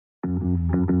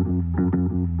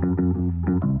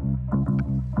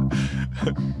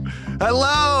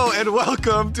Hello and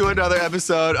welcome to another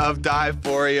episode of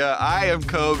Divephoria. I am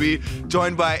Kobe,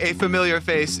 joined by a familiar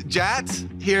face, Jat.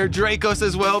 Here, Dracos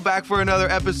as well, back for another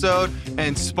episode.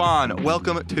 And Spawn,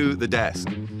 welcome to the desk.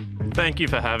 Thank you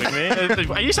for having me.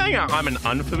 Are you saying I'm an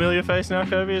unfamiliar face now,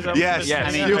 Kobe? Is that Yes,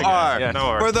 what you are. Yeah, no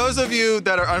worries. For those of you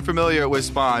that are unfamiliar with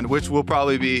Spawn, which will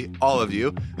probably be all of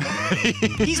you.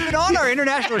 He's been on our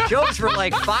international shows for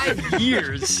like 5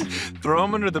 years. Throw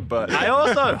him under the bus. I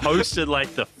also hosted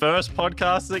like the first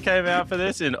podcast that came out for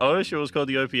this in Osh. It was called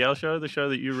the OPL show, the show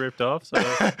that you ripped off. So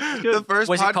The first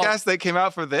Was it called- podcast that came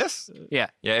out for this? Yeah.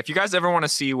 Yeah, if you guys ever want to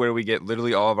see where we get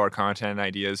literally all of our content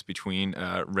ideas between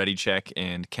Ready Check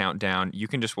and Countdown, you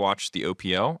can just watch the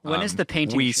OPL. When is the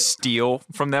painting We show? steal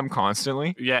from them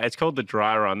constantly. yeah, it's called the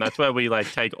dry run. That's where we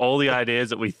like take all the ideas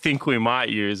that we think we might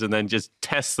use and then just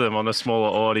test them on a smaller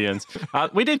audience.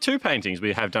 We did 2 paintings.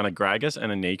 We have done a Gragas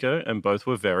and a Nico, and both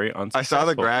were very unsuccessful. I saw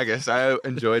the Gragas. I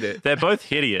enjoyed it. They're both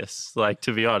hideous, like,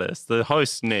 to be honest. The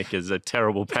host, Nick, is a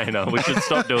terrible painter. We should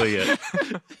stop doing it.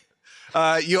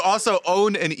 You also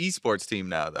own an esports team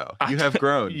now, though. You have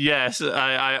grown. Yes,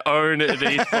 I own an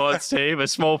esports team, a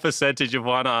small percentage of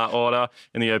one order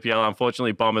in the OPL.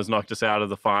 Unfortunately, Bombers knocked us out of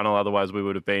the final. Otherwise, we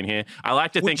would have been here. I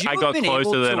like to think I got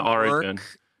closer than Origin.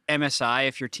 MSI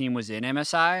if your team was in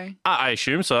MSI? I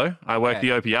assume so. I work the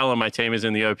OPL and my team is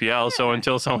in the OPL. So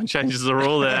until someone changes the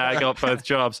rule there, I got both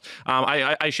jobs.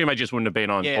 I assume I just wouldn't have been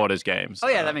on Orders games. Oh,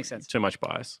 yeah, that makes sense. Too much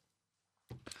bias.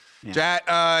 Yeah. Jat,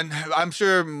 I'm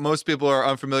sure most people are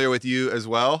unfamiliar with you as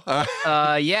well.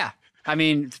 Yeah. I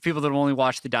mean, people that have only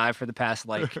watched the dive for the past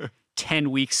like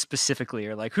 10 weeks specifically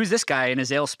are like, who's this guy in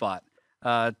Azale's spot?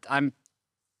 I'm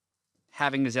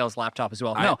having Azale's laptop as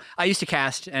well. No, I used to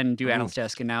cast and do analyst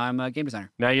desk, and now I'm a game designer.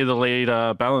 Now you're the lead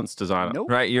balance designer. Nope.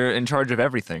 Right, you're in charge of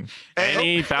everything.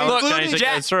 Any balance change that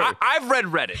Jack, goes through. I've read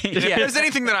Reddit. If Yeah. there's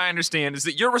anything that I understand is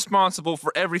that you're responsible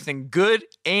for everything good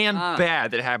and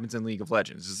bad that happens in League of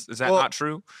Legends. Is that not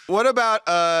true? What about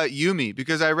Yumi?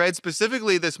 Because I read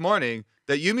specifically this morning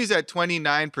that Yumi's at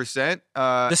 29%.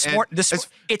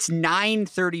 It's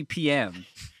 9:30 p.m.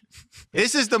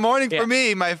 This is the morning for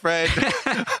me, my friend.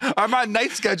 I'm on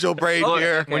night schedule brain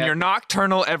here. When you're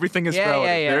nocturnal, everything is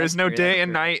relative. There is no day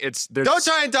and night. Don't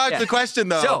try and dodge the question,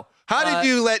 though. So, how did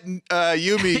you let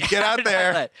Yumi get out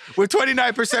there with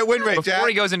 29% win rate, Jack? Before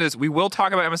he goes into this, we will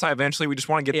talk about MSI eventually. We just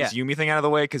want to get this Yumi thing out of the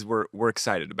way because we're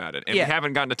excited about it. And we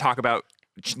haven't gotten to talk about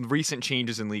recent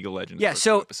changes in League of Legends. Yeah,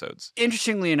 so episodes.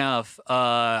 Interestingly enough,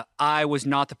 I was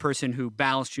not the person who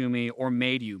balanced Yumi or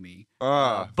made Yumi,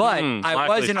 but I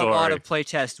was in a lot of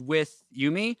playtests with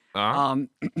Yumi.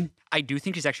 I do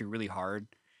think she's actually really hard,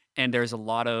 and there's a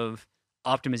lot of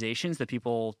optimizations that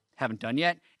people haven't done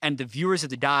yet, and the viewers of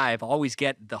the dive always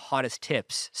get the hottest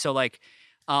tips. So like,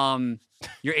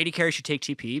 your AD carry should take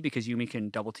TP because Yumi can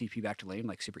double TP back to lane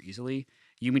like super easily.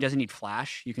 Yumi doesn't need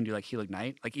flash. You can do like heal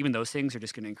ignite. Like even those things are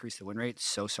just going to increase the win rate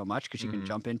so much because you can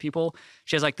jump in people.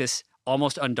 She has like this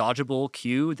almost undodgeable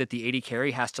Q that the AD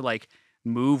carry has to like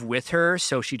move with her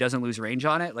so she doesn't lose range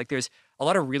on it. Like there's a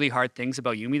lot of really hard things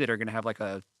about Yumi that are going to have like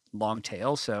a long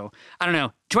tail. So I don't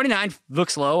know. 29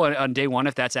 looks low on day one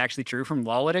if that's actually true from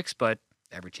Lolalytics, but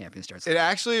every champion starts. It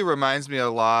actually reminds me a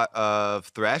lot of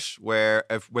Thresh, where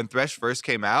when Thresh first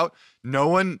came out, no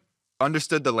one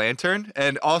understood the lantern,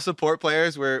 and all support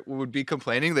players would be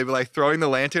complaining. They'd be like throwing the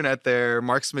lantern at their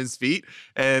marksman's feet,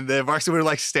 and the marksman would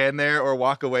like stand there or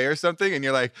walk away or something, and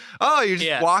you're like, oh, you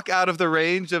just walk out of the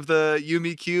range of the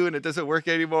Yumi Q and it doesn't work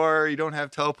anymore. You don't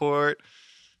have teleport.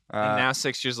 And now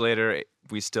 6 years later,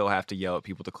 we still have to yell at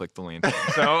people to click the lantern.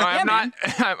 So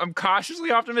I'm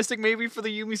cautiously optimistic maybe for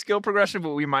the Yumi skill progression,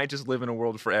 but we might just live in a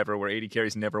world forever where AD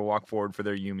carries never walk forward for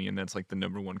their Yumi, and that's like the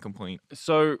 #1 complaint.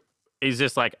 So is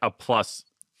this like a plus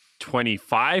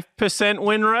 25%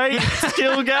 win rate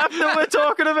skill gap that we're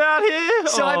talking about here?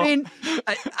 So, I mean,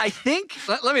 I think,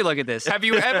 let me look at this. Have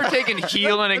you ever taken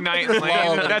heal and ignite in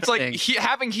lane? That's like,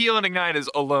 having heal and ignite is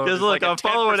alone. Because look, like I'm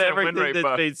following everything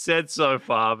that's been said so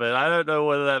far, but I don't know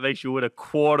whether that makes you win a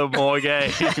quarter more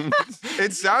games.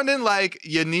 It's sounding like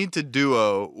you need to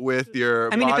duo with your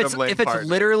bottom lane if it's partner.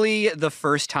 literally the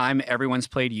first time everyone's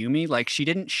played Yumi, like she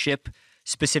didn't ship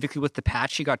specifically with the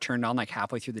patch, she got turned on like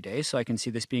halfway through the day, so I can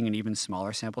see this being an even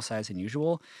smaller sample size than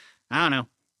usual. I don't know.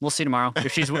 We'll see tomorrow.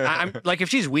 If she's, if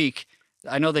she's weak,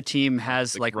 I know the team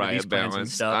has like release plans and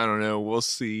stuff. I don't know. We'll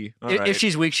see. If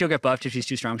she's weak, she'll get buffed. If she's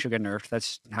too strong, she'll get nerfed.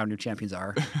 That's how new champions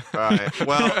are. All right.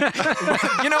 Well,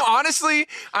 honestly,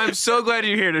 I'm so glad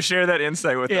you're here to share that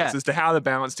insight with us as to how the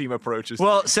balance team approaches.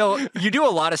 Well, so you do a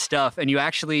lot of stuff, and you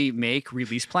actually make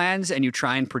release plans, and you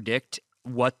try and predict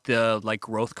what the like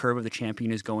growth curve of the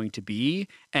champion is going to be,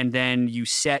 and then you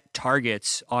set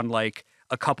targets on like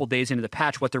a couple days into the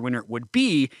patch what their winner would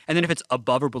be, and then if it's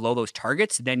above or below those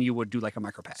targets, then you would do like a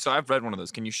micro patch. So I've read one of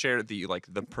those. Can you share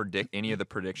any of the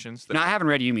predictions? No, I haven't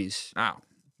read Yumi's. Oh.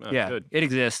 Yeah, good. It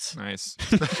exists. Nice.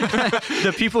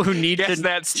 The people who need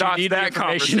that stops that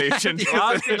conversation.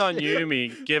 Last thing on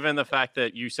Yumi, given the fact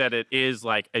that you said it is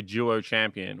like a duo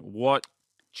champion, what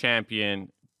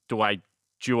champion do I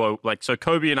duo? Like, so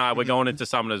Kobe and I, we're going into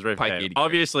Summoner's Rift game.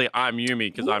 Obviously, I'm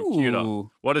Yumi because I'm cuter.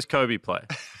 What does Kobe play?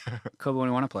 Kobe, what do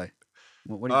you want to play?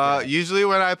 What do you usually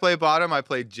when I play bottom, I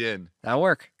play Jin. That'll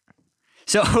work.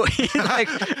 So like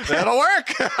that'll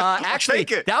work. Actually,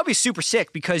 that would be super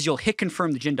sick because you'll hit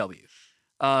confirm the Jin W.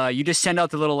 You just send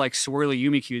out the little like swirly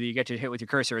Yumi Q that you get to hit with your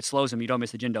cursor. It slows him. You don't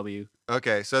miss the Jin W.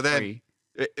 Okay, so then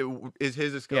is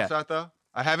his a skill shot though?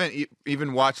 I haven't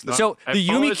even watched the. So the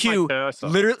Yumi Q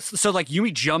literally, so like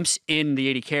Yumi jumps in the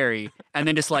 80 carry, and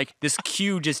then just like this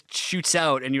Q just shoots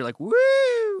out, and you're like woo,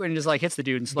 and just like hits the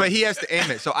dude. And but he has to aim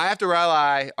it, so I have to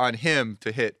rely on him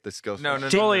to hit the skill shot. No.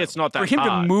 Surely it's not that for him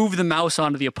hard. to move the mouse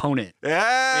onto the opponent.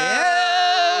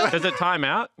 Yeah. Does it time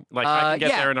out? Like I can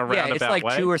get there in a roundabout way? Yeah, it's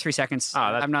like 2 or 3 seconds.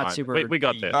 That's I'm not fine. super. We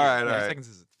got there. All right. 3 seconds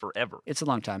is forever. It's a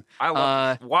long time. I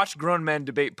love watch grown men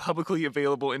debate publicly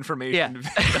available information.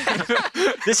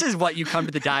 Yeah. This is what you come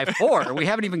to the dive for. We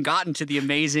haven't even gotten to the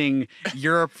amazing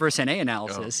Europe versus NA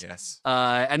analysis. Oh, yes.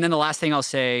 And then the last thing I'll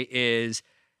say is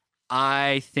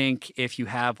I think if you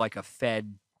have like a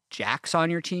Fed Jax on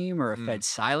your team or a Fed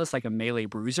Silas, like a melee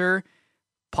bruiser,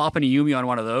 popping a Yumi on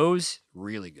one of those,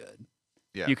 really good.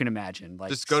 Yeah. You can imagine. Like,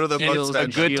 just go to the it's a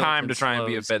good time to and try and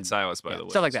be a slows Fed and- Silas, by the way.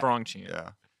 stuff like that. Strong chance.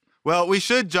 Yeah. Well, we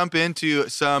should jump into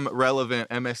some relevant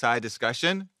MSI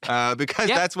discussion because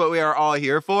that's what we are all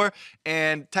here for.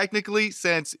 And technically,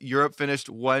 since Europe finished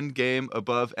 1 game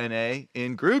above NA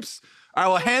in groups, I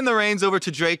will hand the reins over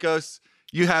to Dracos.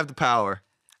 You have the power.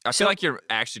 I feel like you're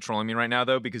actually trolling me right now,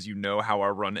 though, because you know how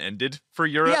our run ended for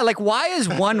Europe. Yeah, like why is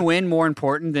 1 win more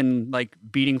important than like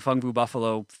beating Fengvu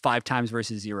Buffalo 5 times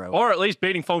versus 0? Or at least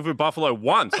beating Fengvu Buffalo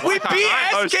once. We beat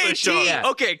SKT.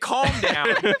 Okay, calm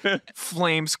down,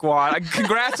 Flame Squad.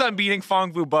 Congrats on beating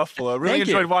Fengvu Buffalo. Really Thank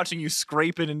you. enjoyed watching you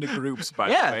scraping into groups by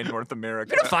the way in North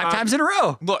America. 5 times in a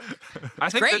row. Look,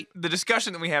 I think great. the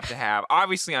discussion that we have to have.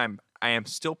 Obviously, I am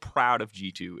still proud of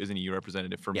G2 as an EU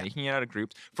representative for making it out of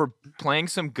groups, for playing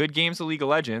some good games of League of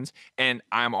Legends, and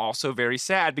I'm also very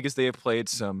sad because they have played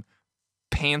some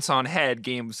pants-on-head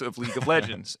games of League of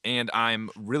Legends, and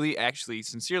I'm really actually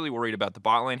sincerely worried about the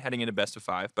bot lane heading into best of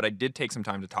 5, but I did take some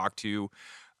time to talk to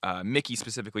Mickey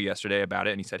specifically yesterday about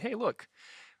it, and he said, hey, look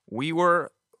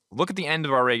at the end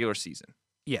of our regular season.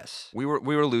 Yes. We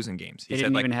were losing games. They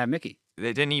didn't even have Mickey.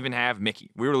 They didn't even have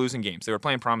Mickey. We were losing games. They were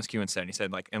playing Promise Q instead. And he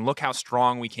said, and look how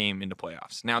strong we came into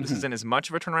playoffs. Now, this isn't as much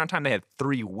of a turnaround time. They had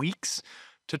 3 weeks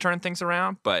to turn things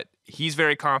around, but he's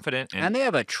very confident. And they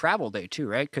have a travel day too,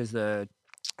 right? Because they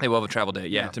will have a travel day,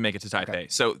 to make it to Taipei. Okay.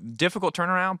 So difficult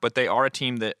turnaround, but they are a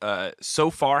team that so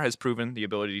far has proven the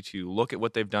ability to look at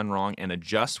what they've done wrong and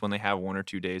adjust when they have 1 or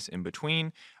 2 days in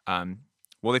between.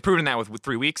 Well, they've proven that with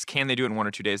 3 weeks. Can they do it in 1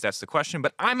 or 2 days? That's the question.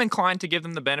 But I'm inclined to give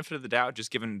them the benefit of the doubt, just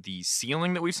given the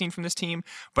ceiling that we've seen from this team.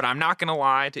 But I'm not going to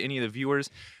lie to any of the viewers.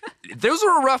 Those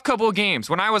were a rough couple of games.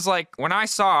 When I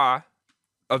saw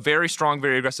a very strong,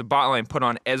 very aggressive bot lane put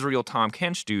on Ezreal Tom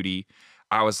Kench duty,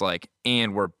 I was like,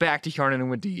 and we're back to Hjarnan and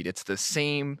Wadid. It's the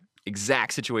same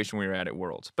exact situation we were at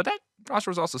Worlds. But that roster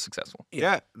was also successful.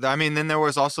 Yeah. I mean, then there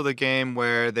was also the game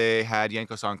where they had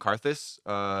Yankos on Karthus,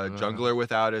 jungler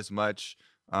without as much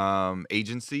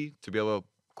agency to be able to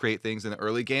create things in the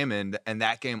early game, and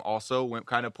that game also went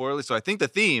kind of poorly. So I think the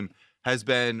theme has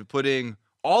been putting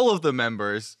all of the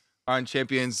members on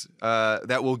champions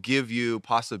that will give you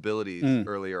possibilities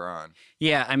earlier on.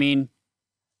 Yeah, I mean,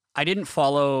 I didn't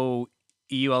follow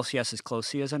EU LCS as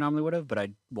closely as I normally would have, but I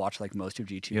watched like most of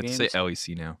G2 games. You have to say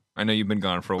LEC now. I know you've been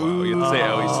gone for a while. You have to say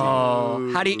LEC.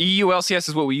 Oh, how do you? EU LCS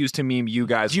is what we use to meme you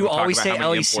guys. Do you when we talk always about say how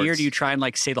many LEC, imports. or do you try and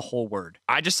like say the whole word?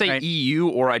 I just say Right. EU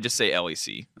or I just say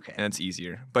LEC. Okay. And it's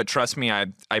easier. But trust me, I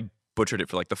butchered it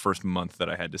for like the first month that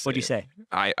I had to say. What'd you say?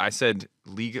 I said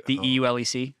League. The EU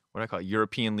LEC. What do I call it?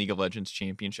 European League of Legends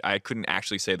Championship. I couldn't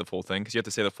actually say the full thing because you have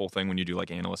to say the full thing when you do like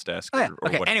analyst desk. Oh, yeah. or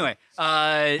Okay. whatever. Anyway,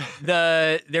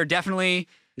 they're definitely.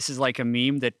 This is like a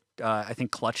meme that I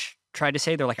think Clutch tried to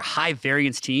say. They're like a high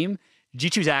variance team.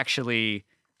 G2's actually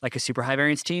like a super high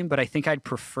variance team, but I think I'd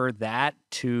prefer that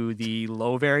to the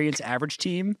low variance average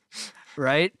team,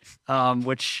 right?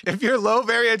 Which If your low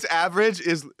variance average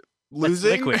is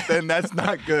losing, then that's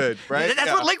not good, right?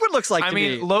 That's what Liquid looks like to me. I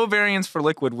mean, low variance for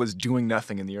Liquid was doing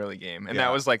nothing in the early game, and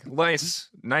that was like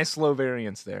nice low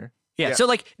variance there. Yeah. So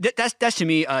like that's to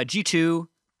me, G2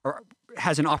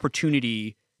 has an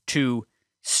opportunity to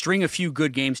string a few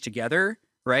good games together,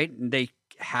 right? They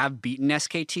have beaten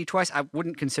SKT twice. I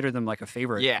wouldn't consider them like a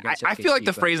favorite. Yeah, I feel like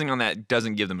the phrasing on that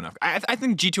doesn't give them enough. I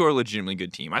think G2 are a legitimately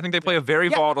good team. I think they play a very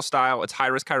volatile style. It's high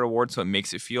risk, high reward, so it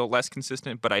makes it feel less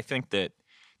consistent. But I think that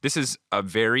this is a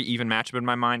very even matchup in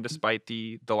my mind, despite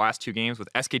the last two games with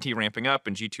SKT ramping up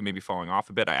and G2 maybe falling off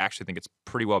a bit. I actually think it's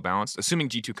pretty well balanced, assuming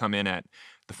G2 come in at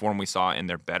the form we saw in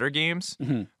their better games.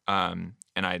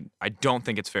 And I don't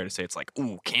think it's fair to say it's like,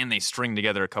 ooh, can they string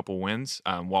together a couple wins?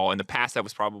 While in the past that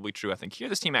was probably true, I think here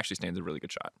this team actually stands a really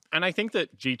good shot. And I think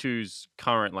that G2's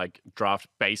current like draft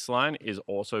baseline is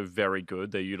also very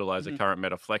good. They utilize the current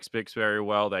meta flex picks very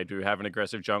well. They do have an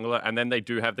aggressive jungler, and then they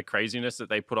do have the craziness that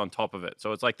they put on top of it.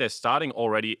 So it's like they're starting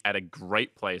already at a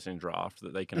great place in draft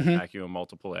that they can attack you in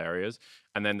multiple areas.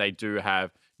 And then they do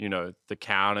have, you know, the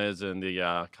counters and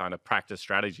the kind of practice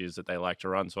strategies that they like to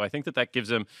run. So I think that gives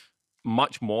them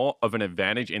much more of an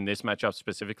advantage in this matchup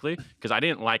specifically, because I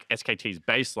didn't like SKT's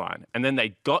baseline. And then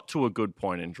they got to a good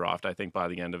point in draft, I think, by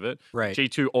the end of it. Right.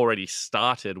 G2 already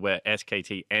started where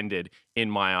SKT ended, in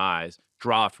my eyes,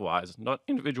 draft-wise, not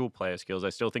individual player skills. I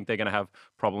still think they're going to have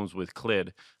problems with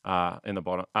Clid in the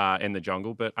bottom, in the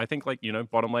jungle. But I think, like, you know,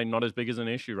 bottom lane not as big as an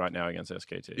issue right now against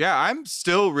SKT. Yeah, I'm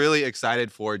still really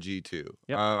excited for G2.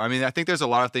 Yep. I mean, I think there's a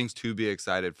lot of things to be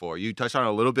excited for. You touched on it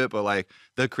a little bit, but like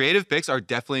the creative picks are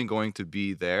definitely going to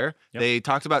be there. Yep. They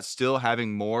talked about still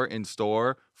having more in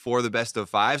store for the best of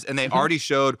fives, and they already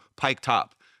showed Pike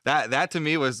top. That to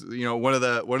me was, you know, one of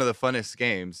the funnest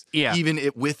games. Yeah. Even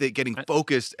with it getting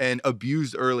focused and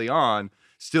abused early on,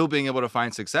 still being able to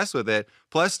find success with it.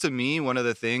 Plus, to me, one of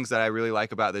the things that I really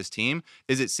like about this team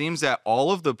is it seems that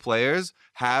all of the players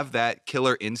have that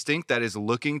killer instinct that is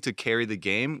looking to carry the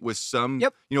game with some, you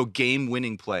know,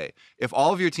 game-winning play. If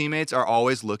all of your teammates are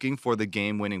always looking for the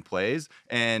game-winning plays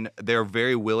and they're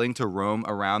very willing to roam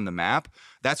around the map,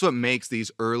 that's what makes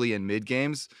these early and mid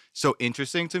games so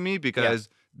interesting to me, because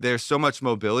there's so much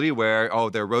mobility where,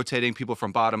 they're rotating people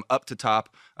from bottom up to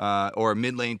top or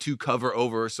mid lane to cover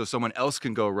over so someone else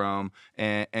can go roam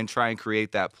and try and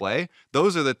create that play.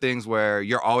 Those are the things where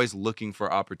you're always looking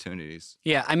for opportunities.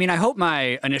 Yeah, I mean, I hope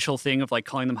my initial thing of like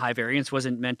calling them high variance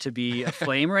wasn't meant to be a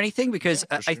flame or anything, because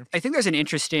I think there's an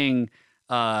interesting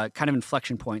kind of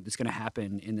inflection point that's going to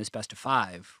happen in this best of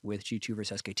five with G2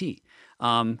 versus SKT.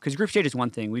 Because group stage is one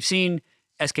thing. We've seen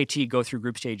SKT go through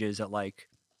group stages at like,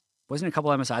 wasn't it a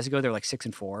couple of MSIs ago? They're like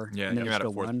 6-4. Yeah, and then you're still out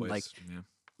of fourth one. place. Like,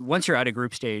 once you're out of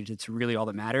group stage, it's really all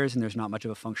that matters, and there's not much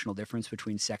of a functional difference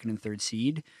between second and third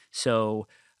seed. So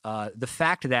the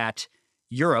fact that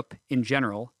Europe in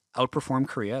general outperformed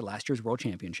Korea at last year's World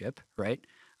Championship, right?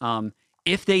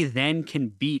 If they then can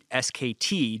beat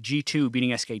SKT, G2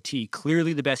 beating SKT,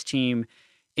 clearly the best team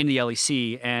in the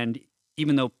LEC, and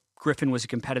even though Griffin was a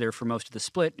competitor for most of the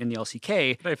split in the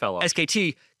LCK, they fell off.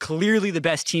 SKT, clearly the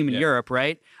best team in Europe,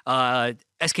 right?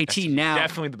 SKT now...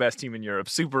 Definitely the best team in Europe.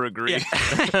 Super agree.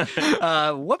 SKT...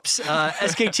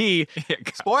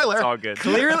 Spoiler. It's all good.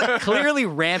 clearly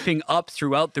ramping up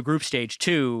throughout the group stage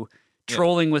too,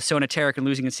 trolling with Sonateric and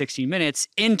losing in 16 minutes,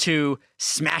 into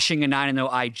smashing a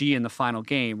 9-0 IG in the final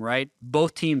game, right?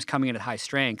 Both teams coming in at high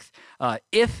strength.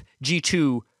 If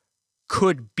G2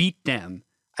 could beat them,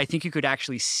 I think you could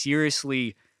actually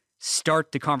seriously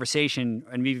start the conversation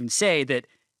and even say that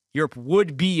Europe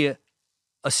would be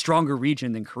a stronger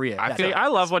region than Korea. I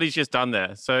love what he's just done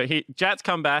there. So Jat's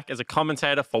come back as a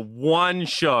commentator for one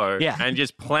show and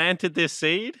just planted this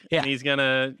seed. Yeah. And he's going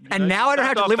to... And now I don't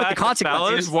have to live with the consequences.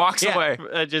 He just walks away.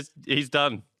 He's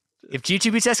done. If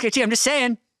G2 beats SKT, I'm just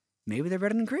saying, maybe they're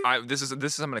better than Korea. I'm going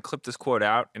to clip this quote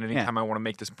out, and anytime I want to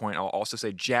make this point, I'll also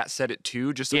say Jat said it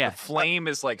too, just so the flame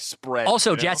is like spread.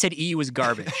 Also, Jat said EU was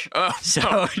garbage.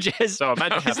 So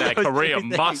imagine how that Korea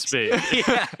must be.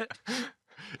 Yeah.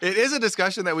 It is a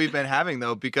discussion that we've been having,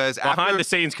 though, because behind the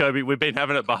scenes, Kobe, we've been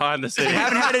having it behind the scenes. You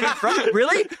haven't had it in front?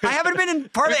 Really? I haven't been in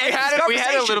part of the conversation. We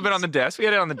had it a little bit on the desk.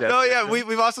 No, yeah,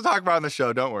 we've also talked about it on the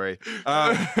show. Don't worry.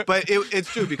 But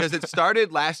it's true, because it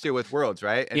started last year with Worlds,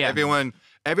 right? And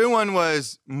everyone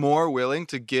was more willing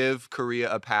to give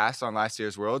Korea a pass on last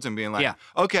year's Worlds and being like,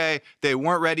 okay, they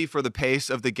weren't ready for the pace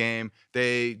of the game.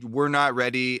 They were not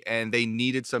ready, and they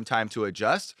needed some time to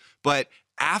adjust. But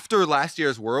after last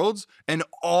year's Worlds and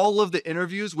all of the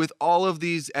interviews with all of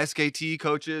these SKT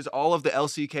coaches, all of the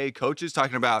LCK coaches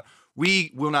talking about,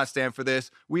 we will not stand for this.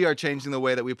 We are changing the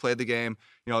way that we play the game.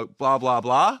 You know, blah, blah,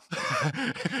 blah.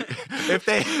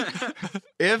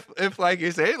 if like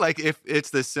you say, like if it's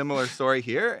the similar story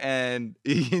here and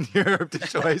in Europe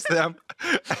destroys them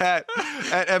at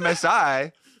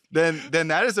MSI, then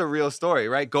that is a real story,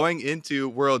 right? Going into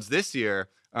Worlds this year,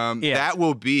 that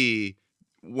will be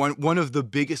one of the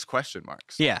biggest question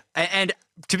marks. Yeah, and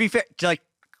to be fair, like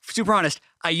super honest,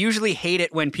 I usually hate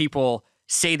it when people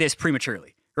say this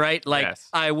prematurely. Right? Like,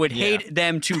 I would hate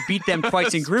them to beat them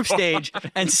twice in group stage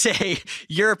and say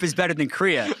Europe is better than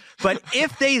Korea. But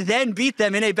if they then beat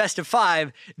them in a best of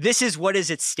 5, this is what is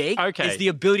at stake, is the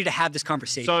ability to have this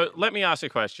conversation. So let me ask a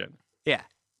question. Yeah.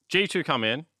 G2 come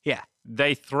in. Yeah.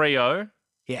 They 3-0.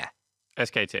 Yeah.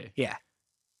 SKT. Yeah.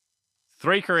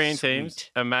 3 Korean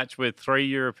teams, a match with 3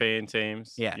 European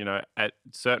teams, at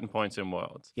certain points in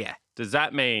Worlds. Yeah. Does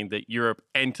that mean that Europe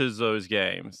enters those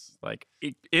games? Like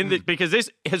because this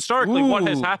historically what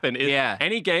has happened is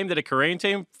any game that a Korean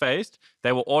team faced,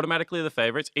 they were automatically the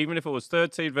favorites, even if it was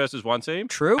 3rd seed versus 1 seed.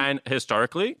 True. And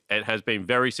historically, it has been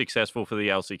very successful for the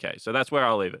LCK. So that's where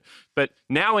I'll leave it. But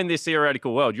now in this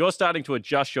theoretical world, you're starting to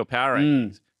adjust your power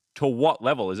rankings. To what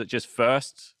level? Is it just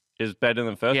first is better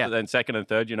than first, but then second and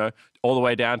third, all the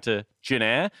way down to Jin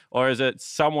Air? Or is it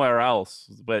somewhere else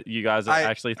that you guys are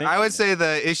actually thinking? I would say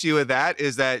the issue with that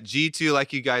is that G2,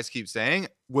 like you guys keep saying,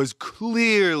 was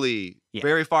clearly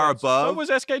very far above. So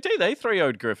was SKT. They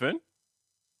 3-0'd Griffin.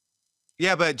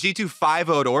 Yeah, but G2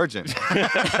 5-0'd Origin.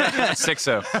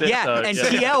 6-0. Yeah, and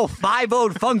TL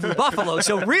 5-0'd Fung Fu Buffalo.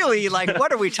 So really, like,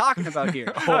 what are we talking about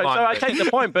here? So I take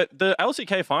the point, but the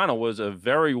LCK final was a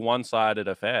very one-sided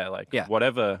affair. Like,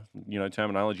 whatever,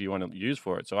 terminology you want to use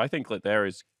for it. So I think that there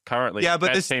is currently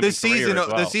but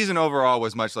the season overall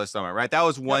was much less dominant, right? That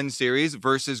was one series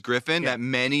versus Griffin that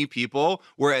many people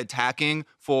were attacking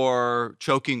for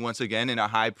choking once again in a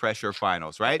high pressure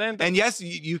finals, right? And yes,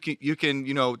 you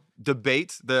can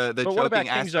debate the but choking what about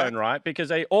aspect. Kingzone, right? Because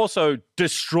they also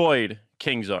destroyed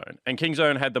Kingzone, and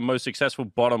Kingzone had the most successful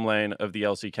bottom lane of the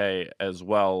LCK as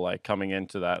well. Like coming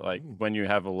into that, like when you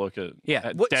have a look at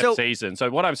that season. So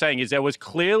what I'm saying is there was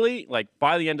clearly, like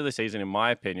by the end of the season, in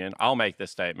my opinion, I'll make this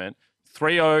statement: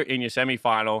 3-0 in your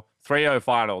semi-final, 3-0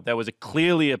 final. There was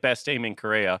clearly a best team in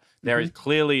Korea. There is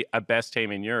clearly a best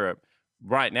team in Europe.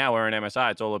 Right now, we're in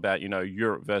MSI. It's all about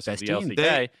Europe versus best the team.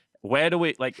 LCK. Where do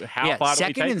we how far do we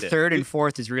take second and this? third and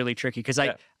fourth is really tricky because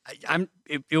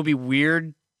it'll be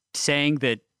weird saying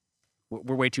that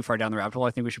we're way too far down the rabbit hole.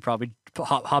 I think we should probably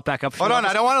hop back up. Hold on,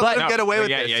 I don't want to let him get away with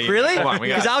this. Really?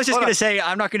 Because I was just going to say,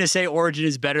 I'm not going to say Origin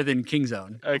is better than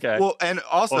Kingzone. Okay. Well, and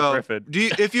also,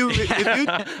 if you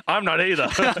I'm not either.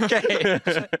 Okay.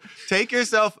 Take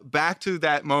yourself back to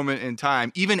that moment in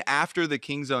time, even after the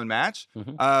Kingzone match,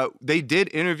 they did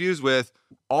interviews with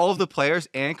all of the players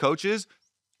and coaches.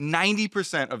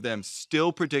 90% of them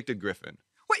still predicted Griffin.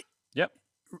 Wait. Yep.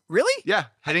 Really? Yeah.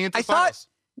 Heading into I finals.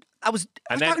 I was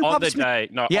and then on the day,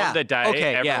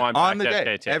 everyone on the backed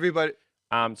day, SKT. everybody.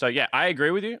 So yeah, I agree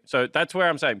with you. So that's where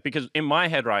I'm saying, because in my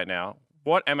head right now,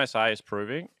 what MSI is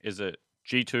proving is that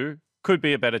G2 could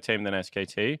be a better team than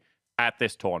SKT at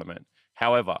this tournament.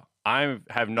 However, I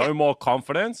have no more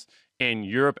confidence in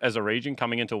Europe as a region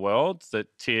coming into Worlds that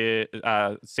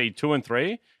seed 2 and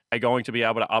 3 are going to be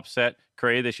able to upset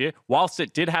Korea this year. Whilst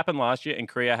it did happen last year and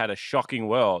Korea had a shocking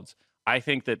Worlds, I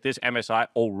think that this MSI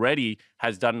already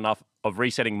has done enough of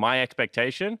resetting my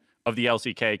expectation of the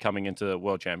LCK coming into the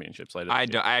World Championships later. I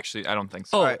don't think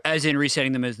so. Oh, as in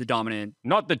resetting them as the dominant.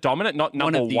 Not the dominant, not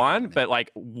number one, but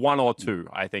like 1 or 2,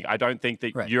 I think. I don't think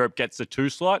that Europe gets the 2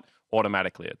 slot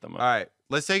automatically at the moment. All right.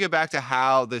 Let's take it back to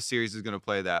how this series is going to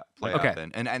play out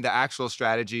then, and the actual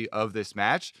strategy of this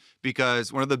match,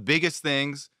 because one of the biggest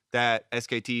things that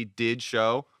SKT did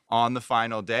show on the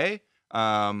final day,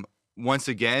 once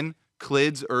again,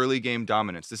 Clid's early game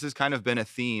dominance. This has kind of been a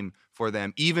theme for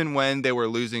them, even when they were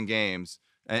losing games.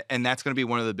 And that's going to be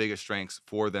one of the biggest strengths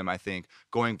for them, I think,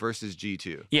 going versus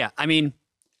G2. Yeah, I mean,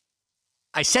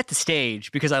 I set the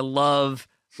stage because I love,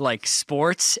 like,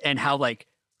 sports and how, like,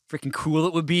 freaking cool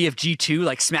it would be if G2,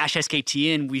 like, smash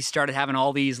SKT and we started having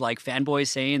all these, like, fanboys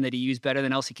saying that he used better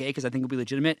than LCK because I think it would be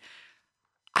legitimate.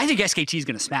 I think SKT is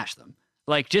going to smash them.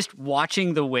 Like, just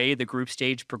watching the way the group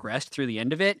stage progressed through the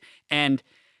end of it, and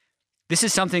this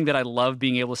is something that I love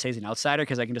being able to say as an outsider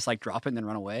because I can just like drop it and then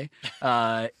run away.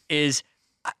 I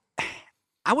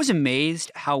was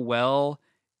amazed how well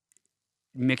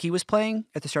Mickey was playing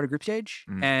at the start of group stage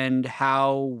and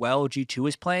how well G2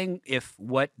 was playing. If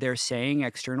what they're saying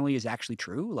externally is actually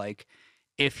true, like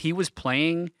if he was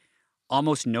playing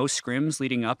almost no scrims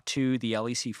leading up to the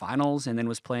LEC finals and then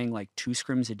was playing like 2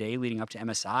 scrims a day leading up to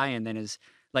MSI and then is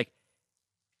like,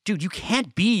 dude, you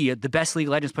can't be the best League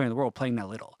of Legends player in the world playing that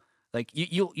little. Like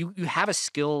you have a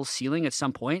skill ceiling at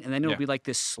some point, and then it'll be like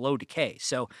this slow decay.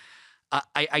 So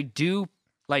I do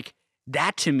like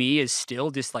that. To me, is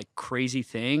still this like crazy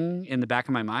thing in the back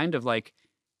of my mind of like,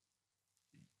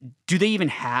 do they even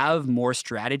have more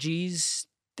strategies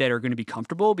that are going to be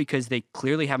comfortable, because they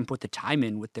clearly haven't put the time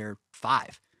in with their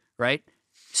 5, right?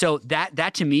 So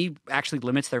that to me actually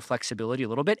limits their flexibility a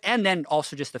little bit. And then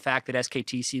also just the fact that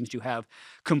SKT seems to have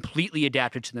completely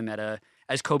adapted to the meta.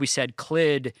 As Kobe said,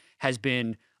 Clid has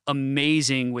been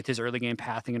amazing with his early game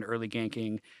pathing and early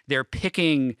ganking. They're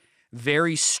picking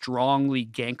very strongly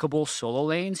gankable solo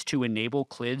lanes to enable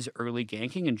Clid's early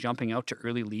ganking and jumping out to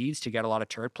early leads to get a lot of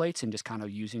turret plates and just kind of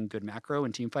using good macro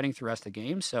and team fighting through the rest of the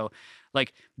game. So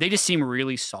like they just seem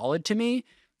really solid to me,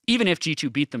 even if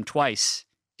G2 beat them twice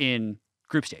in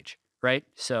group stage, right?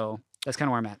 So that's kind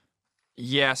of where I'm at.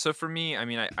 Yeah, so for me, I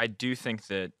mean, I do think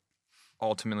that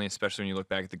ultimately, especially when you look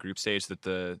back at the group stage, that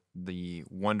the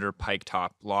Wonder Pike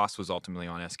top loss was ultimately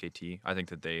on SKT. I think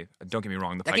that they, don't get me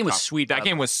wrong, that game was sweet. That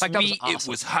game was sweet. Was awesome. It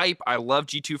was hype. I love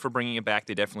G2 for bringing it back.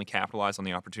 They definitely capitalized on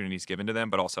the opportunities given to them,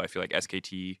 but also I feel like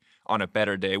SKT on a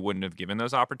better day wouldn't have given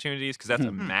those opportunities, because that's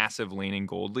a massive laning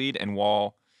gold lead. And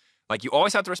while like you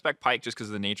always have to respect Pike just because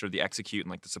of the nature of the execute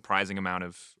and like the surprising amount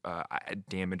of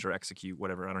damage or execute,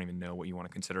 whatever, I don't even know what you want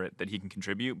to consider it, that he can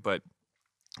contribute, but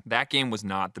that game was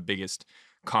not the biggest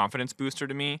confidence booster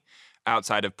to me,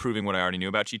 outside of proving what I already knew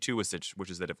about G2, which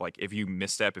is that if you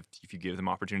misstep, if you give them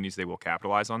opportunities, they will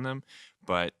capitalize on them.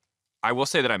 But I will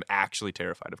say that I'm actually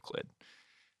terrified of Clid.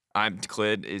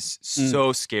 Clid is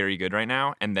so scary good right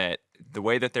now, and that the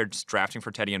way that they're just drafting for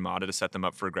Teddy and Mata to set them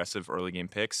up for aggressive early game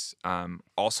picks.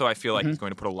 Also, I feel like it's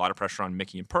going to put a lot of pressure on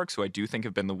Mickey and Perks, who I do think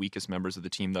have been the weakest members of the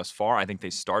team thus far. I think they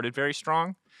started very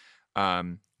strong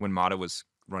when Mata was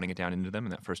running it down into them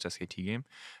in that first SKT game.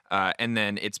 And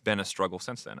then it's been a struggle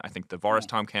since then. I think the Varus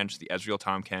Tahm Kench, the Ezreal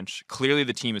Tahm Kench, clearly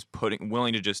the team is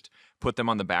willing to just put them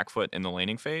on the back foot in the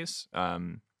laning phase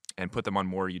and put them on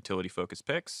more utility-focused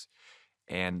picks.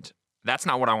 And that's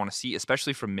not what I want to see,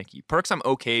 especially from Mickey. Perks, I'm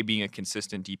okay being a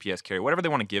consistent DPS carry. Whatever they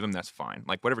want to give him, that's fine.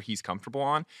 Like, whatever he's comfortable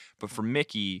on. But for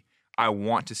Mickey, I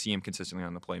want to see him consistently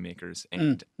on the playmakers,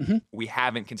 and we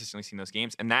haven't consistently seen those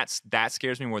games, and that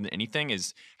scares me more than anything,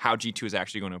 is how G2 is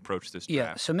actually going to approach this draft.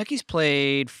 Yeah, so Mickey's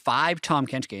played 5 Tahm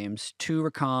Kench games, 2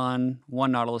 Rakan,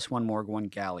 1 Nautilus, 1 Morg, 1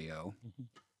 Galio.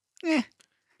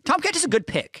 Tahm Kench is a good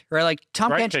pick, right? Like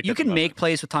Tahm Kench, you can make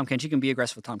plays with Tahm Kench, you can be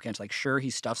aggressive with Tahm Kench. Like, sure,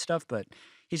 he's stuff, but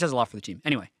he does a lot for the team.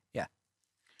 Anyway, yeah.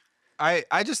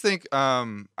 I just think, I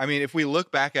mean, if we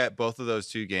look back at both of those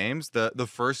 2 games, the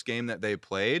first game that they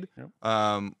played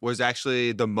was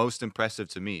actually the most impressive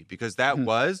to me, because that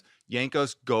was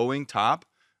Jankos going top,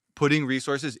 putting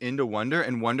resources into Wonder,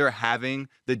 and Wonder having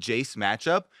the Jace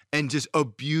matchup and just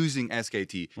abusing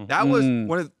SKT. That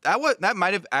was that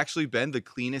might have actually been the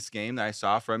cleanest game that I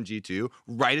saw from G2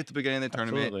 right at the beginning of the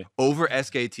tournament over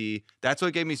SKT. That's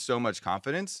what gave me so much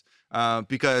confidence.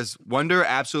 Because Wonder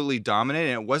absolutely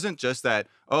dominated. And it wasn't just that,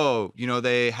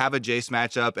 they have a Jace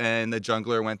matchup and the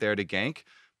jungler went there to gank.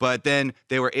 But then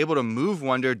they were able to move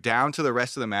Wonder down to the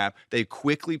rest of the map. They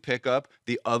quickly pick up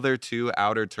the other 2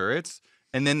 outer turrets,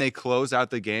 and then they close out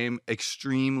the game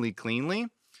extremely cleanly.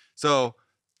 So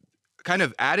kind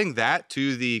of adding that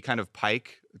to the kind of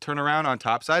Pike turnaround on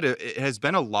top side, it has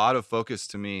been a lot of focus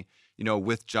to me,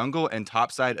 with jungle and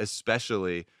top side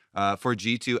especially, for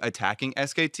G2 attacking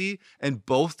SKT, and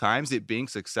both times it being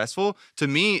successful, to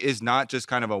me, is not just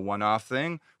kind of a one-off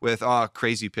thing with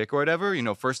crazy pick or whatever.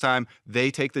 First time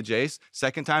they take the Jace,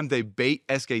 second time they bait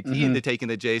SKT into taking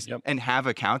the Jace and have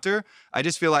a counter. I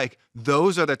just feel like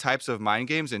those are the types of mind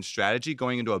games and strategy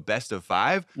going into a best of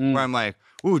 5 where I'm like,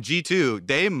 ooh, G2,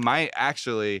 they might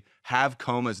actually have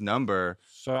Koma's number.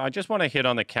 So I just want to hit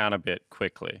on the counter bit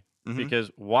quickly. Because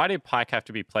why did Pike have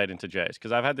to be played into Jace?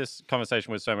 Because I've had this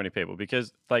conversation with so many people.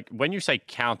 Because like when you say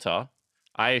counter,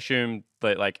 I assume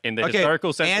that like in the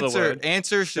historical sense of the word,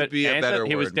 answer should be a better word.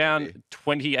 He was down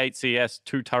 28 CS,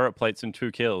 2 turret plates, and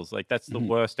 2 kills. Like that's the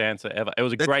worst answer ever. It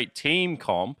was a great team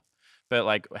comp, but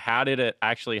like how did it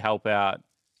actually help out?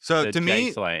 So to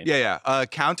me,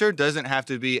 counter doesn't have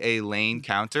to be a lane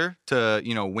counter to,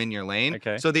 win your lane.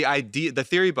 Okay. So the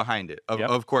theory behind it,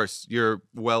 of course, you're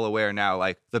well aware now,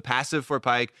 like the passive for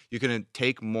Pike, you can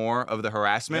take more of the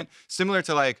harassment, similar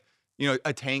to like,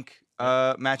 a tank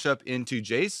matchup into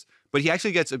Jace, but he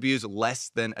actually gets abused less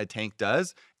than a tank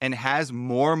does and has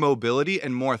more mobility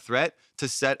and more threat to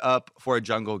set up for a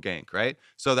jungle gank, right?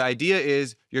 So the idea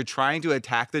is you're trying to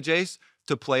attack the Jace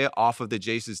to play it off of the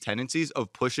Jace's tendencies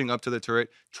of pushing up to the turret,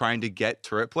 trying to get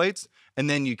turret plates, and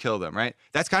then you kill them, right?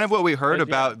 That's kind of what we heard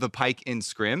about the Pyke in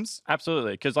scrims.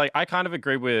 Absolutely, because like I kind of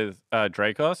agree with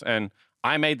Dracos, and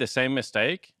I made the same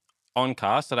mistake on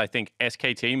cast that I think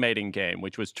SKT made in game,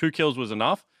 which was 2 kills was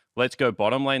enough. Let's go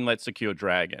bottom lane, let's secure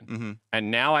Dragon.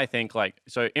 And now I think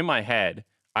so in my head,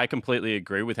 I completely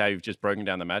agree with how you've just broken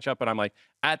down the matchup, but I'm like,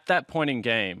 at that point in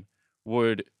game,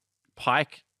 would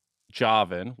Pyke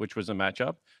Jarvan, which was a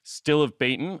matchup, still have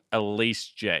beaten at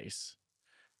least Jace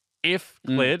if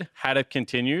Clid had have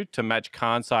continued to match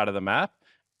Khan's side of the map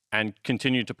and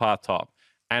continued to path top.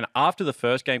 And after the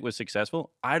first game was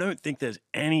successful, I don't think there's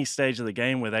any stage of the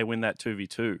game where they win that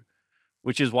 2v2,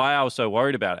 which is why I was so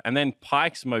worried about it. And then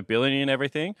Pyke's mobility and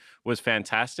everything was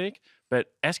fantastic, but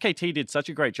SKT did such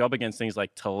a great job against things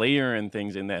like Talia and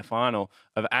things in their final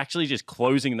of actually just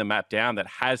closing the map down that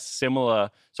has similar.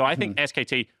 So I think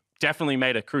SKT definitely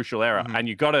made a crucial error. And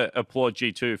you got to applaud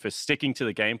G2 for sticking to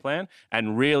the game plan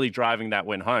and really driving that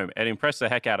win home. It impressed the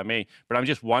heck out of me. But I'm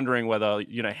just wondering whether,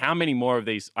 how many more of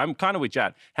these, I'm kind of with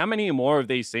Jad, how many more of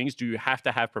these things do you have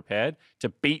to have prepared to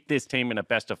beat this team in a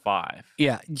best of 5?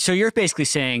 Yeah. So you're basically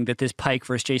saying that this Pyke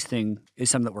versus Jace thing is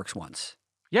something that works once.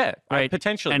 Yeah, right.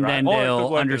 Potentially, and right? then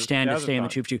they'll understand to stay in the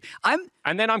 2v2.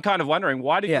 And then I'm kind of wondering,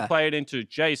 why did you play it into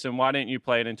Jace, and why didn't you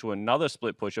play it into another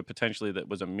split pusher potentially that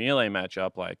was a melee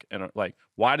matchup? Like,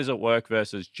 why does it work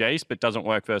versus Jace but doesn't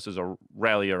work versus a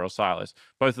Aurelia or Silas?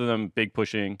 Both of them big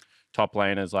pushing top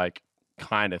laners, like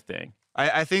kind of thing.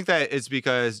 I think that it's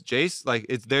because Jace, like,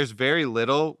 there's very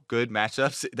little good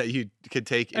matchups that you could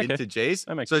take into Jace.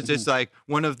 So it's just like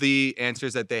one of the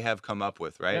answers that they have come up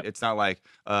with, right? Yep. It's not like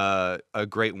a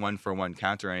great 1-for-1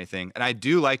 counter or anything. And I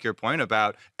do like your point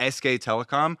about SK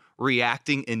Telecom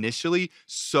reacting initially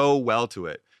so well to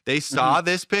it. They saw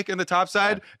this pick in the top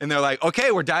side, and they're like,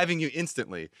 okay, we're diving you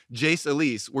instantly. Jace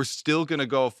Elise, we're still going to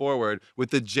go forward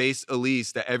with the Jace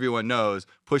Elise that everyone knows,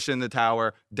 push in the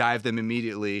tower, dive them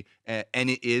immediately, and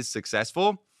it is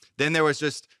successful. Then there was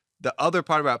just the other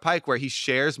part about Pyke where he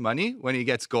shares money when he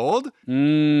gets gold.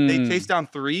 They chased down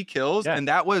 3 kills, and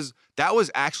that was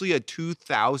actually a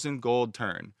 2,000 gold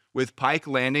turn with Pyke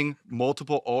landing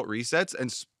multiple ult resets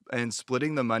and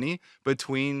splitting the money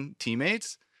between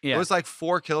teammates. Yeah. It was like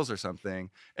 4 kills or something.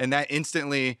 And that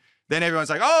instantly, then everyone's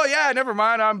like, oh, yeah, never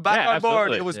mind. I'm back on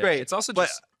board. It was great. It's also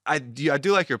just... I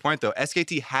do like your point, though.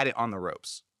 SKT had it on the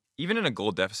ropes. Even in a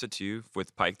gold deficit, too,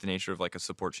 with Pyke, the nature of like a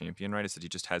support champion, right, is that he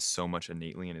just has so much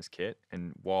innately in his kit.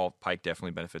 And while Pyke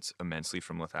definitely benefits immensely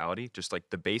from lethality, just like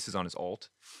the base is on his ult,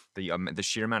 the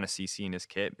sheer amount of CC in his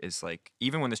kit is like,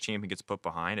 even when this champion gets put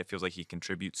behind, it feels like he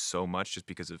contributes so much just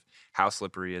because of how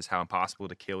slippery he is, how impossible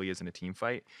to kill he is in a team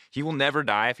fight. He will never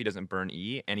die if he doesn't burn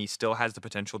E, and he still has the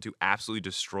potential to absolutely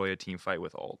destroy a team fight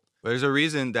with ult. There's a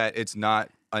reason that it's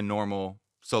not a normal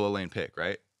solo lane pick,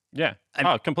 right? Yeah.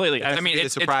 Completely. I mean,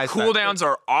 it's cooldowns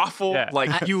are awful. Yeah.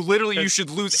 Like, you should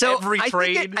lose every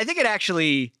trade. I think it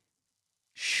actually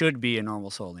should be a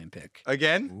normal solo lane pick.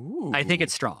 Again? Ooh. I think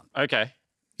it's strong. Okay.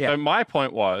 Yeah. So my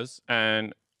point was,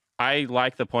 and I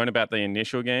like the point about the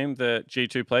initial game that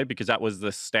G2 played because that was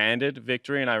the standard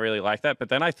victory, and I really like that. But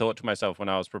then I thought to myself when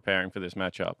I was preparing for this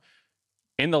matchup,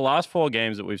 in the last 4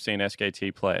 games that we've seen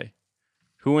SKT play,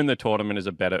 who in the tournament is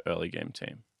a better early game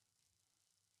team?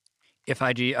 If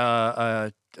IG,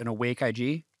 an awake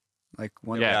IG, like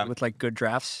one with like good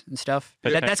drafts and stuff.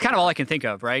 But that's kind of all I can think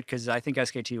of, right? Because I think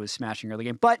SKT was smashing early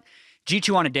game. But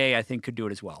G2 on a day, I think, could do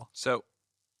it as well. So,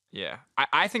 yeah.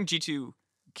 I think G2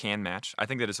 can match. I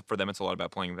think that for them, it's a lot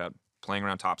about playing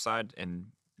around topside and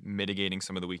mitigating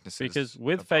some of the weaknesses. Because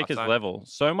with Faker's level,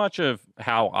 so much of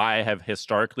how I have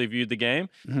historically viewed the game,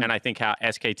 and I think how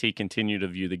SKT continue to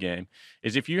view the game,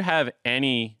 is if you have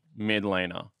any mid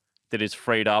laner that is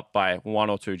freed up by 1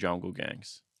 or 2 jungle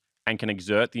gangs and can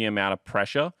exert the amount of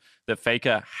pressure that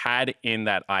Faker had in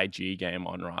that IG game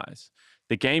on Rise,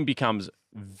 the game becomes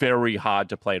very hard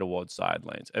to play towards side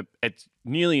lanes. It's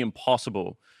nearly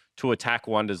impossible to attack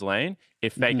Wonder's lane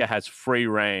if Faker has free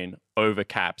reign over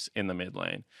caps in the mid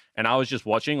lane. And I was just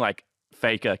watching, like,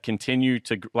 Faker continue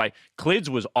to, like, Clid's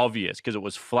was obvious because it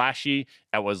was flashy,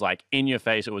 it was like in your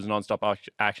face, it was nonstop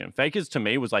action. Faker's to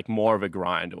me was like more of a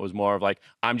grind. It was more of like,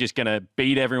 I'm just gonna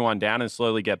beat everyone down and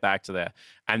slowly get back to there.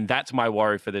 And that's my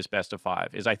worry for this best of 5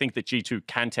 is I think that G2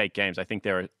 can take games. I think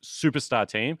they're a superstar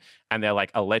team and they're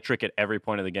like electric at every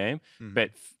point of the game.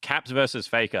 But Caps versus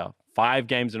Faker, 5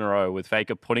 games in a row with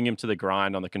Faker putting him to the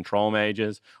grind on the control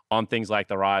mages, on things like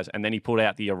the Rise, and then he pulled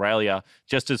out the Aurelia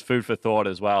just as food for thought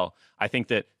as well. I think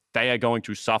that they are going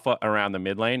to suffer around the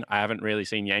mid lane. I haven't really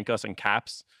seen Jankos and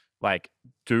Caps like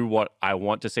do what I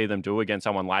want to see them do against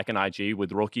someone like an IG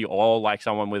with Rookie or like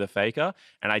someone with a Faker.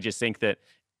 And I just think that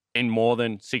in more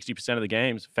than 60% of the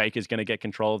games, Faker's going to get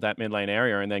control of that mid lane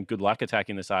area, and then good luck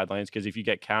attacking the side lanes, because if you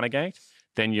get counter ganked,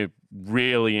 then you're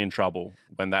really in trouble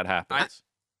when that happens.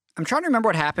 I'm trying to remember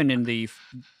what happened in the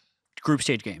group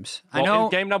stage games. Well, I know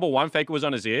in game number 1, Faker was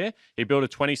on his ear. He built a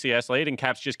 20 CS lead, and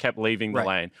Caps just kept leaving the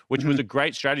lane, which was a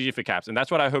great strategy for Caps. And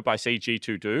that's what I hope I see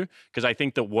G2 do, because I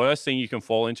think the worst thing you can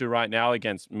fall into right now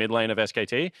against mid lane of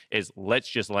SKT is let's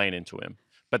just lane into him.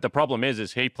 But the problem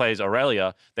is he plays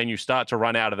Aurelia, then you start to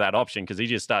run out of that option because he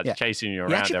just starts chasing you around.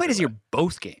 He actually played his ear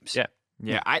both games.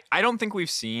 Yeah. I don't think we've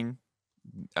seen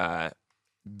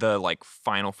the like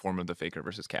final form of the Faker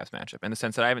versus Caps matchup, in the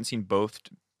sense that I haven't seen both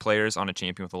players on a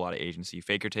champion with a lot of agency.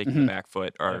 Faker taking the back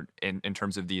foot, or in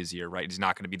terms of the Azir, right? He's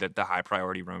not going to be the high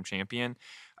priority roam champion.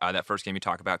 That first game you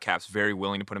talk about, Caps very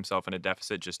willing to put himself in a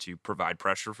deficit just to provide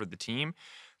pressure for the team.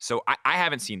 So I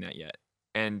haven't seen that yet.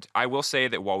 And I will say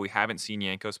that while we haven't seen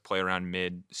Jankos play around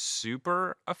mid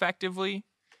super effectively,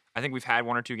 I think we've had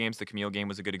 1 or 2 games. The Camille game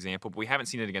was a good example, but we haven't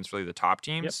seen it against really the top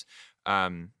teams.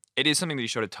 It is something that he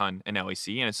showed a ton in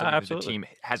LEC, and it's something that the team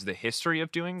has the history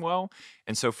of doing well.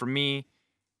 And so for me,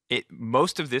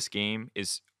 most of this game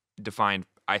is defined,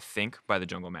 I think, by the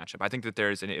jungle matchup. I think that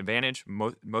there's an advantage,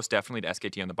 most definitely, to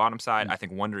SKT on the bottom side. I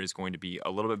think Wonder is going to be a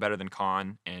little bit better than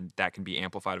Khan, and that can be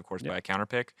amplified, of course, by a counter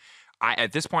pick.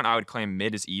 At this point, I would claim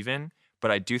mid is even,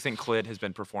 but I do think Clid has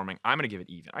been performing. I'm going to give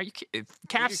it even. Are you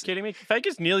kidding me?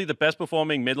 Faker's nearly the best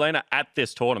performing mid laner at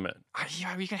this tournament.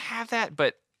 Yeah, we can have that,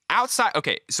 but outside...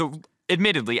 Okay, so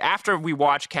admittedly, after we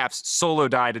watch Caps solo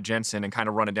die to Jensen and kind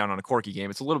of run it down on a Corki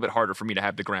game, it's a little bit harder for me to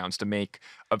have the grounds to make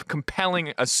a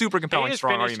super compelling,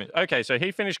 strong argument. Okay, so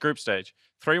he finished group stage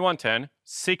 3-1-10,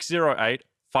 6-0-8,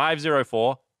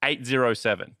 5-0-4,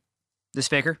 8-0-7. This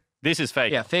Faker? This is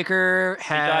Faker. Yeah, Faker he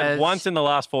died once in the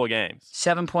last 4 games.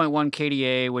 7.1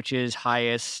 KDA, which is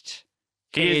highest.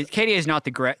 KDA is not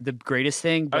the greatest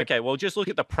thing. But okay, well, just look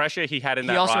at the pressure he had in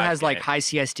that. He also Rise has game. like high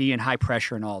CSD and high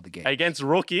pressure in all the games. Against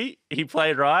Rookie, he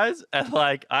played Rise, and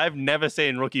like I've never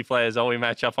seen Rookie players always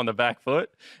match up on the back foot,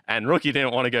 and Rookie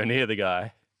didn't want to go near the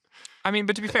guy. I mean,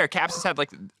 but to be fair, Caps has had like,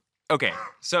 okay,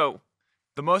 so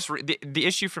the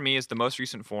issue for me is the most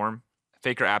recent form.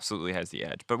 Faker absolutely has the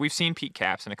edge, but we've seen peak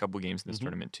Caps in a couple games in this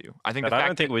tournament too. I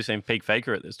don't think we've seen peak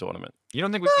Faker at this tournament. You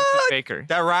don't think we've seen peak Faker?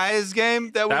 That Rise game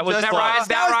that was that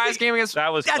Rise game against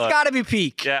that's got to be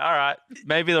peak. Yeah, all right,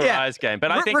 maybe the Rise game,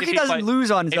 but I think Rookie doesn't lose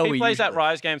on Zoe. If he plays that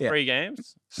Rise game 3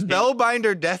 games,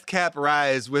 Spellbinder Deathcap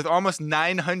Rise with almost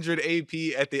 900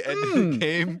 AP at the end of the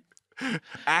game.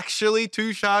 Actually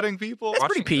two-shotting people. That's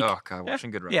pretty peak. Oh god, watching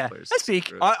good rep players. That's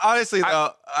peak. Honestly,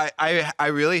 though, I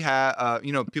really have.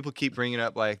 People keep bringing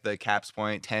up like the Caps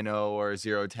point 10-0 or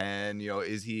 0-10.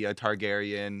 Is he a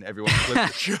Targaryen? Everyone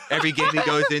flips every game he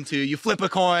goes into. You flip a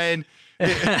coin.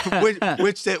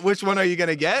 which one are you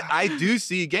gonna get? I do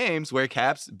see games where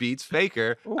Caps beats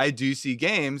Faker. Ooh. I do see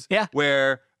games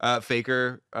where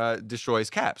Faker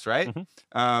destroys Caps, right?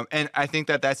 And I think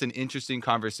that that's an interesting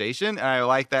conversation. And I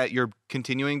like that you're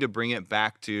continuing to bring it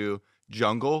back to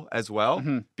jungle as well,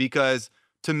 because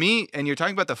to me, and you're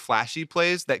talking about the flashy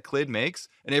plays that Clid makes,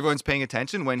 and everyone's paying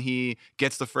attention when he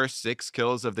gets the first 6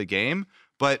 kills of the game.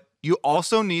 But you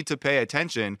also need to pay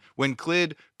attention when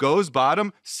Clid goes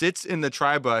bottom, sits in the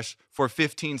tri-bush for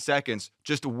 15 seconds,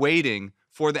 just waiting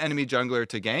for the enemy jungler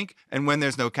to gank. And when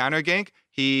there's no counter gank,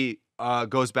 he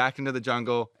goes back into the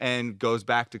jungle and goes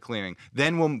back to clearing.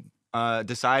 Then we'll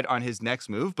decide on his next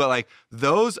move. But like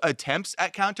those attempts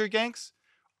at counter ganks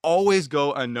always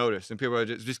go unnoticed, and people are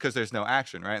just because there's no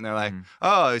action, right? And they're like,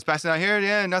 oh, he's passing out here,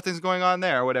 yeah, nothing's going on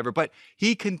there or whatever. But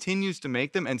he continues to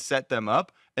make them and set them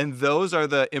up, and those are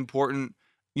the important,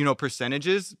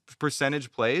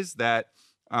 percentage plays that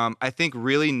I think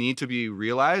really need to be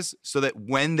realized, so that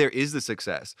when there is the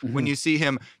success, when you see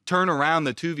him turn around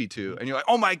the 2v2 and you're like,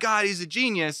 oh my god, he's a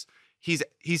genius, he's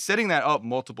setting that up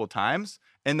multiple times.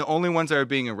 And the only ones that are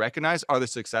being recognized are the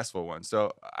successful ones.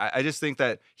 So I just think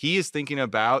that he is thinking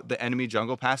about the enemy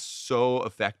jungle pass so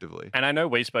effectively. And I know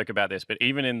we spoke about this, but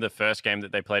even in the first game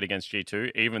that they played against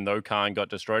G2, even though Khan got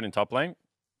destroyed in top lane,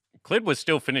 Clid was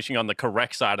still finishing on the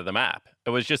correct side of the map. It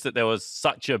was just that there was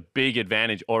such a big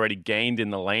advantage already gained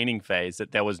in the laning phase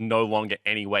that there was no longer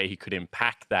any way he could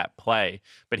impact that play.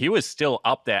 But he was still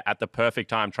up there at the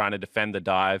perfect time trying to defend the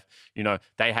dive.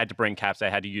 They had to bring Caps. They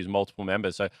had to use multiple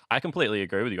members. So I completely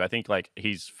agree with you. I think like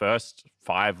his first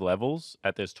 5 levels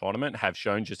at this tournament have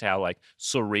shown just how like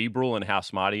cerebral and how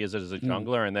smart he is as a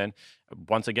jungler. And then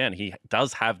once again, he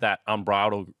does have that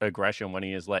unbridled aggression when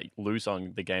he is let loose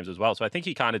on the games as well. So I think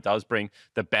he kind of does bring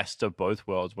the best of both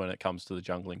worlds when it comes to the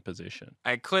jungling position.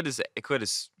 Clid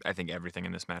is I think everything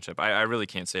in this matchup. I really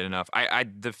can't say it enough.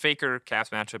 The Faker Caps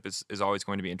matchup is always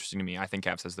going to be interesting to me. I think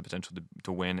Caps has the potential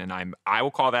to win, and I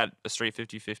will call that a straight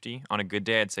 50-50. On a good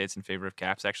day, I'd say it's in favor of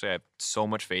Caps. Actually, I have so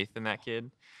much faith in that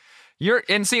kid. How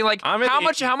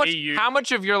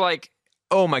much of your like,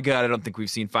 oh my God, I don't think we've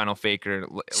seen Final Faker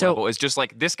level. It's just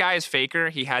like, this guy is Faker.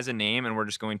 He has a name, and we're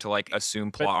just going to like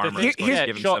assume plot armor.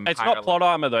 It's not plot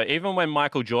armor though. Even when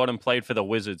Michael Jordan played for the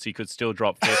Wizards, he could still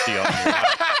drop 50 on you.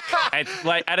 It's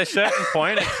like at a certain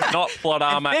point, it's not plot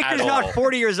armor at all. Faker's not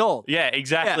 40 years old. Yeah,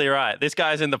 exactly right. This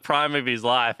guy's in the prime of his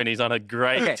life, and he's on a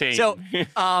great team. So,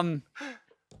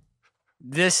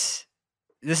 this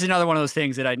is another one of those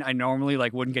things that I normally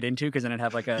like wouldn't get into because then I'd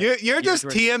have like a. You're just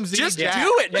TMZ. Just do Jack.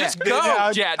 it. Just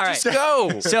go, Jet. Just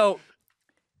go. So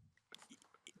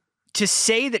to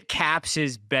say that Caps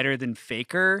is better than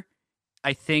Faker,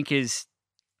 I think is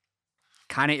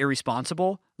kind of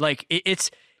irresponsible. Like it's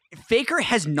Faker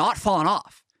has not fallen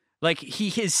off. Like he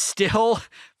is still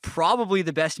probably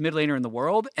the best mid laner in the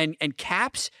world, and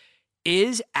Caps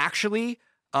is actually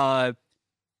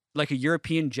like a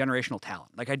European generational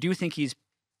talent. Like I do think he's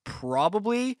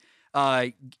probably,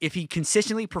 if he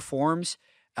consistently performs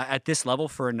at this level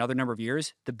for another number of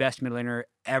years, the best mid laner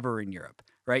ever in Europe,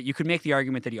 right? You could make the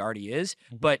argument that he already is,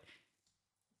 but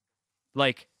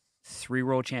like 3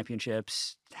 world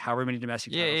championships, however many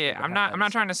domestic titles. Yeah. I'm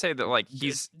not trying to say that like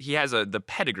he has the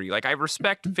pedigree. Like I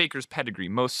respect Faker's pedigree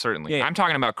most certainly. Yeah. I'm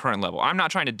talking about current level. I'm not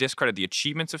trying to discredit the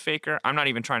achievements of Faker. I'm not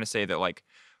even trying to say that like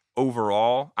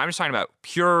overall. I'm just talking about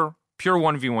pure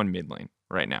 1v1 mid lane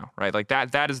right now, right? Like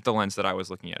that is the lens that I was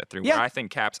looking at it through. Yeah. Where I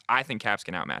think Caps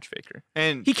can outmatch Faker.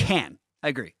 And he can. I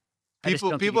agree.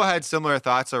 People had similar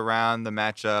thoughts around the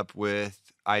matchup with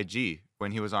IG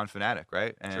when he was on Fnatic,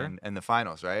 right? And the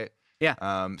finals, right?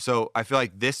 Yeah. So I feel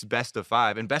like this best of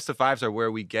 5, and best of 5s are where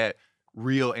we get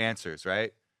real answers,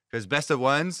 right? Because best of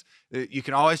 1s, you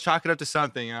can always chalk it up to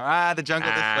something. You know, the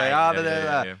jungle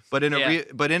display,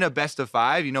 But in a best of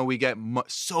 5, you know, we get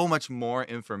so much more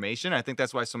information. I think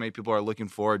that's why so many people are looking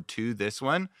forward to this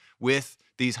one with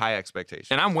these high expectations.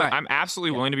 And I'm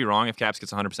absolutely willing to be wrong if Caps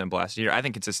gets 100% blasted here. I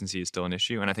think consistency is still an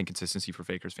issue, and I think consistency for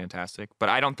Faker is fantastic. But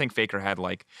I don't think Faker had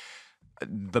like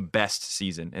the best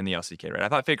season in the LCK, right? I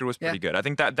thought Faker was pretty good. I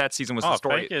think that season was the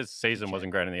story. Faker's season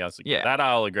wasn't great in the LCK. Yeah. That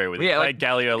I'll agree with. Yeah, like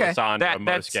Galio Lissandra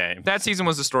most games. That season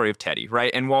was the story of Teddy, right?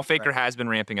 And while Faker has been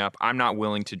ramping up, I'm not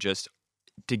willing to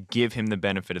give him the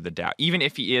benefit of the doubt, even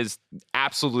if he is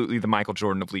absolutely the Michael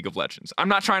Jordan of League of Legends. I'm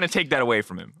not trying to take that away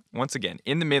from him. Once again,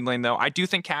 in the mid lane, though, I do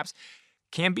think Caps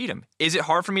can beat him. Is it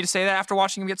hard for me to say that after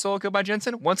watching him get solo killed by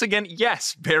Jensen? Once again,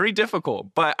 yes, very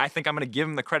difficult. But I think I'm going to give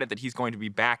him the credit that he's going to be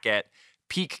back at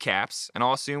peak Caps, and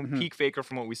I'll assume peak Faker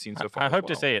from what we've seen so far. I hope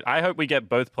to see it. I hope we get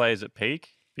both players at peak,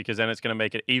 because then it's going to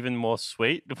make it even more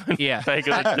sweet when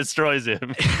Faker destroys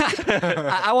him.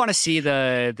 I want to see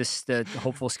the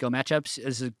hopeful skill matchups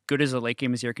as good as a late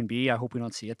game as there can be. I hope we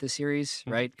don't see it this series,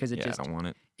 right? Because I don't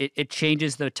want it. It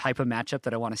changes the type of matchup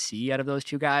that I want to see out of those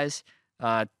two guys.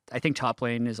 I think top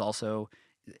lane is also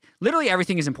literally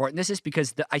everything is important. This is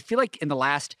because I feel like in the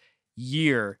last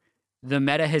year, the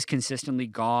meta has consistently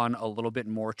gone a little bit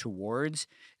more towards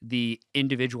the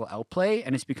individual outplay,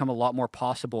 and it's become a lot more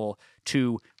possible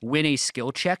to win a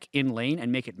skill check in lane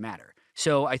and make it matter.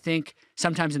 So I think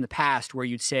sometimes in the past where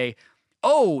you'd say,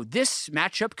 oh, this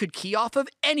matchup could key off of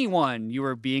anyone, you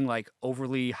were being like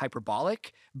overly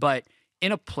hyperbolic, but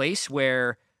in a place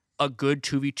where a good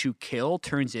 2v2 kill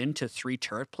turns into 3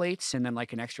 turret plates and then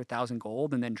like an extra 1,000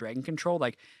 gold and then dragon control,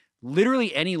 like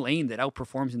literally any lane that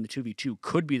outperforms in the 2v2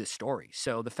 could be the story.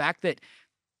 So the fact that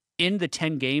in the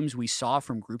 10 games we saw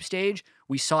from group stage,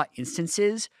 we saw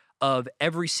instances of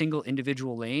every single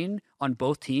individual lane on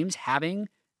both teams having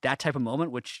that type of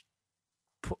moment, which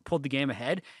pulled the game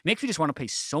ahead, makes me just want to pay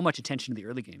so much attention to the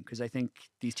early game, because I think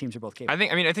these teams are both capable.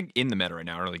 I think in the meta right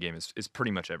now, early game is pretty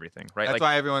much everything, right? That's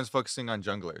why everyone's focusing on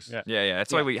junglers. Yeah.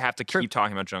 That's why we have to keep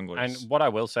talking about junglers. And what I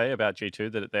will say about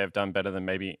G2 that they have done better than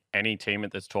maybe any team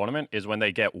at this tournament is when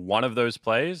they get one of those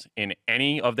plays in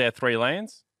any of their 3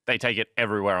 lanes, they take it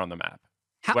everywhere on the map.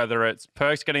 Whether it's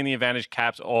Perks getting the advantage,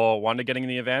 Caps, or Wonder getting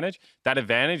the advantage, that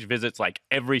advantage visits like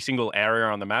every single area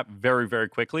on the map very, very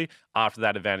quickly after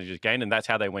that advantage is gained, and that's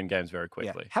how they win games very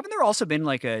quickly. Haven't there also been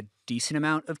like a decent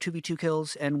amount of 2v2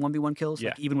 kills and 1v1 kills,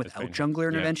 like even without jungler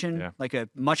intervention? Like a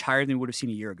much higher than we would have seen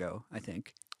a year ago, I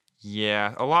think.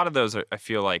 Yeah, a lot of those I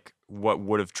feel like what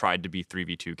would have tried to be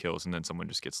 3v2 kills, and then someone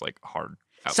just gets like hard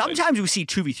outplayed. Sometimes we see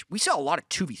 2v3. We saw a lot of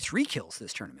 2v3 kills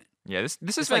this tournament. Yeah,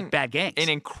 this has like been bad games. an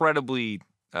incredibly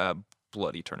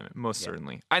bloody tournament, most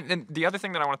certainly. And the other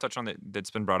thing that I want to touch on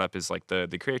that's been brought up is like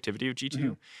the creativity of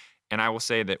G2. And I will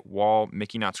say that while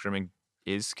Mickey not scrimming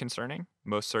is concerning,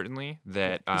 most certainly,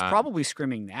 that he's probably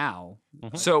scrimming now.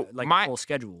 So like my full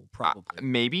schedule, probably.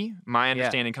 Maybe my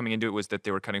understanding coming into it was that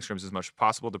they were cutting scrims as much as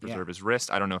possible to preserve his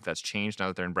wrist. I don't know if that's changed now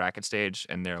that they're in bracket stage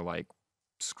and they're like,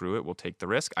 screw it, we'll take the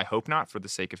risk. I hope not, for the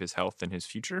sake of his health and his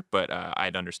future, but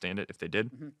I'd understand it if they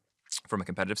did from a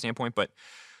competitive standpoint. But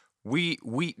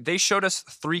they showed us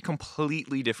 3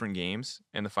 completely different games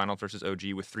in the final versus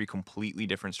OG with 3 completely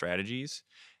different strategies.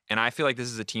 And I feel like this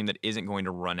is a team that isn't going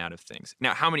to run out of things.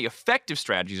 Now, how many effective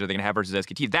strategies are they going to have versus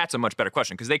SKT? That's a much better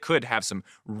question, because they could have some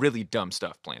really dumb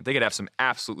stuff planned. They could have some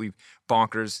absolutely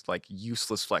bonkers, like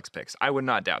useless flex picks. I would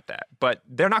not doubt that. But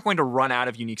they're not going to run out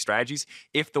of unique strategies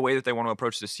if the way that they want to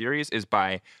approach this series is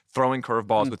by throwing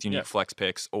curveballs with unique flex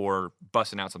picks or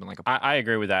busting out something like a... I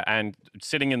agree with that. And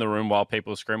sitting in the room while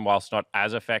people scrim, whilst not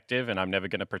as effective, and I'm never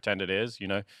going to pretend it is,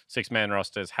 6-man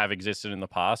rosters have existed in the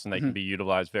past and they can be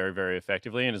utilized very, very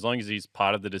effectively. And as long as he's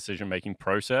part of the decision-making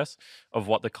process of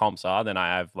what the comps are, then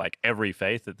I have like every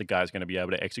faith that the guy's going to be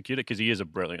able to execute it, because he is a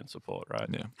brilliant support, right?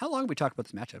 Yeah. How long have we talked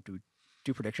about this matchup? Do we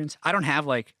do predictions? I don't have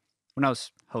when I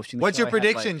was hosting the What's show, your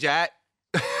prediction, Jat?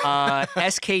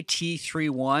 SKT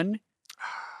 3-1.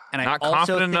 And not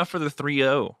confident enough for the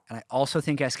 3-0. And I also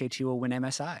think SKT will win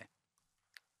MSI.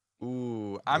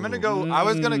 Ooh, I'm gonna go. I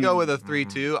was gonna go with a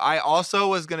 3-2. I also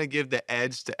was gonna give the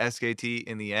edge to SKT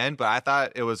in the end, but I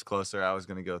thought it was closer. I was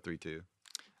gonna go 3-2.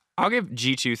 I'll give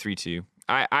G2 3-2.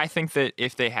 I think that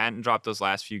if they hadn't dropped those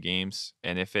last few games,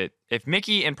 and if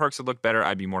Mickey and Perks had looked better,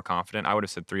 I'd be more confident. I would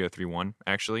have said 3-0, 3-1.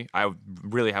 Actually, I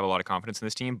really have a lot of confidence in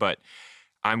this team, but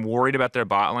I'm worried about their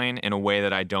bot lane in a way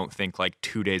that I don't think like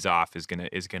 2 days off is gonna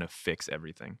fix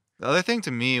everything. The other thing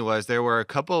to me was there were a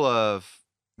couple of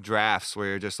drafts where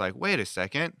you're just like, wait a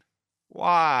second,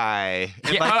 why?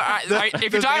 And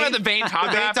if you're talking about the Vayne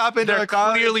top draft, they're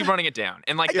clearly running it down,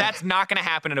 and like that's not going to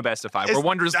happen in a best of 5. Where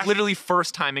Wonder's literally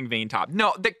first timing Vayne top.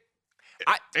 No,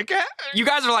 you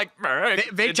guys are like,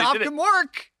 Vayne top can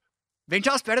work. Vayne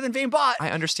top's better than Vayne bot. I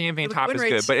understand Vayne top is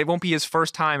good, but it won't be his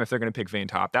first time if they're going to pick Vayne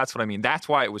top. That's what I mean. That's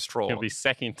why it was trolled. It'll be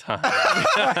second time.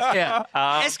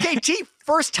 SKT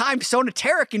first time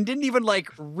Sonateric and didn't even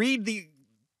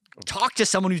talk to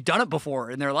someone who's done it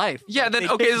before in their life. Yeah,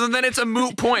 so then it's a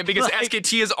moot point, because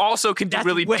SKT is also can do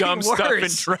really dumb stuff in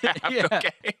draft.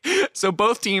 Okay, so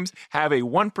both teams have a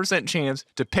 1% chance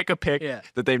to pick a pick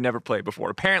that they've never played before.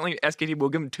 Apparently, SKT will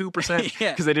give them 2%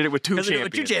 because they did it with two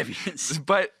champions.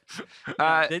 But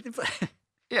I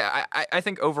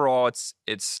think overall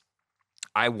it's.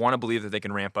 I want to believe that they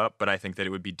can ramp up, but I think that it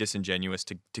would be disingenuous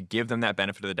to give them that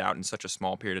benefit of the doubt in such a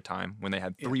small period of time when they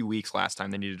had 3 weeks last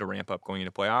time they needed to ramp up going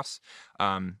into playoffs.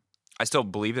 I still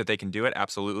believe that they can do it,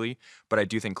 absolutely, but I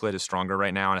do think Clit is stronger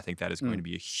right now, and I think that is going to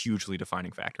be a hugely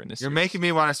defining factor in this series. Making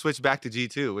me want to switch back to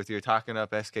G2 with your talking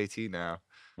up SKT now.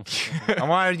 I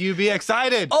wanted you to be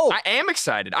excited. Oh, I am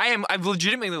excited. I'm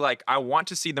legitimately I want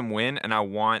to see them win, and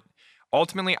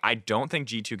ultimately, I don't think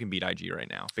G2 can beat IG right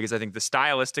now, because I think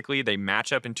stylistically they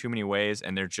match up in too many ways,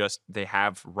 and they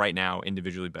have right now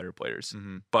individually better players.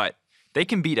 But they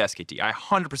can beat SKT. I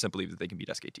 100% believe that they can beat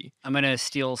SKT. I'm going to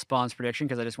steal Spawn's prediction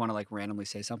because I just want to randomly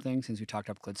say something since we talked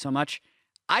up Clid so much.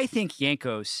 I think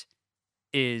Jankos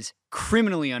is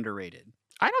criminally underrated.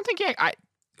 I don't think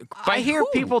I hear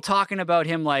people talking about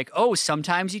him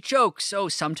sometimes he chokes,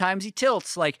 sometimes he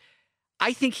tilts. I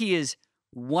think he is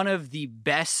one of the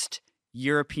best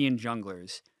European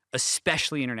junglers,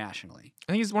 especially internationally.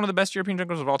 I think he's one of the best European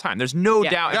junglers of all time. There's no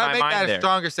doubt in my mind there. Make that a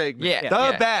stronger statement.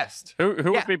 The best.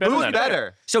 Who would be better? Who's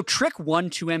better? So Trick won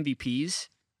 2 MVPs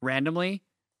randomly.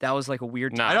 That was a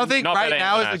weird time. I don't think right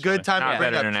now is a good time to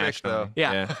bring up Trick, though.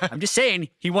 Yeah. I'm just saying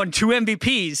he won 2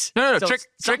 MVPs. No. So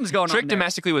something's going on Trick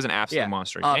domestically was an absolute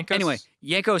monster. Anyway,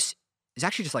 Jankos is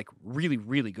actually just really,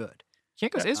 really good.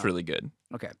 Jankos is really good.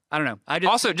 Okay, I don't know. I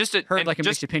just heard a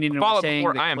mixed opinion.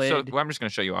 I'm just going to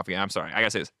show you off again. I'm sorry. I gotta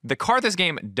say this. The Karthus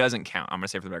game doesn't count. I'm gonna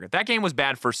say for the record, that game was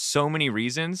bad for so many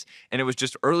reasons, and it was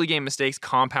just early game mistakes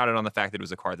compounded on the fact that it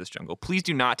was a Karthus jungle. Please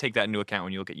do not take that into account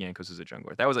when you look at Jankos as a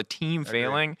jungler. That was a team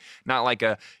failing, not like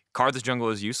a Karthus jungle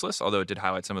is useless, although it did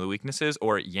highlight some of the weaknesses,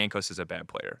 or Jankos is a bad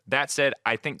player. That said,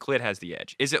 I think Clit has the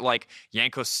edge. Is it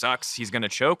Jankos sucks, he's going to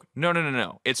choke?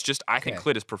 No. It's just I think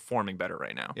Clit is performing better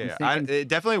right now. Yeah, it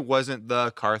definitely wasn't the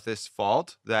Karthus'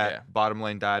 fault that bottom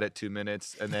lane died at 2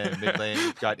 minutes and then mid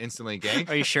lane got instantly ganked.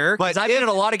 Are you sure? Because I've been in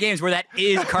a lot of games where that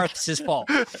is Karthus' fault.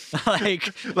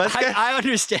 Like, I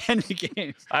understand the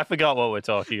game. I forgot what we're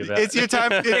talking about. It's your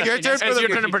time. It's your turn. It's your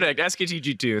turn to predict.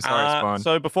 SKTG2. Sorry, Spawn.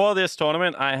 So before this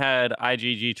tournament, I had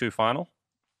IGG2 final.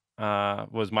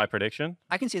 Was my prediction.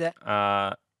 I can see that.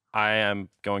 I am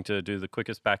going to do the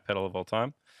quickest backpedal of all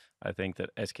time. I think that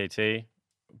SKT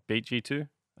beat G2.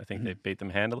 I think they beat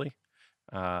them handily.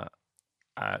 I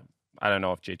don't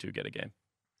know if G2 get a game.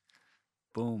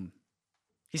 Boom.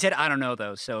 He said, I don't know,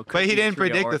 though. So, but he didn't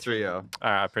predict the 3-0. All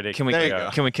right, I predict. Can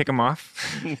we kick him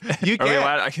off? You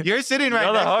can't. You're sitting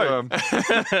right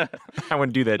next to him. I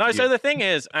wouldn't do that. No, so the thing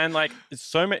is, and like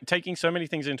taking so many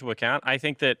things into account, I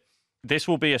think that this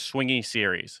will be a swingy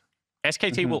series.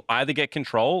 SKT will either get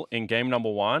control in game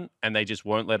number 1 and they just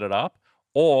won't let it up,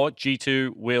 or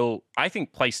G2 will, I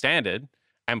think, play standard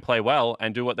and play well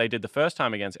and do what they did the first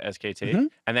time against SKT,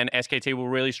 and then SKT will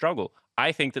really struggle.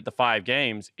 I think that the 5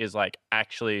 games is like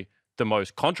actually the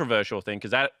most controversial thing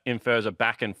because that infers a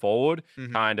back and forward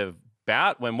kind of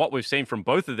bout, when what we've seen from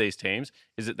both of these teams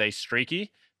is that they're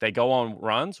streaky. They go on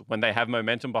runs when they have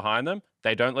momentum behind them.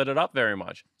 They don't let it up very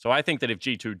much. So I think that if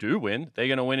G2 do win, they're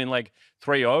going to win in like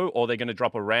 3-0, or they're going to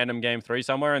drop a random game 3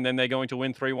 somewhere, and then they're going to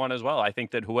win 3-1 as well. I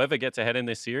think that whoever gets ahead in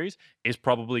this series is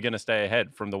probably going to stay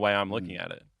ahead from the way I'm looking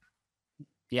at it.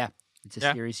 Yeah, it's a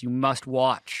series you must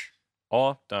watch.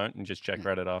 Or don't and just check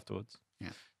Reddit afterwards. Yeah.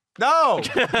 No!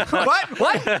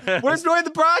 What? We're enjoying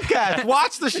the broadcast.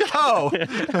 Watch the show.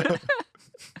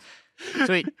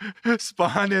 Sweet.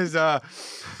 Spawn is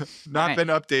not been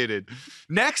updated.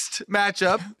 Next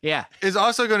matchup is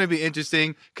also going to be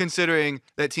interesting, considering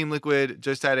that Team Liquid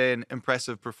just had an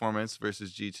impressive performance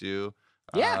versus G2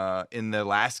 in the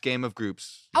last game of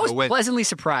groups. I was pleasantly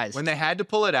surprised. When they had to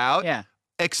pull it out,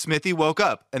 Smithy woke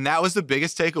up, and that was the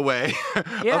biggest takeaway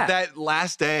of that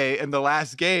last day and the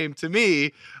last game to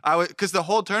me. Because the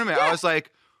whole tournament, I was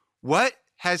like, what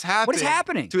has happened? What is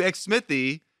happening to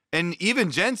Smithy? And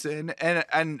even Jensen, and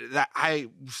I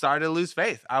started to lose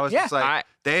faith. I was just like,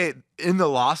 the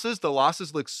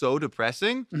losses look so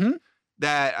depressing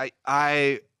that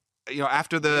I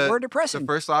after the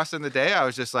first loss in the day, I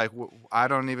was just like, I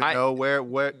don't even know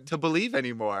where to believe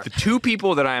anymore. The 2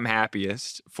 people that I am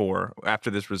happiest for after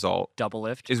this result,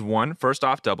 Doublelift, is first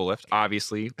off, Doublelift,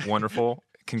 obviously wonderful.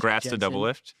 Congrats to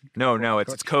Doublelift. No,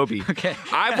 it's Kobe. Okay.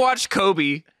 I've watched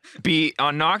Kobe be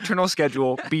on nocturnal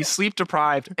schedule, be sleep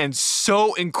deprived, and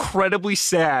so incredibly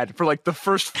sad for like the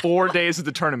first 4 days of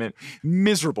the tournament.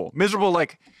 Miserable,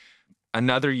 like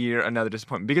another year, another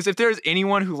disappointment. Because if there's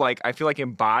anyone who like I feel like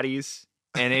embodies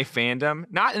NA fandom,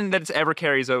 not in that it ever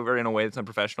carries over in a way that's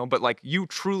unprofessional, but like you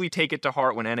truly take it to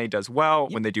heart when NA does well,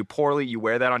 when they do poorly, you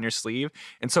wear that on your sleeve.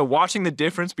 And so watching the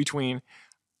difference between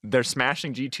they're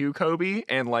smashing G2 Kobe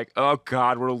and like, oh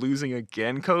God, we're losing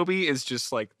again Kobe is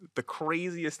just like the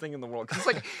craziest thing in the world. Cause it's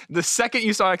like the second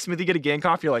you saw Smithy get a gank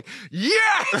off, you're like,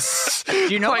 yes! Do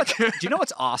you know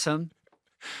what's awesome?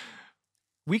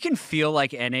 We can feel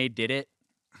like NA did it.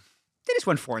 They just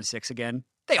went 4-6 again.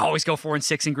 They always go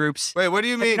 4-6 in groups. Wait, what do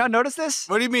you mean? Have you not noticed this?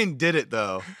 What do you mean did it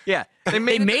though? Yeah. They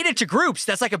made it to groups.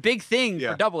 That's like a big thing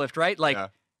for Doublelift, right? Like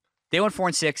they went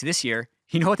 4-6 this year.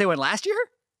 You know what they went last year?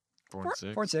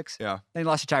 4-6. Yeah. They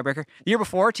lost a tiebreaker. The year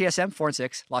before, TSM,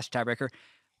 4-6, lost a tiebreaker.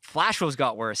 Flash Wolves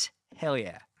got worse. Hell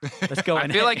yeah. Let's go. I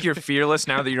feel like you're fearless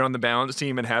now that you're on the balance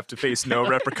team and have to face no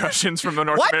repercussions from the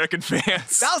North American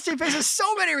fans. Balance team faces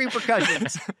so many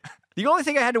repercussions. The only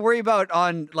thing I had to worry about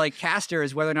on like Caster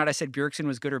is whether or not I said Bjergsen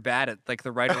was good or bad at like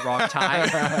the right or wrong time.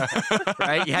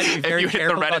 Right? You had to be very if you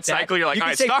careful hit the Reddit about cycle, that. you're like, you all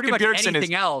right, say stock in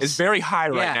Bjergsen is very high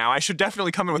right now. I should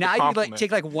definitely come in with a compliment. Now you like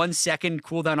take like 1 second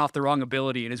cooldown off the wrong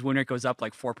ability and his win rate goes up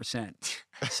like 4%.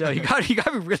 So you got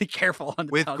to be really careful on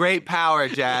the with great power,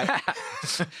 Jack.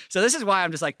 So this is why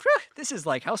I'm just like, this is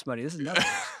like house money. This is nothing.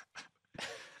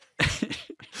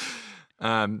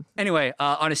 Anyway,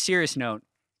 on a serious note,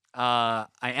 I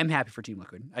am happy for Team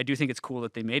Liquid. I do think it's cool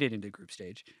that they made it into group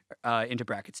stage, into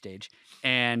bracket stage.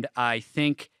 And I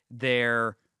think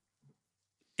they're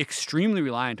extremely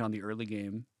reliant on the early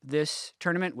game this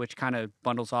tournament, which kind of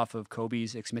bundles off of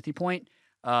Kobe's Smithy point.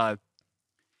 Their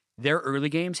early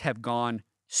games have gone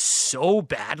so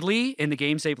badly in the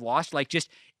games they've lost, like just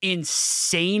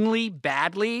insanely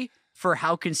badly for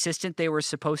how consistent they were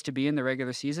supposed to be in the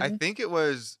regular season. I think it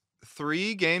was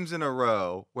 3 games in a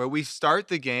row where we start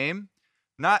the game,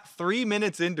 not 3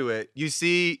 minutes into it, you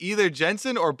see either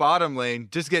Jensen or bottom lane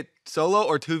just get solo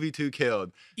or 2v2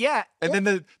 killed. Yeah. And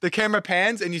then the camera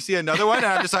pans and you see another one and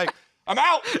I'm just like, I'm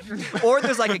out. Or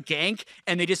there's like a gank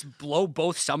and they just blow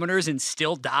both summoners and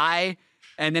still die.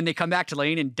 and then they come back to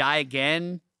lane and die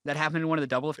again. That happened in one of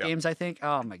the Doublelift games, I think.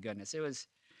 Oh my goodness,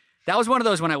 that was one of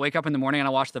those when I wake up in the morning and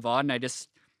I watch the VOD and I just,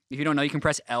 if you don't know, you can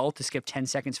press L to skip 10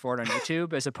 seconds forward on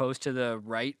YouTube as opposed to the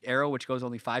right arrow, which goes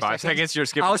only 5 seconds. 5 seconds, you're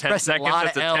skipping 10 seconds.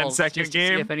 That's a 10-second just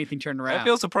game. To see if anything turned around. That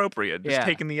feels appropriate. Just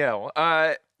taking the L.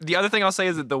 The other thing I'll say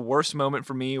is that the worst moment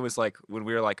for me was like when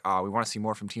we were like, we want to see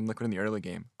more from Team Liquid in the early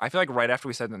game. I feel like right after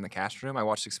we said it in the cast room, I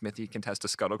watched Smithy contest a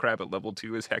Scuttle Crab at level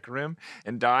 2 as Hecarim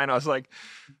and die, and I was like,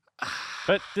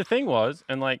 But the thing was,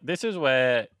 and like this is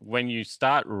where when you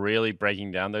start really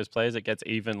breaking down those plays, it gets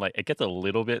even like it gets a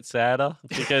little bit sadder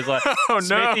because like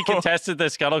Smithy contested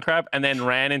the Scuttle Crab and then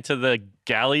ran into the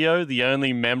Galio, the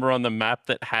only member on the map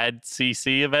that had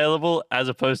CC available, as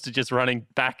opposed to just running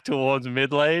back towards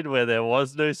mid lane where there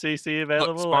was no CC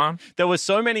available. Look, Spawn. Like, there was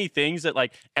so many things that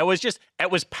like it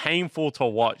was painful to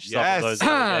watch. Some of those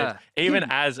games, even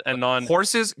as a non.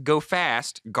 Horses go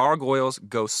fast, gargoyles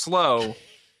go slow.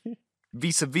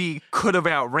 Vis-a-vis could have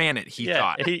outran it, he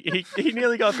thought. He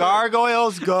nearly got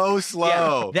Gargoyles go slow.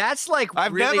 Yeah, that's like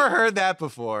I've never heard that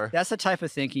before. That's the type of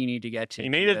thinking you need to get to. He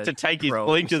needed to take his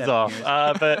blinkers off,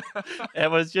 but it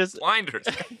was just blinders.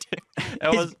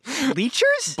 It was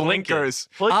bleachers, blinkers.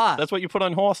 That's what you put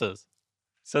on horses,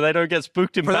 so they don't get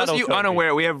spooked in battle. For those of you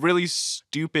unaware, we have really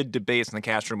stupid debates in the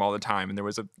cast room all the time, and there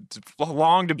was a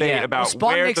long debate about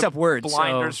where makes the up words,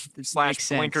 blinders /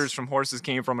 blinkers from horses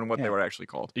came from and what they were actually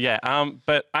called. Yeah,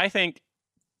 but I think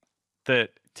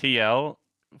that TL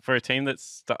for a team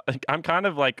that's I'm kind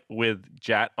of like with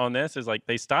Jat on this is like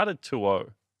they started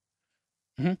 2-0,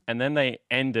 and then they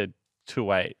ended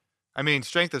 2-8. I mean,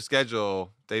 strength of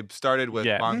schedule, they started with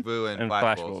Bong Vu and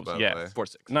Flash Wolves, by the way.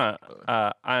 4-6. No,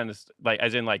 I understand. Like,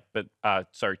 as in, like, but,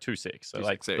 sorry, 2-6. So, 2-6,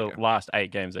 like, the last 8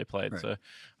 games they played. Right.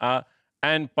 So,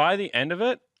 and by the end of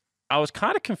it, I was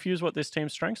kind of confused what this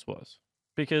team's strengths was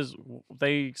because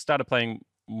they started playing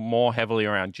more heavily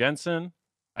around Jensen,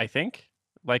 I think,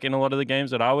 like in a lot of the games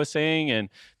that I was seeing, and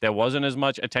there wasn't as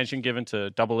much attention given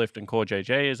to Doublelift and Core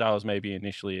JJ as I was maybe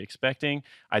initially expecting.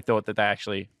 I thought that they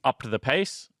actually upped the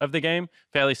pace of the game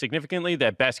fairly significantly.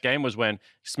 Their best game was when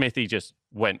Smithy just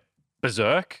went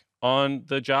berserk on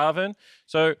the Jarvan.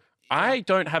 So I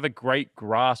don't have a great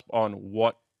grasp on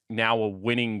what now a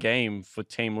winning game for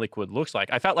Team Liquid looks like.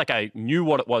 I felt like I knew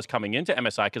what it was coming into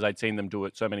MSI because I'd seen them do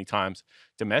it so many times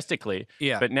domestically.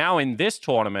 Yeah. But now in this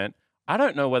tournament, I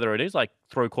don't know whether it is like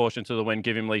throw caution to the wind,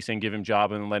 give him Lee Sin, give him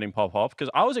Jarvan, and let him pop off. Because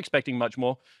I was expecting much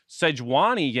more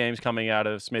Sejuani games coming out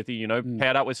of Smithy, you know,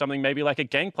 paired up with something maybe like a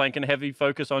Gangplank and heavy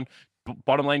focus on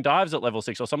bottom lane dives at level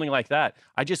 6 or something like that.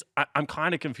 I'm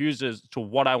kind of confused as to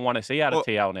what I want to see out of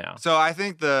TL now. So I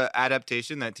think the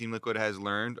adaptation that Team Liquid has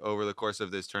learned over the course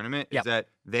of this tournament is that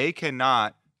they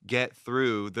cannot get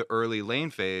through the early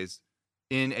lane phase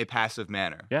in a passive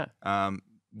manner. Yeah.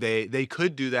 They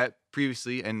could do that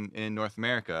previously in North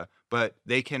America, but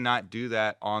they cannot do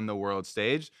that on the world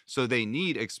stage. So they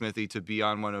need Xmithy to be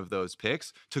on one of those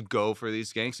picks to go for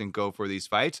these ganks and go for these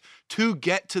fights to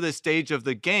get to the stage of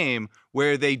the game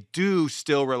where they do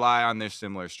still rely on their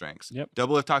similar strengths. Yep.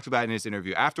 Doublelift talked about in his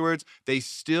interview afterwards, they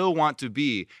still want to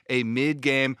be a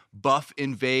mid-game buff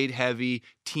invade heavy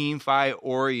team fight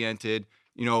oriented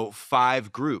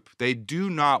 5 group. They do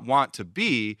not want to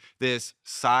be this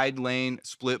side lane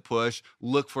split push,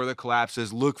 look for the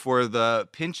collapses, look for the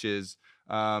pinches,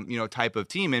 type of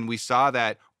team. And we saw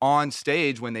that on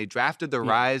stage when they drafted the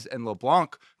Rise and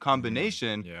LeBlanc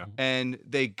combination, and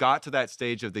they got to that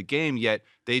stage of the game. Yet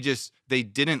they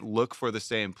didn't look for the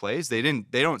same plays. They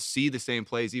don't see the same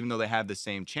plays, even though they have the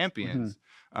same champions.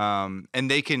 And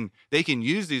they can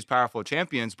use these powerful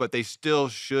champions, but they still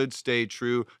should stay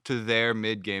true to their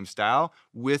mid-game style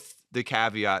with the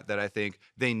caveat that I think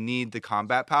they need the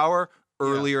combat power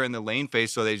earlier in the lane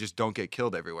phase so they just don't get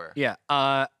killed everywhere. Yeah.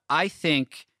 I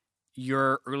think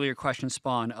your earlier question,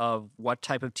 Spawn, of what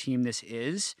type of team this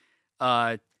is,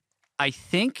 I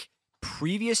think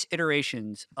previous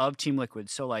iterations of Team Liquid,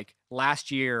 so like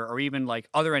last year or even like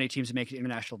other NA teams that make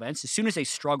international events, as soon as they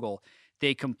struggle,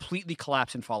 they completely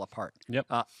collapse and fall apart. Yep.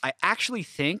 I actually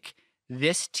think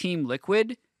this Team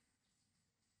Liquid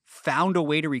found a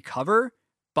way to recover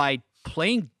by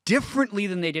playing differently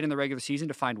than they did in the regular season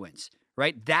to find wins,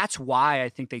 right? That's why I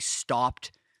think they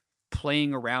stopped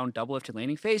playing around Doublelift and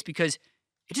laning phase because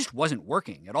it just wasn't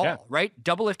working at all, right?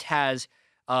 Doublelift has,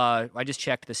 I just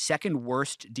checked, the second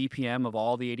worst DPM of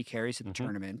all the AD carries in the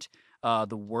tournament,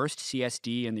 the worst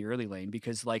CSD in the early lane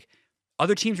because like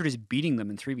other teams were just beating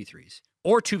them in 3v3s.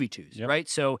 Or 2v2s, right?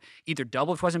 So either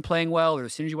Doublelift wasn't playing well, or the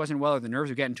synergy wasn't well, or the nerves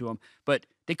were getting to them, but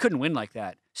they couldn't win like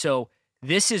that. So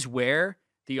this is where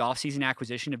the offseason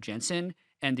acquisition of Jensen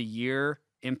and the year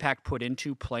Impact put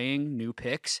into playing new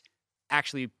picks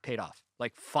actually paid off.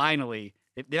 Like finally,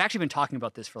 they've actually been talking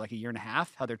about this for like a year and a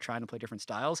half, how they're trying to play different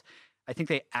styles. I think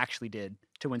they actually did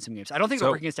to win some games. I don't think it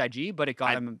worked against IG, but it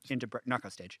got them into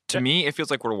knockout stage. To me, it feels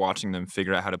like we're watching them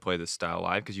figure out how to play this style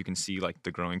live because you can see like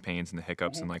the growing pains and the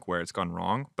hiccups and like where it's gone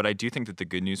wrong. But I do think that the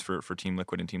good news for Team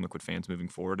Liquid and Team Liquid fans moving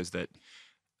forward is that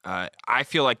I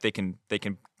feel like they can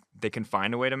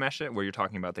find a way to mesh it where you're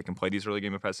talking about they can play these early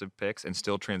game offensive picks and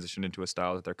still transition into a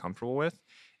style that they're comfortable with.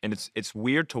 And it's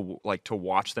weird to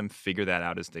watch them figure that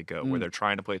out as they go, where they're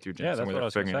trying to play through Jensen, where they're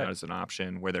figuring it out as an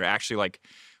option, where they're actually like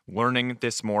learning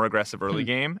this more aggressive early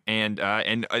game, and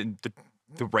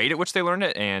the rate at which they learned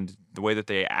it and the way that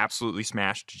they absolutely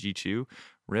smashed G2,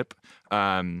 rip,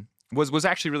 was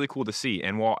actually really cool to see.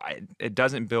 And while it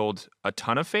doesn't build a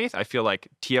ton of faith, I feel like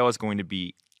TL is going to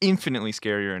be infinitely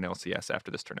scarier in LCS after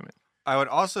this tournament. I would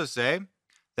also say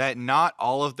that not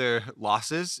all of their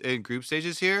losses in group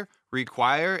stages here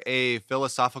require a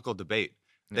philosophical debate.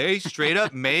 They straight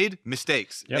up made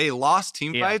mistakes. Yep. They lost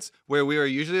team fights where we were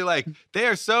usually like, they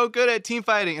are so good at team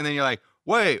fighting. And then you're like,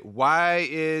 wait, why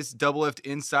is Doublelift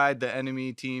inside the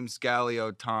enemy team's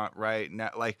Galio taunt right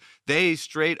now? Like, they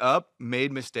straight up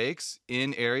made mistakes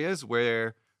in areas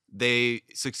where they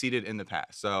succeeded in the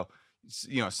past. So,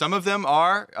 you know, some of them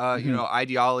are, you know,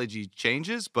 ideology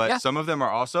changes, but some of them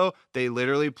are also, they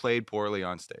literally played poorly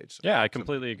on stage. So, I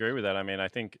completely agree with that. I mean, I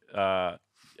think,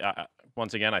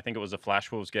 once again, I think it was a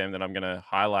Flash Wolves game that I'm going to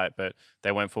highlight, but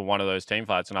they went for one of those team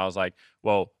fights, and I was like,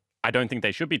 well, I don't think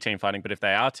they should be team fighting, but if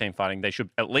they are team fighting, they should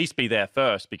at least be there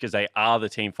first because they are the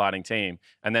team fighting team.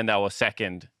 And then they were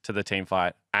second to the team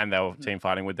fight and they were team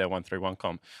fighting with their 1-3-1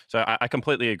 comp. So I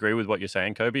completely agree with what you're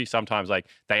saying, Kobe. Sometimes like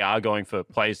they are going for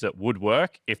plays that would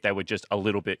work if they were just a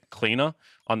little bit cleaner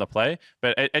on the play.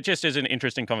 But it just is an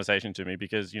interesting conversation to me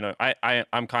because, you know,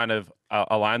 I'm kind of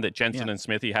aligned that Jensen and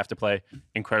Smithy have to play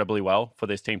incredibly well for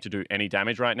this team to do any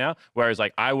damage right now. Whereas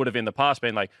like I would have in the past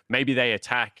been like, maybe they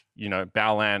attack, you know,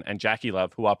 Baolan and Jackie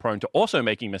Love, who are prone to also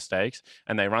making mistakes,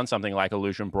 and they run something like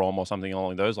Illusion Braum or something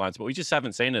along those lines. But we just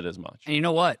haven't seen it as much. And you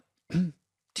know what?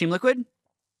 Team Liquid,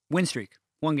 win streak,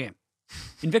 1 game.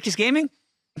 Invictus Gaming.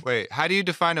 Wait, how do you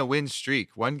define a win streak?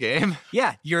 1 game?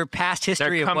 Yeah, your past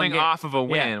history They're of 1 coming game. off of a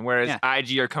win, whereas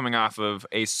IG are coming off of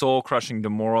a soul-crushing,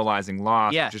 demoralizing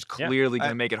loss, which is clearly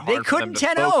going to make it hard for them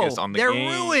to focus on the They're game.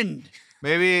 They're ruined.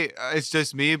 Maybe it's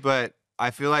just me, but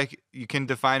I feel like you can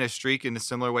define a streak in a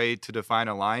similar way to define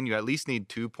a line. You at least need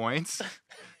 2 points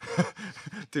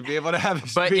to be able to have a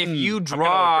streak. But if you I'm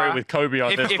draw... gonna agree with Kobe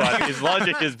on this one. His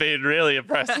logic is being really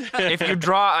impressive. If you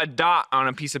draw a dot on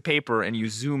a piece of paper and you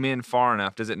zoom in far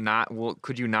enough,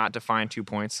 could you not define 2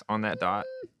 points on that dot?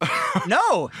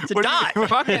 No, it's a dot.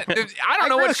 Fuck it. I don't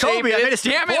know what shape Kobe. it is.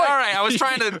 Damn it. All right, I was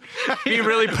trying to be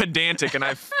really pedantic and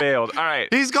I failed. All right.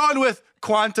 He's going with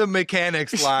quantum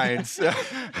mechanics lines.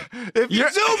 If you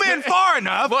zoom in far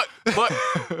enough. Look,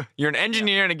 you're an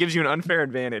engineer and it gives you an unfair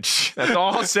advantage. That's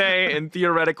all I'll say in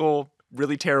theoretical,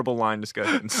 really terrible line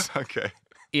discussions. Okay.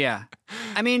 Yeah.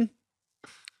 I mean,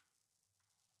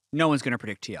 no one's going to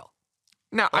predict TL.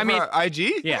 No, I mean,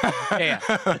 IG? Yeah.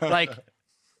 Like,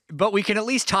 but we can at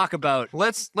least talk about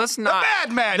let's not the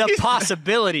bad man. the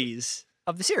possibilities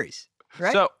of the series.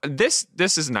 Right? So this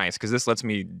is nice because this lets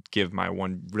me give my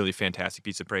one really fantastic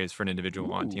piece of praise for an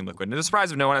individual on Team Liquid. And to the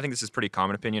surprise of no one, I think this is pretty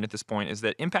common opinion at this point, is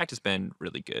that Impact has been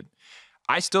really good.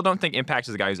 I still don't think Impact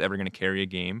is the guy who's ever going to carry a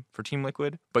game for Team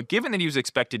Liquid. But given that he was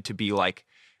expected to be like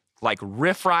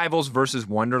Rift Rivals versus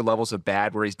Wonder levels of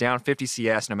bad, where he's down 50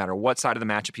 CS, no matter what side of the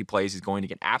matchup he plays, he's going to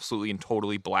get absolutely and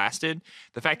totally blasted.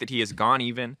 The fact that he has gone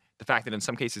even, the fact that in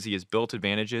some cases he has built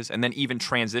advantages and then even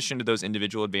transitioned those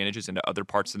individual advantages into other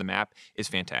parts of the map is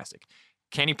fantastic.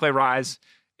 Can he play Ryze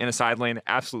in a side lane?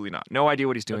 Absolutely not. No idea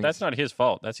what he's doing. But that's not his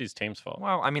fault. That's his team's fault.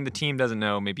 Well, I mean, the team doesn't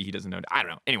know. Maybe he doesn't know. I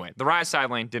don't know. Anyway, the Ryze side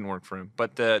lane didn't work for him.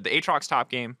 But the Aatrox top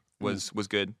game was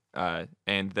good.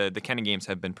 And the Kennen games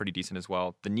have been pretty decent as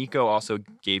well. The Nico also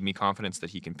gave me confidence that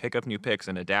he can pick up new picks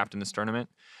and adapt in this tournament.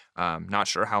 Not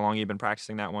sure how long he'd been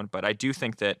practicing that one, but I do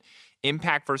think that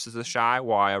Impact versus the Shy,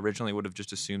 while I originally would have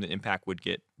just assumed that Impact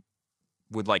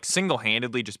would like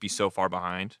single-handedly just be so far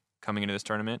behind coming into this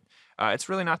tournament, it's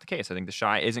really not the case. I think the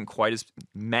Shy isn't quite as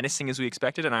menacing as we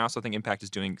expected, and I also think Impact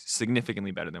is doing significantly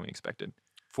better than we expected.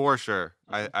 For sure.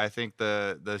 I think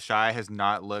the Shy has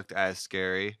not looked as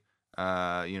scary,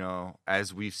 you know,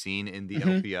 as we've seen in the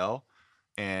LPL.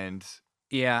 And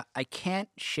yeah, I can't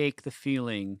shake the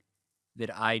feeling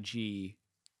that IG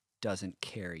doesn't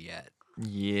care yet.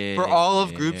 Yeah. For all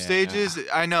of group stages,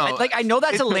 I know. I know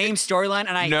that's a lame storyline,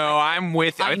 and No, I'm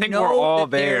with you. I think know we're all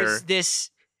that there. There's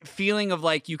this feeling of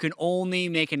like you can only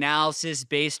make analysis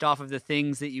based off of the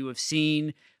things that you have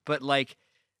seen, but like.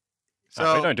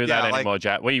 So we don't do that anymore,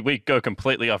 Jack. We go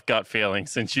completely off gut feeling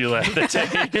since you left the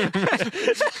team.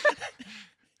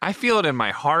 I feel it in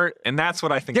my heart, and that's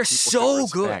what I think. They're so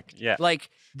good. Yeah, like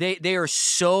they are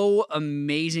so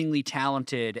amazingly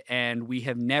talented, and we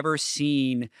have never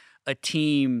seen a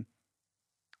team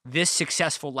this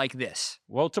successful like this.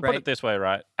 Well, to put it this way,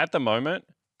 right? At the moment,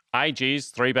 IG's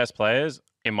 3 best players,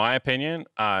 in my opinion,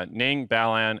 are Ning,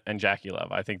 Balan, and Jackie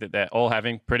Love. I think that they're all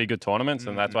having pretty good tournaments,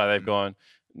 and that's why they've gone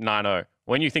 9-0.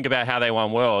 When you think about how they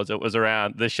won Worlds, it was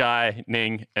around the Shy,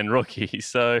 Ning, and Rookie.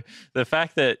 So the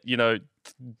fact that,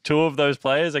 2 of those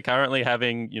players are currently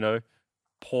having,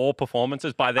 poor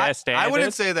performances by their standards. I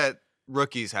wouldn't say that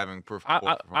Rookie's having poor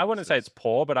performances. I wouldn't say it's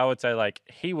poor, but I would say, like,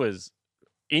 he was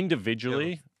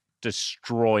individually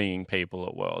destroying people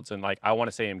at Worlds. And, like, I want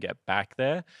to see him get back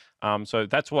there. So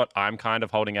that's what I'm kind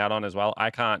of holding out on as well. I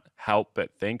can't help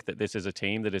but think that this is a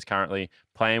team that is currently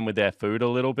playing with their food a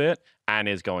little bit and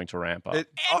is going to ramp up. And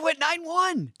with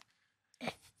 9-1.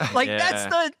 Like, that's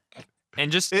the...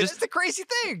 And that's the crazy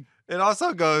thing. It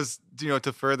also goes,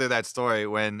 to further that story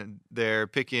when their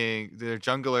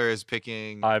jungler is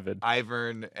picking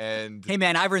Ivern and... Hey,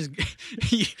 man, Ivern's...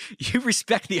 you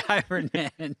respect the Ivern,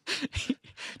 man.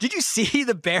 Did you see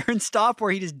the Baron stop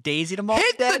where he just daisied him all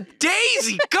Hit the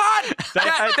daisy! God!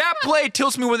 that play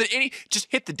tilts me more than any... Just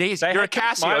hit the daisy. You're a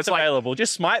Cassio. It's available.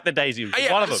 Just smite the daisy.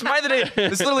 One of them. Smite the daisy.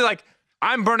 It's literally like...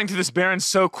 I'm burning through this Baron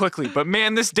so quickly, but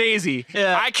man, this Daisy,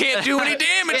 I can't do any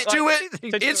damage to it.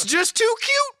 It's just too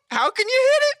cute. How can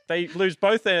you hit it? They lose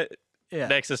both their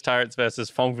Nexus turrets versus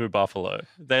Fengfu Buffalo.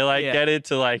 They get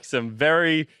into some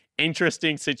very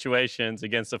interesting situations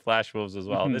against the Flash Wolves as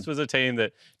well. This was a team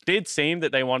that did seem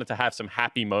that they wanted to have some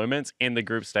happy moments in the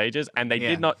group stages, and they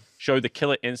did not show the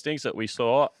killer instincts that we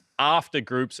saw after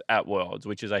groups at Worlds,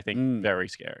 which is, I think, very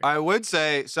scary. I would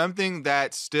say something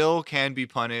that still can be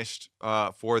punished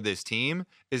for this team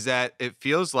is that it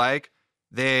feels like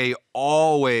they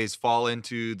always fall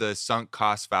into the sunk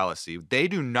cost fallacy. They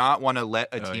do not want to let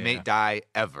a teammate die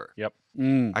ever. Yep.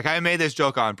 Like, I made this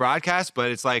joke on broadcast,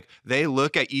 but it's like they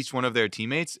look at each one of their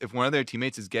teammates. If one of their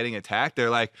teammates is getting attacked, they're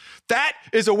like, that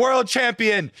is a world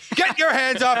champion. Get your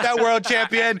hands off that world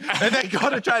champion. And they go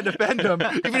to try and defend them.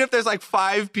 Even if there's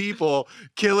 5 people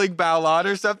killing Baolon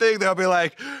or something, they'll be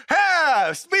like,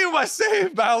 hey, we must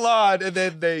save Baolon. And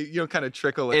then they, kind of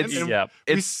trickle in.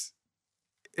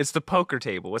 It's the poker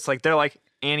table. It's like they're like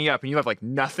ante up and you have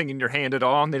nothing in your hand at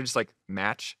all, and they're just like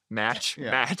match. And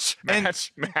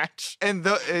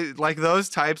those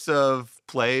types of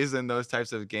plays and those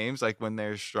types of games, when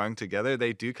they're strung together,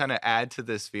 they do kind of add to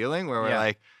this feeling where we're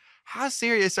like, how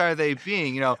serious are they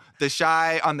being? The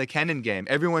Shy on the Kennen game,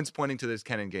 everyone's pointing to this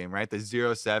Kennen game, right? The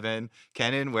 0-7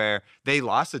 Kennen where they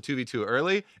lost the 2v2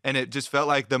 early, and it just felt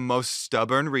like the most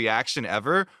stubborn reaction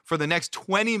ever for the next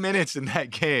 20 minutes in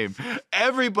that game.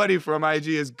 Everybody from IG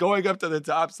is going up to the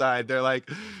top side. They're like,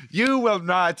 you will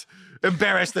not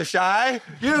embarrass the Shy.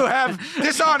 You have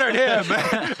dishonored him.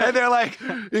 And they're like,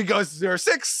 he goes 0-6,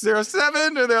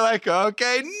 0-7, and they're like,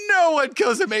 okay, no one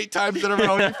kills him 8 times in a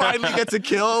row. He finally gets a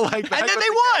kill like that. And then they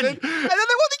won. And then they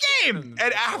won the game.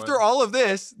 And after all of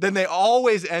this, then they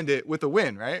always end it with a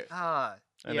win, right?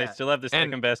 And they still have the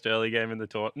second best early game in the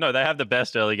tournament. No, they have the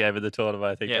best early game in the tournament,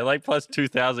 I think. They're plus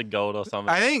 2,000 gold or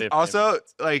something. I think also,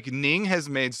 Ning has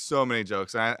made so many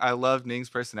jokes. I love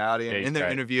Ning's personality. And in their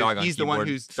interview, he's the one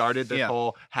who started this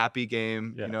whole happy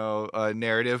game,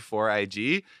 narrative for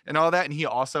IG and all that. And he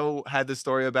also had the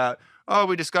story about,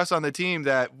 we discussed on the team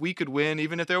that we could win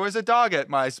even if there was a dog at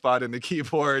my spot in the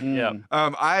keyboard. Yeah.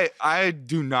 I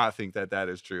do not think that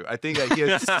is true. I think that he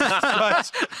has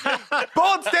such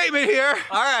bold statement here.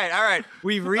 All right.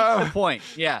 We've reached the point.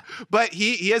 Yeah. But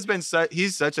he has been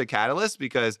he's such a catalyst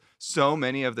because so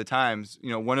many of the times,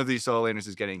 one of these solo laners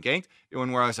is getting ganked.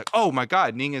 When we're always like, oh my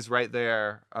God, Ning is right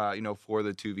there, for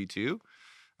the 2v2.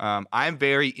 I'm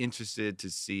very interested to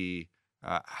see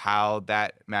how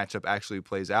that matchup actually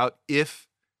plays out if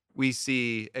we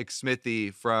see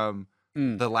Xmithy from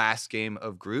the last game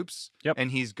of groups and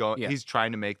he's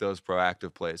trying to make those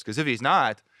proactive plays. Because if he's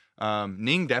not,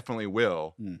 Ning definitely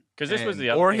will. Because this was the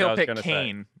other or thing he'll pick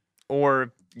Kane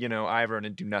or Ivern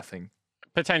and do nothing.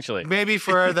 Potentially. Maybe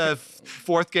for the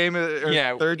 4th game or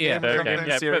third game.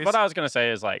 But what I was going to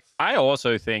say is I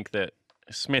also think that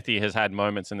Smithy has had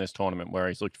moments in this tournament where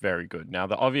he's looked very good. Now,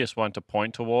 the obvious one to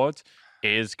point towards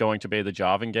is going to be the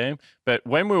Jarvan game. But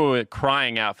when we were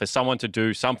crying out for someone to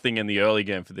do something in the early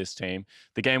game for this team,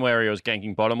 the game where he was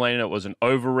ganking bottom lane, it was an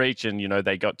overreach and,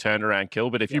 they got turned around kill.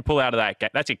 But if you pull out of that game,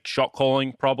 that's a shot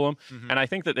calling problem. And I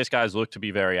think that this guy's looked to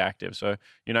be very active. So,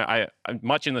 I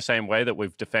much in the same way that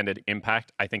we've defended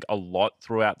Impact, I think a lot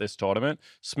throughout this tournament,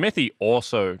 Smithy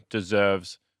also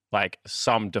deserves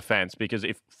some defense, because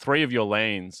if 3 of your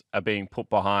lanes are being put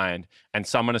behind and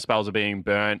summoner spells are being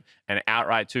burnt and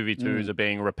outright 2v2s are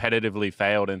being repetitively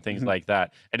failed and things like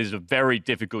that, it is a very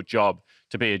difficult job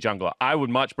to be a jungler. I would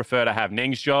much prefer to have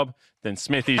Ning's job than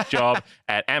Smithy's job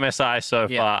at MSI so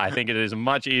far. I think it is a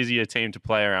much easier team to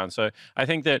play around. So I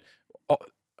think that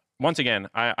once again,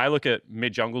 I look at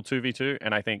mid-jungle 2v2,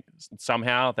 and I think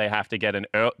somehow they have to get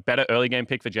a better early game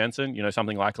pick for Jensen,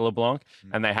 something like a LeBlanc,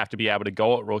 and they have to be able to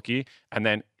go at rookie, and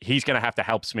then he's going to have to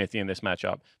help Smithy in this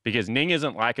matchup, because Ning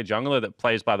isn't like a jungler that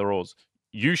plays by the rules.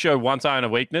 You show one sign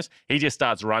of weakness, he just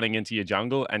starts running into your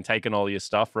jungle and taking all your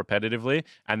stuff repetitively,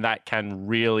 and that can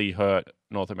really hurt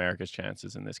North America's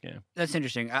chances in this game. That's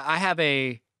interesting. I have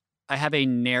a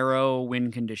narrow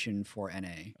win condition for NA.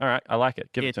 All right, I like it.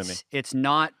 Give it to me. It's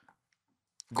not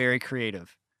very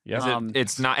creative. Yeah.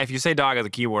 It's not. If you say dog as a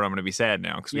keyword, I'm going to be sad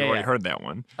now because we already heard that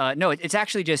one. No, it's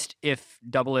actually just if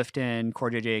Doublelift and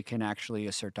Core JJ can actually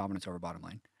assert dominance over bottom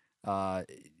lane.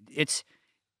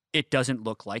 It doesn't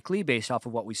look likely based off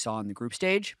of what we saw in the group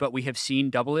stage, but we have seen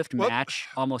Doublelift match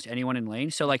almost anyone in lane.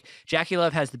 So Jackie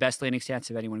Love has the best laning stance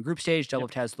of anyone in group stage.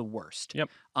 Doublelift has the worst. Yep.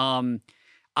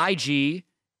 IG,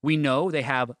 we know they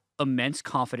have immense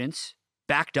confidence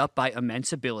backed up by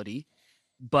immense ability,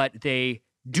 but they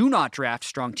do not draft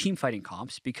strong team fighting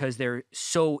comps because they're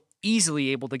so easily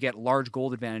able to get large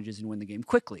gold advantages and win the game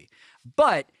quickly.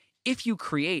 But if you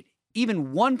create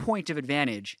even 1 point of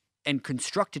advantage and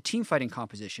construct a team fighting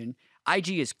composition,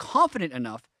 IG is confident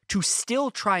enough to still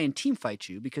try and team fight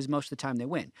you because most of the time they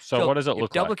win. So what does it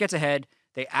look like? If Doublelift gets ahead,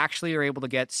 they actually are able to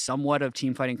get somewhat of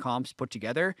team fighting comps put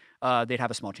together, they'd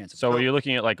have a small chance of So are you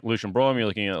looking at Lucian Braum? You're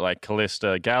looking at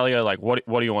Kalista, Galio?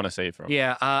 What do you want to see from?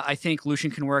 Yeah, I think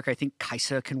Lucian can work. I think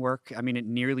Kai'Sa can work. I mean, it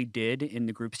nearly did in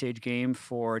the group stage game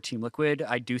for Team Liquid.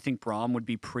 I do think Braum would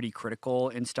be pretty critical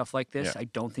in stuff like this. Yeah. I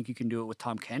don't think you can do it with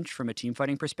Tom Kench from a team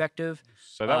fighting perspective.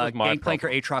 So that was my Gangplank or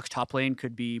Aatrox top lane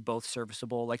could be both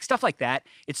serviceable. Stuff like that.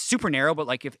 It's super narrow, but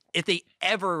if they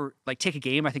ever take a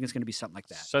game, I think it's going to be something like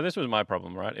that. So this was my problem,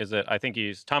 right? Is that I think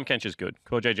Tom Kench is good.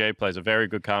 Core JJ plays a very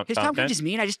good Tom Kench. Is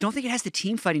mean. I just don't think it has the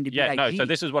team fighting to be IG. No, so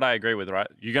this is what I agree with, right?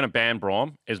 You're going to ban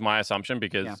Braum is my assumption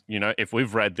because, if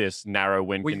we've read this narrow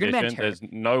win condition, there's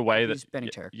no way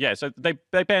that... Yeah, so they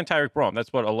ban Tariq Braum.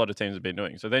 That's what a lot of teams have been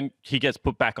doing. So then he gets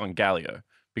put back on Galio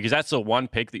because that's the one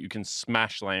pick that you can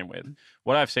smash lane with.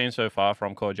 What I've seen so far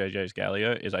from Core JJ's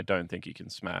Galio is I don't think he can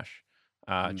smash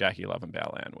Jackie Love and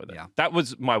Baolan with it. Yeah. That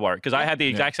was my worry because I had the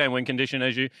exact same win condition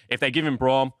as you. If they give him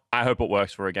Braum, I hope it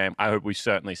works for a game. I hope we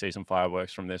certainly see some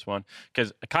fireworks from this one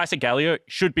because Kai'Sa Galio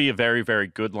should be a very, very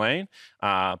good lane.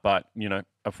 But,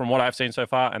 from what I've seen so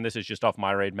far, and this is just off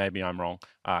my read, maybe I'm wrong,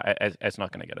 it's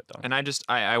not going to get it done. And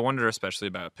I wonder especially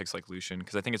about picks like Lucian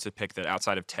because I think it's a pick that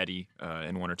outside of Teddy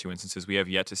in 1 or 2 instances, we have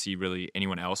yet to see really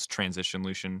anyone else transition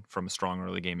Lucian from a strong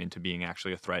early game into being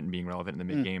actually a threat and being relevant in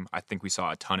the mid game. I think we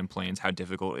saw a ton in planes how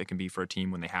difficult it can be for a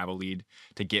team when they have a lead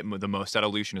to get the most out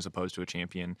of Lucian as opposed to a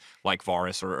champion like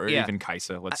Varus or even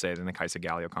Kai'Sa, let's say, in the Kai'Sa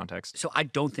Galio context. So I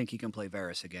don't think he can play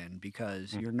Varus again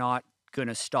because you're not going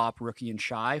to stop Rookie and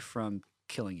Shy from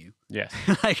killing you. Yes.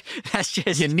 That's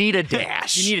just... You need a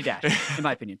dash. You need a dash, in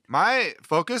my opinion. My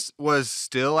focus was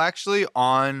still actually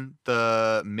on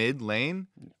the mid lane,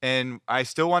 and I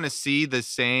still want to see the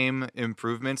same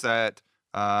improvements that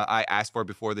I asked for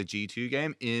before the G2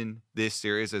 game in this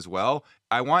series as well.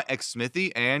 I want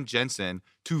Xsmithy and Jensen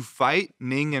to fight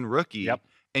Ning and Rookie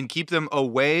and keep them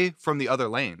away from the other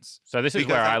lanes. So this is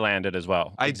where I landed as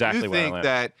well. Exactly where I landed.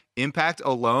 I do think that Impact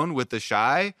alone with the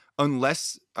Shy,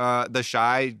 unless the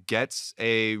Shy gets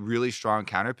a really strong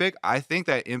counter pick, I think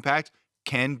that Impact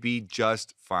can be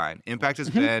just fine. Impact has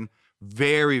been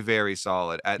very, very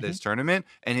solid at this tournament,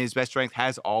 and his best strength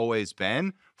has always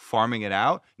been farming it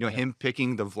out. Him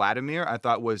picking the Vladimir, I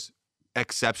thought was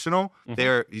exceptional.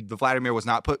 The Vladimir was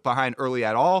not put behind early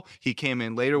at all. He came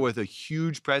in later with a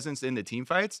huge presence in the team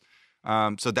fights.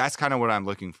 So that's kind of what I'm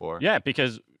looking for. Yeah,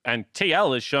 because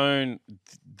TL has shown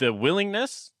the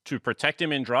willingness to protect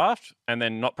him in draft and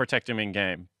then not protect him in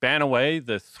game. Ban away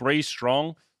the 3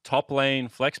 strong top lane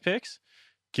flex picks.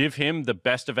 give him the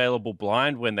best available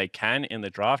blind when they can in the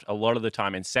draft, a lot of the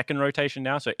time in second rotation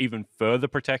now, so even further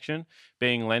protection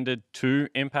being lended to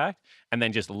Impact, and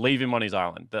then just leave him on his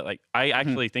island. That like I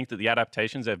actually think that the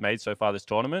adaptations they've made so far this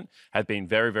tournament have been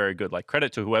very, very good. Like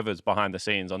credit to whoever's behind the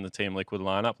scenes on the Team Liquid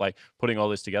lineup, like putting all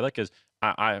this together, because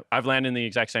I've landed in the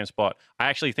exact same spot. I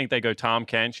actually think they go Tahm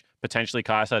Kench, potentially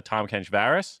Kai'Sa, Tahm Kench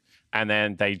Varus, and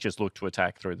then they just look to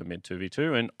attack through the mid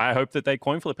 2v2. And I hope that they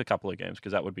coin flip a couple of games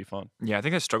because that would be fun. Yeah, I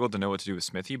think I struggled to know what to do with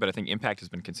Smithy, but I think Impact has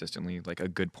been consistently like a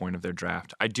good point of their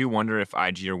draft. I do wonder if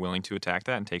IG are willing to attack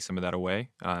that and take some of that away,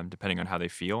 depending on how they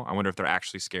feel. I wonder if they're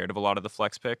actually scared of a lot of the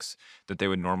flex picks that they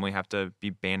would normally have to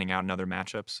be banning out in other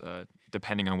matchups,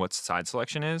 depending on what side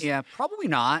selection is. Yeah, probably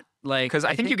not. Like, because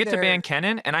I think you get to ban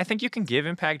Kennen, and I think you can give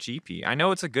Impact GP. I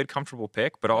know it's a good, comfortable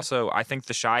pick, but also I think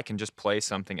the Shy can just play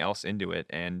something else into it,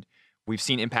 and we've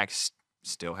seen Impact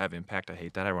still have Impact. I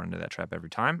hate that. I run into that trap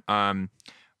every time.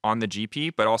 On the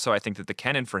GP, but also I think that the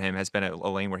Kennen for him has been a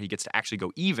lane where he gets to actually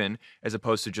go even as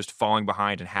opposed to just falling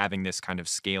behind and having this kind of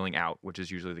scaling out, which is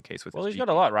usually the case with Well, his he's GP.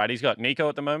 got a lot, right? He's got Nico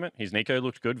at the moment. His Nico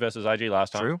looked good versus IG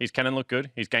last time. True. His Kennen looked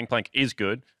good. His Gangplank is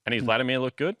good. And his Vladimir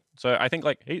looked good. So I think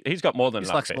like he's got more than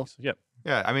enough flexible. picks. Yep.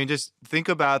 Yeah, I mean, just think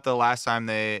about the last time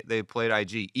they played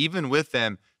IG. Even with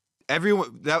them,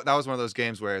 everyone that was one of those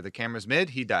games where the camera's mid,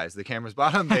 he dies. The camera's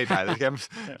bottom, they die. The camera's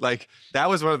like that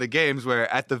was one of the games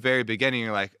where at the very beginning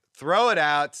you're like, throw it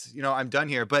out, I'm done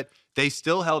here. But they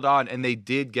still held on, and they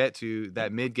did get to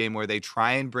that mid game where they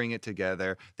try and bring it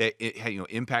together.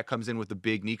 Impact comes in with the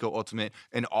big Nico ultimate,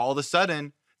 and all of a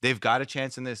sudden they've got a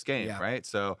chance in this game, right?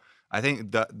 So I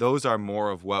think those are more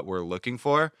of what we're looking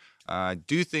for. I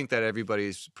do think that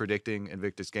everybody's predicting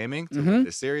Invictus Gaming to win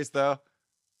this series, though.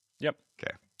 Yep.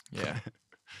 Okay. Yeah.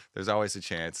 There's always a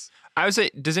chance. I would say,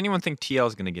 does anyone think TL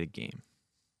is going to get a game?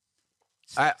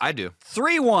 I do.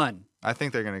 3-1. I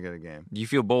think they're gonna get a game. You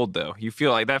feel bold though. You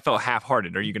feel like that felt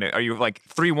half-hearted. Are you like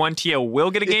 3-1 TL will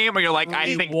get a game, or you're like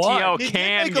I think TL He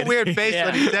can? did make a weird face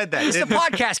when he said that. It's a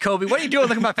podcast, Kobe. What are you doing?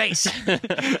 Look at my face.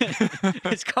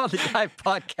 It's called the Dive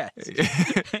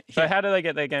Podcast. So how do they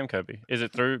get their game, Kobe? Is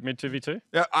it through mid 2v2?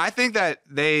 Yeah, I think that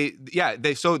they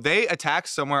attack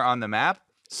somewhere on the map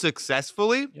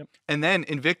successfully, and then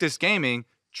Invictus Gaming,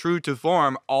 true to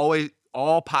form,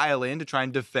 all pile in to try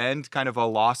and defend kind of a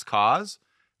lost cause.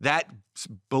 That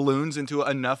balloons into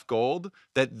enough gold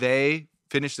that they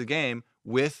finish the game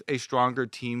with a stronger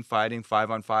team fighting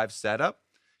 5-on-5 setup.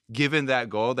 Given that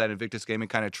goal that Invictus Gaming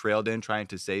kind of trailed in trying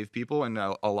to save people in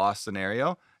a lost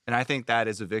scenario. And I think that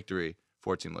is a victory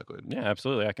for Team Liquid. Yeah,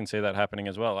 absolutely. I can see that happening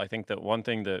as well. I think that one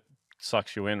thing that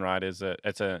sucks you in, right, is that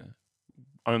it's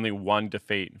only one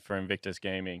defeat for Invictus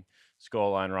Gaming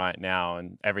scoreline right now,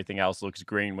 and everything else looks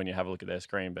green when you have a look at their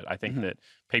screen. But I think that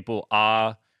people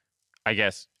are, I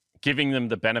guess, giving them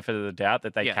the benefit of the doubt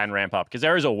that they can ramp up, because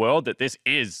there is a world that this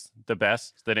is the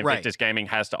best that Invictus Gaming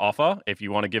has to offer if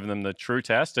you want to give them the true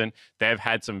test. And they've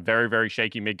had some very, very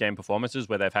shaky mid-game performances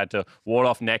where they've had to ward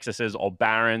off Nexuses or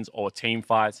Barons or team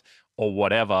fights or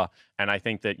whatever. And I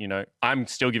think that, I'm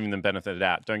still giving them benefit of the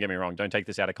doubt. Don't get me wrong. Don't take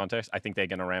this out of context. I think they're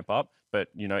going to ramp up. But,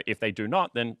 if they do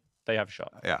not, then they have a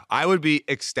shot. Yeah, I would be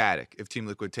ecstatic if Team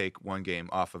Liquid take one game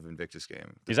off of Invictus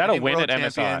Gaming. Is that a win at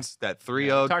MSI? That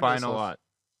 3-0 finals.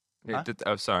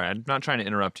 Oh, sorry. I'm not trying to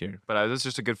interrupt here, but this is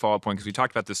just a good follow-up point because we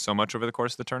talked about this so much over the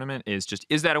course of the tournament.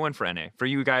 Is that a win for NA? For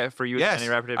you guys, yes,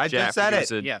 NA Rapid? I just said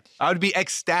it. I would be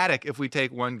ecstatic if we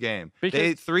take one game.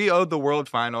 They 3-0'd the World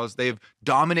Finals. They've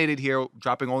dominated here,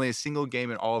 dropping only a single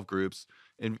game in all of groups.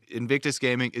 Invictus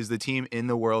Gaming is the team in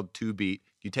the world to beat.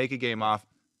 You take a game off,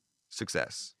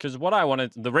 success. Because what I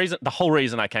wanted, the whole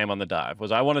reason I came on the dive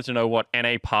was I wanted to know what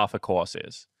NA par for course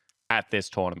is at this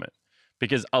tournament.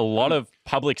 Because a lot of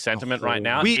public sentiment right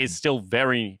now is still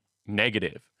very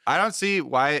negative. I don't see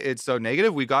why it's so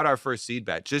negative. We got our first seed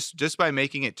bet just by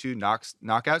making it to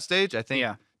knockout stage. I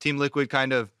think Team Liquid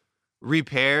kind of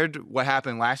repaired what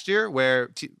happened last year, where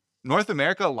North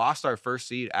America lost our first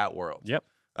seed at Worlds.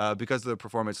 Because of the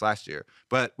performance last year.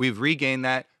 But we've regained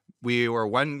that. We were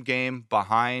one game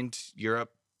behind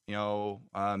Europe,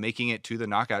 making it to the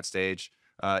knockout stage.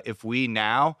 If we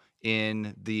now,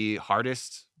 in the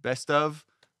hardest best of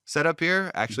setup here,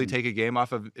 actually take a game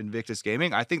off of Invictus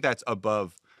Gaming, I think that's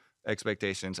above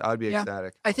expectations. I would be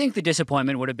ecstatic. I think the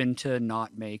disappointment would have been to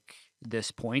not make this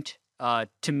point.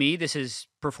 To me, this is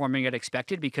performing at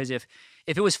expected, because if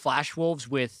it was Flash Wolves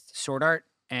with Sword Art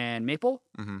and Maple,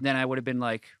 then I would have been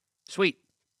like, sweet,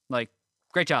 like,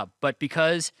 great job. But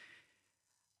because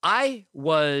I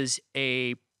was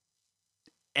a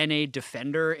NA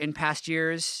defender in past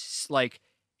years, like,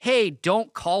 hey,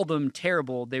 don't call them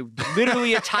terrible. They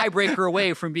literally a tiebreaker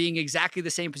away from being exactly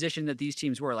the same position that these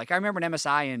teams were. Like I remember an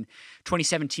MSI in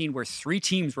 2017 where 3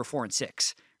 teams were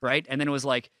 4-6, right? And then it was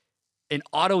like an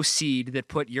auto seed that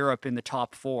put Europe in the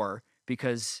top 4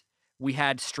 because we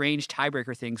had strange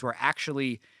tiebreaker things where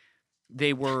actually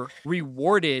they were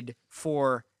rewarded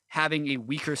for having a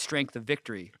weaker strength of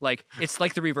victory. Like it's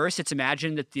like the reverse. It's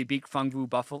imagine that they beat Fengbu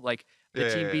Buffalo, like the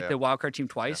team beat the wildcard team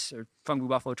twice or Fengbu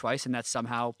Buffalo twice, and that's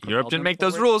somehow Europe didn't make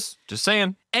those rules. Just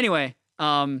saying. Anyway,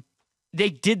 they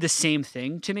did the same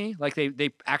thing to me. Like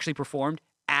they actually performed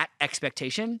at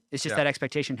expectation. It's just that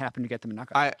expectation happened to get them a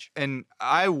knockout match. And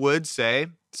I would say,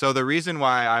 so the reason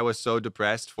why I was so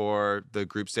depressed for the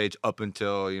group stage up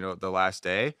until, the last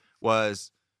day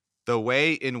was the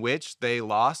way in which they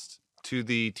lost to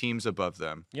the teams above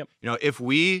them. Yep.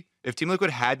 If Team Liquid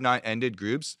had not ended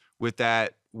groups with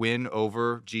that win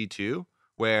over G2,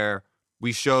 where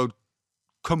we showed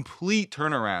complete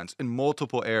turnarounds in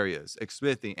multiple areas,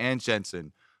 Xmithie and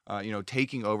Jensen,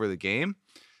 taking over the game,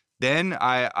 then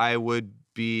I would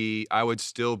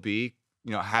still be,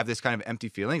 have this kind of empty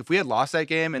feeling. If we had lost that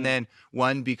game and then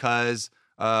won because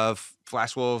of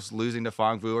Flash Wolves losing to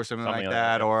Fangvu or something like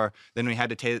that, or then we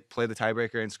had to play the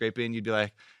tiebreaker and scrape in, you'd be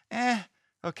like,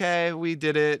 okay, we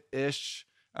did it-ish.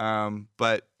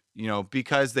 But,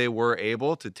 because they were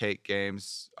able to take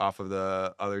games off of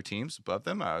the other teams above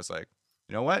them, I was like,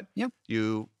 you know what? Yep.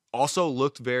 You also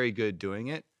looked very good doing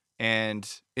it. And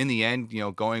in the end,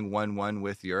 going 1-1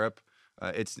 with Europe,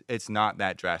 it's not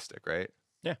that drastic, right?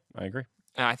 Yeah, I agree.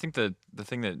 And I think the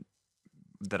thing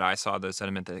that I saw, the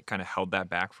sentiment that kind of held that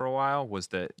back for a while was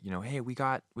that, hey, we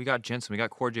got Jensen, we got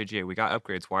Core JJ, we got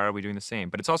upgrades. Why are we doing the same?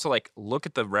 But it's also like, look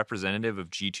at the representative of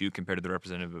G2 compared to the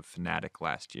representative of Fnatic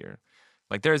last year.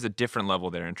 Like there's a different level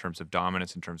there in terms of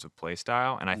dominance, in terms of play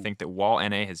style. And I think that while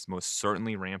NA has most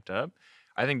certainly ramped up,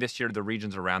 I think this year the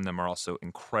regions around them are also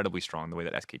incredibly strong. The way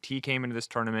that SKT came into this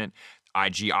tournament,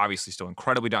 IG obviously still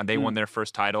incredibly down. They won their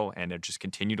first title and they just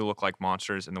continue to look like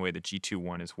monsters in the way that G2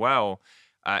 won as well.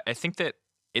 I think that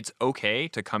it's okay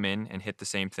to come in and hit the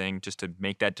same thing just to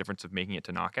make that difference of making it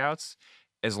to knockouts,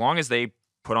 as long as they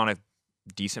put on a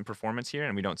decent performance here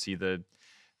and we don't see the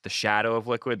shadow of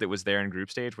Liquid that was there in group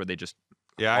stage where they just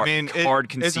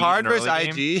it's hard versus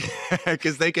IG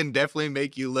because they can definitely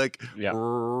make you look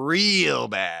real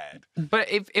bad. But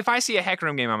if I see a Heck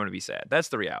Room game, I'm going to be sad. That's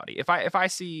the reality. If I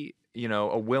see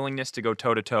a willingness to go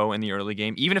toe to toe in the early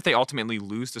game, even if they ultimately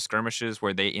lose the skirmishes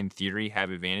where they in theory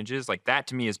have advantages, like that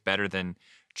to me is better than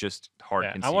just hard.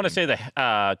 I want to say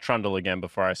the Trundle again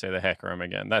before I say the Heck Room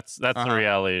again. That's the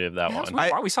reality of that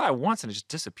one. We saw it once and it just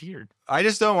disappeared. I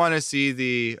just don't want to see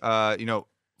the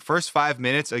first 5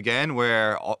 minutes again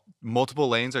where multiple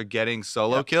lanes are getting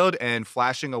solo killed and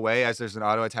flashing away as there's an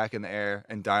auto attack in the air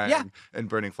and dying and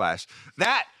burning flash.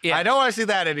 I don't want to see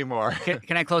that anymore.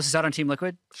 Can I close this out on Team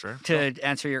Liquid? Sure. To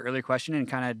answer your earlier question and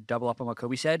kind of double up on what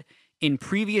Kobe said. In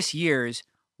previous years,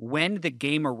 when the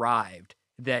game arrived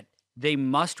that they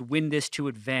must win this to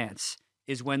advance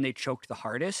is when they choked the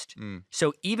hardest.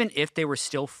 So even if they were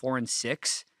still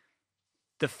 4-6,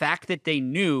 the fact that they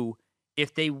knew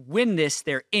if they win this,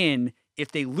 they're in.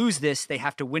 If they lose this, they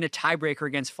have to win a tiebreaker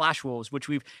against Flash Wolves, which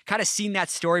we've kind of seen that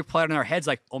story play out in our heads.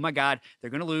 Like, oh my God, they're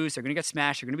going to lose. They're going to get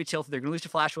smashed. They're going to be tilted. They're going to lose to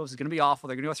Flash Wolves. It's going to be awful.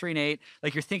 They're going to go 3-8.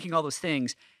 Like you're thinking all those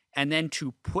things. And then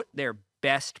to put their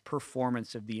best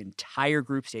performance of the entire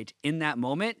group stage in that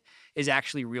moment is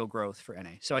actually real growth for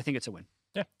NA. So I think it's a win.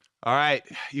 Yeah. All right.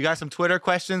 You got some Twitter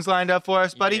questions lined up for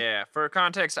us, buddy? Yeah. For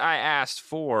context, I asked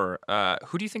for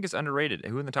who do you think is underrated?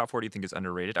 Who in the top 4 do you think is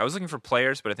underrated? I was looking for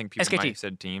players, but I think people SKT. might have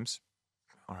said teams.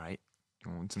 All right.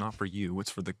 Well, it's not for you.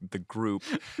 It's for the group.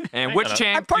 And which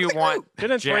champ do you want?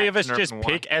 Didn't Jack, 3 of us Nerf, just and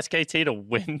pick why? SKT to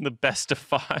win the best of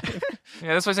 5?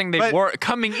 Yeah, that's why I'm saying they were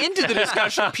coming into the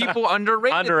discussion. People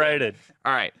underrated. Underrated.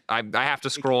 All right. I have to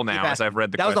scroll now as I've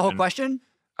read the That was the whole question?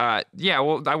 Yeah,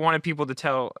 well, I wanted people to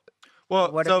tell.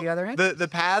 Well, What so at the other end? the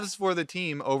paths for the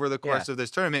team over the course of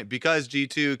this tournament, because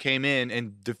G2 came in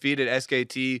and defeated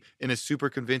SKT in a super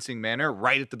convincing manner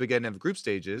right at the beginning of group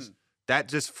stages, that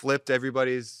just flipped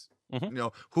everybody's,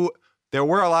 there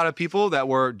were a lot of people that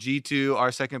were G2,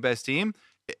 our second best team.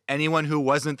 Anyone who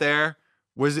wasn't there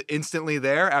was instantly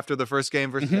there after the first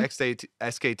game versus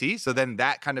SKT. So then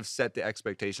that kind of set the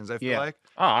expectations, I feel like.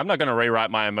 Oh, I'm not going to rewrite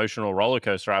my emotional roller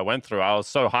coaster I went through. I was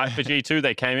so hyped for G2.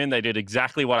 They came in. They did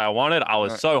exactly what I wanted. I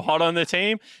was so hot on the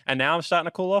team. And now I'm starting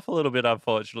to cool off a little bit,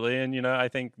 unfortunately. And, I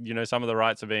think, some of the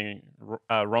wrongs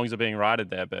are being righted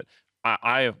there. But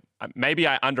maybe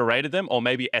I underrated them, or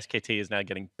maybe SKT is now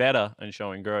getting better and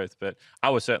showing growth. But I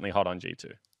was certainly hot on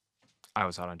G2. I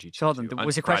was hot on G2. So hold on,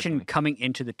 was the question coming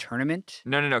into the tournament?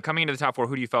 No. Coming into the top 4,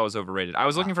 who do you feel was overrated? I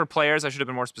was looking for players. I should have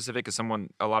been more specific because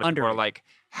a lot of people are like,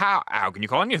 how can you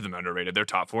call any of them underrated? They're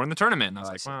top 4 in the tournament. And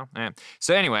I was well, eh.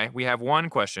 So anyway, we have one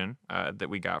question that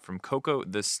we got from Coco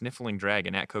the Sniffling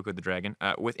Dragon, at Coco the Dragon.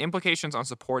 With implications on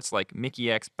supports like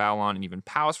Mickey X, Balon, and even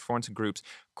Pow's performance in groups,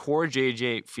 Core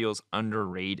JJ feels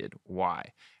underrated.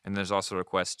 Why? And there's also a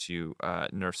request to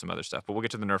nerf some other stuff. But we'll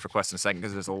get to the nerf request in a second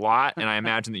because there's a lot, and I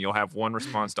imagine that you'll have one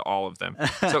response to all of them.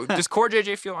 So does Core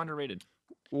JJ feel underrated?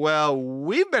 Well,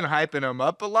 we've been hyping him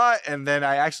up a lot, and then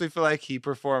I actually feel like he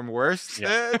performed worse.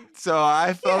 Yeah. So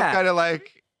I felt kind of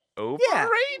like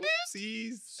overrated.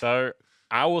 Yeah. So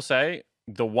I will say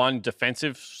the one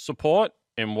defensive support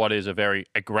in what is a very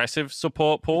aggressive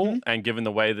support pool, and given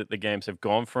the way that the games have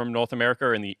gone from North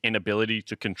America and the inability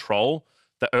to control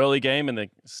the early game and the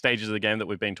stages of the game that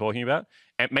we've been talking about,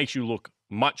 it makes you look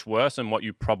much worse than what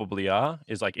you probably are.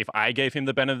 Is like, if I gave him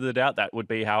the benefit of the doubt, that would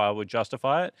be how I would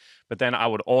justify it. But then I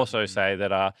would also say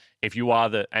that if you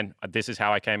are and this is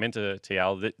how I came into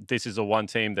TL, this is the one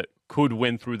team that could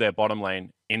win through their bottom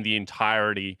lane in the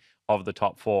entirety of the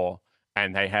top 4,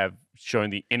 and they have shown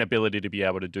the inability to be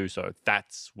able to do so.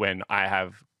 That's when I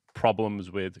have problems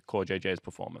with Core JJ's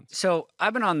performance. So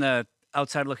I've been on the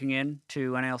outside looking in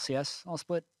to NALCS all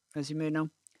split, as you may know.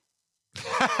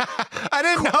 I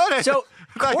didn't know that. So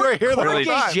Core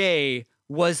JJ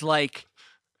was like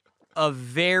a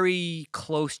very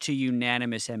close to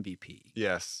unanimous MVP.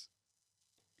 Yes.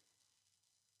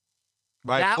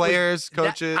 By players,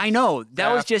 coaches. I know.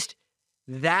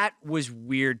 That was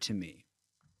weird to me.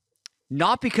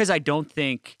 Not because I don't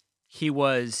think he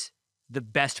was the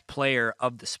best player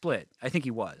of the split. I think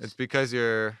he was. It's because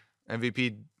your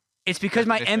MVP. It's because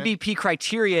my MVP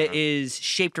criteria is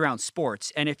shaped around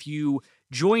sports. And if you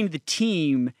join the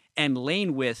team and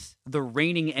lane with the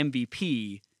reigning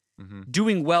MVP,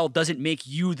 doing well doesn't make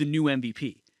you the new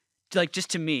MVP. Like, just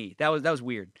to me, that was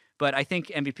weird. But I think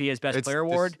MVP is Best Player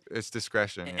Award. It's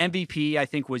discretion. Yeah. MVP, I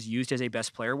think, was used as a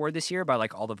Best Player Award this year by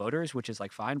like all the voters, which is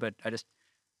like fine. But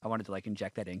I wanted to like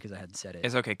inject that in because I hadn't said it.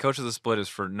 It's okay. Coach of the Split is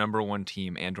for #1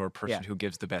 team and/or person who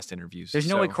gives the best interviews. There's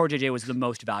no way Core JJ was the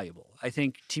most valuable. I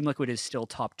think Team Liquid is still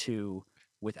top 2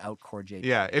 without Core JJ.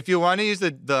 Yeah, if you want to use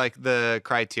the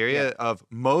criteria of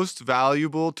most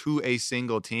valuable to a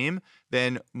single team,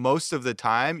 then most of the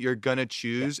time you're gonna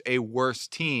choose a worse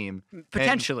team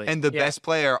potentially, and the best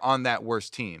player on that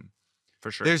worst team. For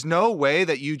sure. There's no way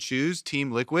that you choose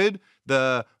Team Liquid,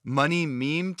 the money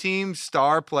meme team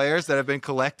star players that have been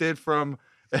collected from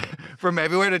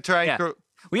everywhere to try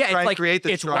and create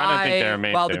the it's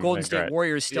why, while the Golden State great.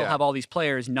 Warriors still have all these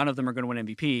players, none of them are going to win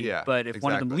MVP. Yeah, but if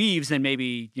one of them leaves, then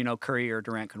maybe Curry or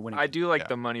Durant could win it. I do like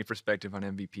the money perspective on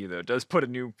MVP though. It does put a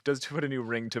new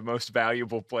ring to most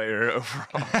valuable player overall.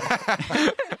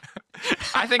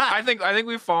 I think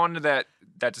we've fallen into that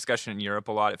discussion in Europe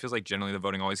a lot. It feels like generally the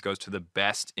voting always goes to the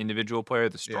best individual player,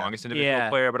 the strongest individual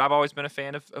player. But I've always been a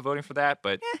fan of voting for that.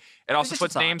 But it also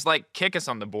puts names like Kickus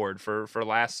on the board for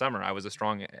last summer. I was a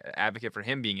strong advocate for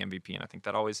him being MVP, and I think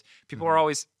that people are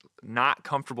always not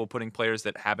comfortable putting players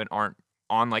that aren't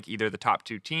on like either the top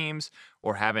 2 teams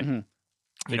or haven't.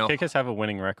 Did Kickus have a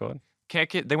winning record?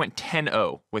 They went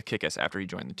 10-0 with Kickus after he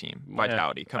joined the team.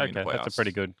 Vitality coming into playoffs. That's a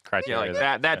pretty good criteria.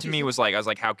 Yeah, that to me was like, I was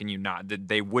like, how can you not?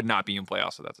 They would not be in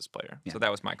playoffs without this player. Yeah. So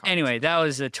that was my comment. Anyway, that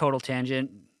was a total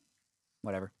tangent.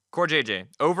 Whatever. Core JJ,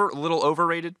 a little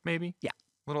overrated maybe. Yeah,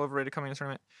 a little overrated coming into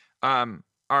the tournament.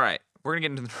 All right, we're gonna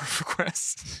get into the nerf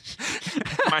requests.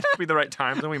 Might not be the right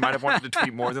time. Then we might have wanted to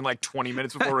tweet more than like 20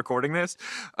 minutes before recording this.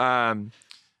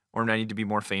 Or I need to be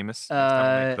more famous.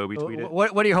 Like Kobe tweeted.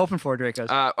 What are you hoping for,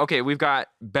 Dracos? Okay, we've got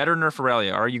better nerf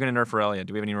Aurelia. Are you going to nerf Aurelia?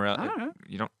 Do we have any Aurelia? I don't know.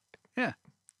 You don't? Yeah.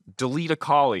 Delete a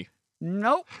Collie.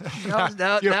 Nope.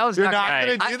 That was you're not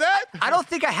going to do that? I don't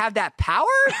think I have that power.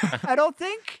 I don't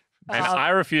think. And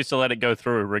I refuse to let it go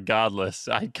through regardless.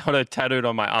 I got it tattooed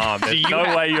on my arm. There's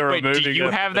no way you're removing it. Do you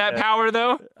have that power,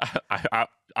 though?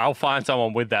 I'll find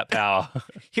someone with that power.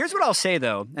 Here's what I'll say,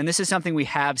 though, and this is something we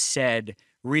have said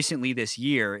recently this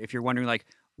year. If you're wondering, like,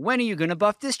 when are you going to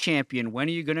buff this champion? When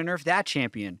are you going to nerf that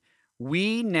champion?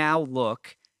 We now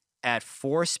look at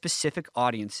 4 specific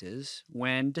audiences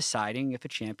when deciding if a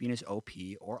champion is OP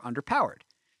or underpowered.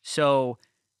 So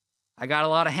I got a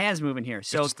lot of hands moving here.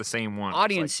 So it's just the same one.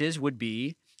 Audiences would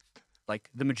be like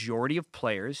the majority of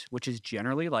players, which is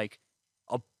generally like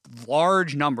a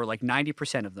large number, like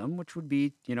 90% of them, which would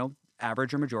be,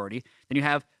 average or majority. Then you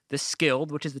have the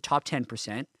skilled, which is the top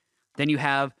 10%. Then you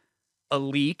have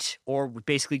elite, or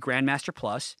basically Grandmaster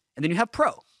Plus, and then you have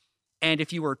pro. And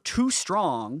if you were too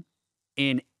strong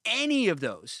in any of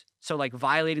those, so like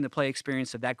violating the play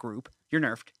experience of that group, you're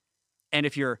nerfed. And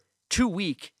if you're too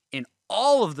weak in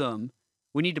all of them,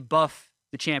 we need to buff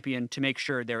the champion to make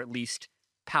sure they're at least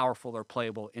powerful or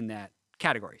playable in that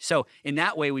category. So in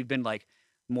that way, we've been like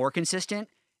more consistent.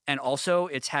 And also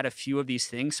it's had a few of these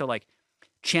things. So like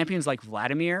champions like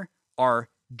Vladimir are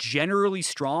generally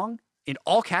strong in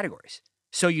all categories.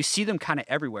 So you see them kind of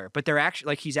everywhere, but they're actually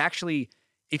like, he's actually,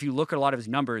 if you look at a lot of his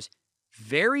numbers,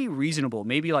 very reasonable,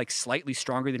 maybe like slightly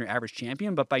stronger than your average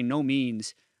champion, but by no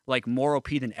means like more OP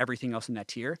than everything else in that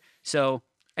tier. So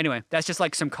anyway, that's just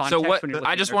like some context. So what when you're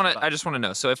I just want to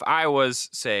know. So if I was,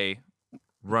 say,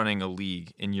 running a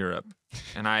league in Europe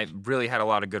and I really had a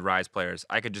lot of good Rise players,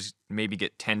 I could just maybe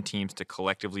get 10 teams to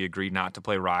collectively agree not to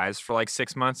play Rise for like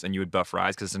 6 months, and you would buff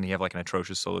Rise because then you have like an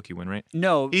atrocious solo queue win rate.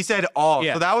 No, He said all.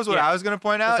 Yeah. So that was what I was going to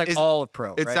point out. it's like all of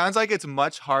pro. It right? sounds like it's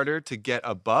much harder to get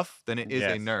a buff than it is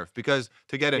a nerf, because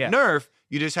to get a nerf,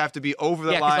 you just have to be over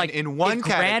the line like, in one if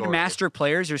category. Grandmaster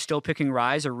players are still picking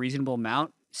Rise a reasonable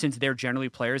amount, since they're generally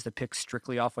players that pick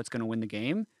strictly off what's going to win the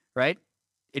game, right?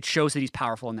 It shows that he's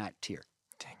powerful in that tier.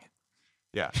 Dang it.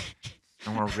 Yeah.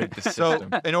 I want to rig the So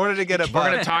system. in order to get a We're buff,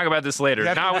 going to talk about this later.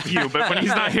 have Not with you, but when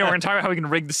he's not here, we're going to talk about how we can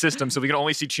rig the system so we can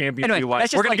only see champions Anyway, we like.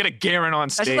 that's We're just going to get a Garen on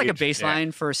stage. That's just like a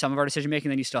baseline for some of our decision making.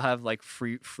 Then you still have like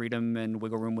freedom and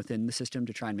wiggle room within the system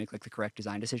to try and make like the correct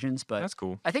design decisions. But That's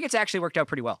cool. I think it's actually worked out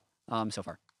pretty well so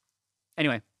far.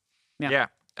 Anyway, Yeah.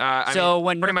 so mean,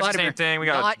 when pretty much the Vladimir, same thing. We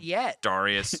got not yet.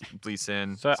 Darius, Lee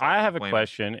Sin. So I have a blame.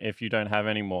 question, if you don't have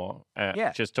any more,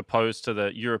 just to pose to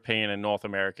the European and North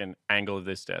American angle of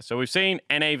this test. So we've seen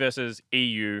NA versus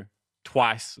EU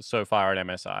twice so far at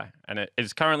MSI, and it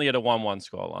is currently at a 1-1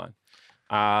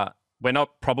 scoreline. We're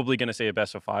not probably going to see a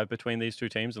best of 5 between these two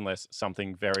teams unless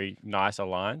something very nice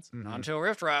aligns. Not until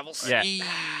Rift Rivals. Yeah.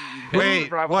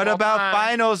 wait, what about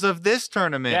finals of this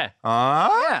tournament? Yeah.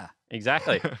 Yeah.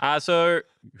 Exactly. So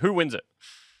who wins it?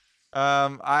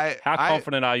 How How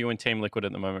confident are you in Team Liquid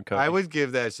at the moment, Kobe? I would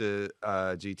give that to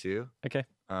G2. Okay.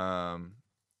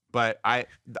 But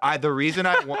the reason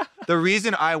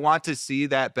I want to see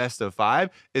that best of 5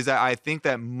 is that I think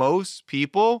that most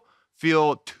people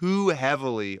feel too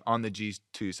heavily on the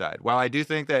G2 side. While I do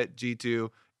think that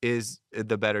G2 is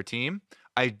the better team,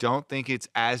 I don't think it's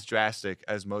as drastic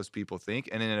as most people think.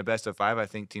 And in a best of 5, I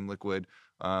think Team Liquid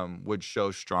would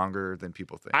show stronger than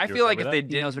people think. I feel like if they knows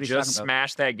didn't what he's just talking about.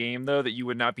 smash that game, though, that you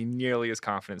would not be nearly as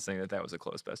confident saying that that was a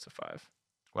close best of 5.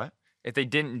 What? If they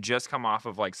didn't just come off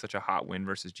of like such a hot win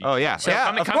versus G2. Oh yeah, So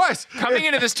of course. Coming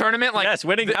into this tournament, like yes,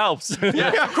 winning helps.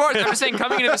 yeah, of course. I'm just saying,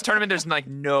 coming into this tournament, there's like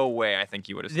no way I think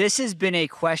you would have. This has been a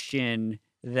question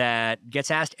that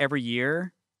gets asked every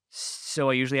year,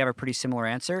 so I usually have a pretty similar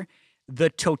answer.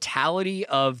 The totality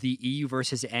of the EU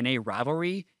versus NA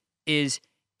rivalry is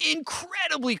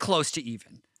incredibly close to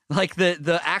even. Like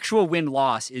the actual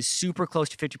win-loss is super close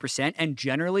to 50%, and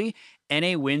generally,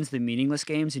 NA wins the meaningless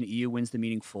games and EU wins the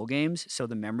meaningful games, so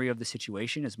the memory of the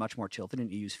situation is much more tilted in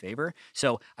EU's favor.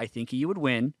 So I think EU would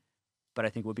win, but I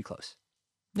think it would be close.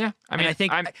 Yeah, I mean, I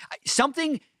think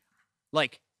something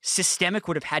like systemic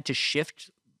would have had to shift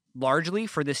largely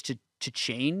for this to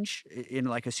change in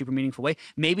like a super meaningful way.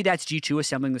 Maybe that's G2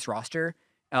 assembling this roster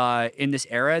in this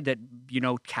era that,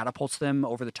 catapults them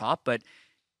over the top. But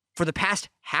for the past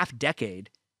half decade,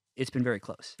 it's been very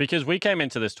close. Because we came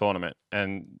into this tournament,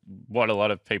 and what a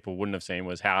lot of people wouldn't have seen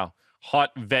was how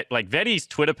hot Vetti's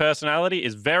Twitter personality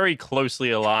is very closely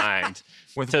aligned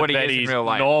with to what he is in Vetti's real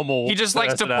life. Normal He just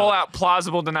likes to personality. pull out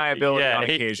plausible deniability on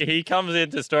he, occasion. he comes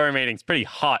into story meetings pretty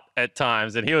hot at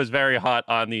times, and he was very hot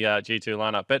on the G2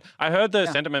 lineup. But I heard the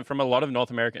sentiment from a lot of North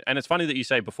American, and it's funny that you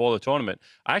say before the tournament.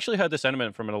 I actually heard the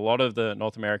sentiment from a lot of the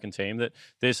North American team that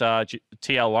this TL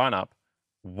lineup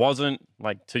wasn't,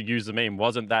 like, to use the meme,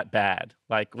 wasn't that bad.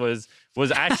 Like, was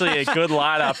actually a good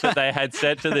lineup that they had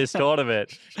set to this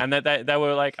tournament, and that they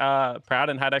were like proud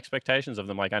and had expectations of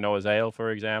them. Like, I know Azael, for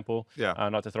example,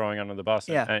 not to throwing under the bus,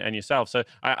 and yourself. So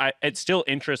it still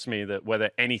interests me that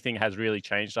whether anything has really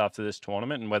changed after this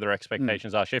tournament and whether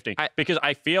expectations are shifting, because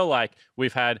I feel like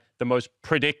we've had the most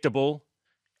predictable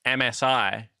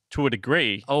MSI to a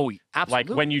degree. Oh, absolutely.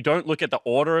 Like, when you don't look at the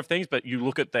order of things, but you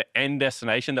look at the end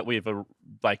destination that we've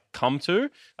come to,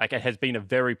 like, it has been a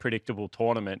very predictable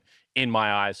tournament in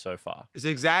my eyes so far. It's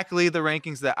exactly the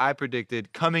rankings that I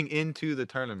predicted coming into the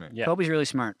tournament. Yeah. Kobe's really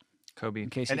smart. Kobe. In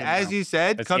case And you didn't as know. you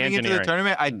said, It's coming into the engineering.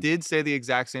 tournament, I did say the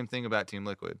exact same thing about Team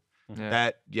Liquid. Yeah.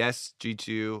 That, yes,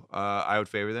 G2, I would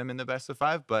favor them in the best of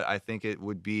 5, but I think it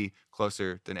would be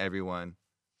closer than everyone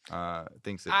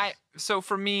thinks it is. So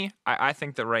for me, I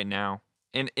think that right now,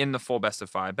 in the full best of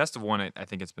 5, best of 1, I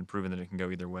think it's been proven that it can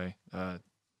go either way.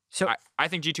 So I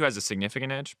think G2 has a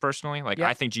significant edge, personally. Like,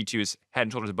 I think G2 is head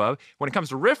and shoulders above. When it comes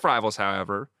to Rift Rivals,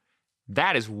 however,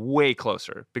 that is way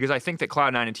closer. Because I think that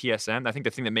Cloud9 and TSM, I think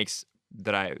the thing that makes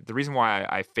the reason why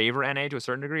I favor NA to a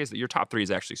certain degree is that your top 3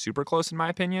 is actually super close, in my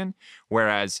opinion.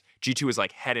 Whereas G2 is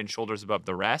like head and shoulders above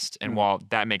the rest. And while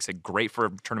that makes it great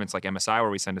for tournaments like MSI, where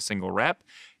we send a single rep,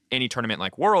 any tournament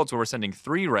like Worlds, where we're sending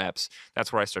 3 reps,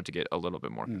 that's where I start to get a little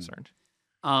bit more concerned.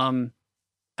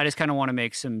 I just kind of want to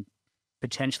make some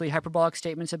potentially hyperbolic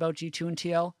statements about G2 and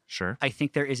TL. Sure. I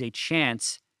think there is a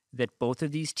chance that both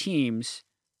of these teams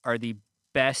are the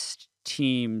best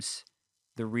teams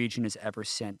the region has ever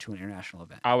sent to an international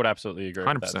event. I would absolutely agree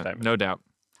 100%, with that statement. no doubt.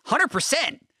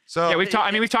 100%. So yeah, we've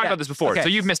talked about this before. Okay. So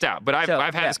you've missed out, but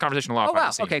I've had this conversation a lot. Oh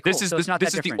wow, okay, cool. This is so it's not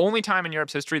this that is the different. only time in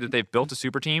Europe's history that they've built a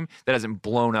super team that hasn't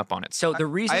blown up on it. So the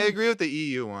reason I agree with the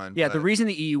EU one. Yeah, the reason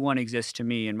the EU one exists to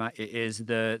me is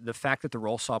the fact that the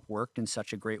roll swap worked in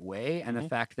such a great way, and the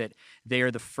fact that they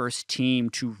are the first team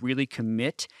to really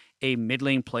commit a mid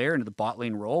lane player into the bot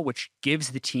lane role, which gives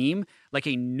the team like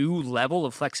a new level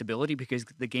of flexibility because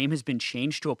the game has been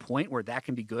changed to a point where that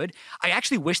can be good. I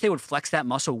actually wish they would flex that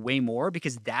muscle way more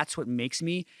because that's what makes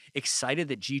me excited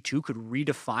that G2 could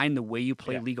redefine the way you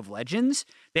play League of Legends.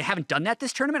 They haven't done that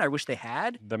this tournament. I wish they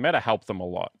had. The meta helped them a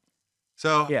lot.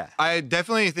 So I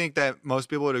definitely think that most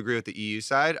people would agree with the EU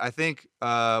side. I think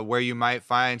where you might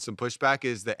find some pushback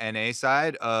is the NA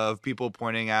side of people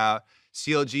pointing out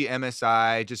CLG,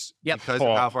 MSI, just because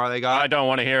of how far they got. I don't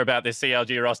want to hear about this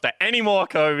CLG roster anymore,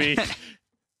 Kobe.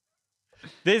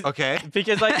 Okay.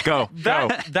 Because like go.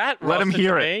 That Let them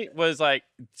hear it. Was like,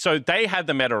 so they had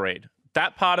the meta read.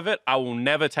 That part of it, I will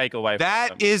never take away from them.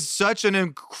 That is such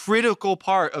an critical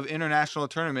part of international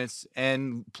tournaments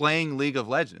and playing League of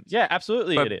Legends. Yeah,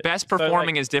 absolutely But it is. best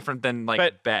performing is different than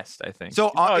best, I think.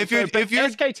 So if you're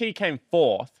SKT came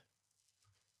 4th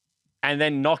and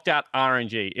then knocked out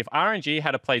RNG. If RNG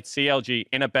had played CLG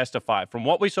in a best of 5, from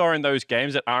what we saw in those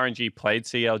games that RNG played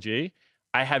CLG,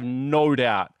 I have no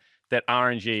doubt that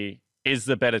RNG is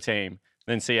the better team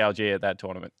than CLG at that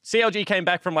tournament. CLG came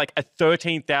back from like a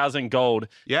 13,000 gold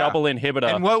double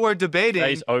inhibitor. And what we're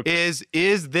debating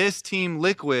is this team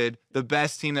Liquid the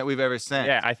best team that we've ever sent?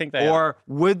 Yeah, I think they Or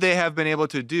would they have been able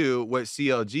to do what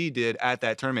CLG did at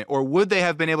that tournament? Or would they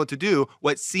have been able to do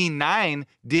what C9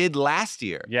 did last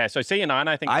year? Yeah, so C9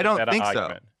 I think I is don't a better think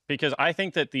argument. Because I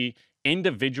think that the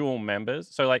individual members,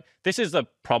 so like this is the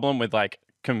problem with like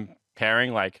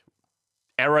comparing like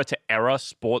era-to-era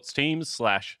sports teams /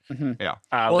 well, League of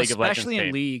Legends especially in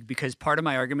team. League, because part of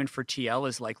my argument for TL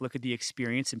is like, look at the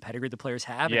experience and pedigree the players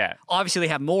have. Yeah. And obviously, they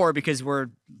have more because they're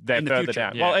in the further future.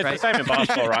 down. Well, it's the same in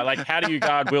basketball, right? Like, how do you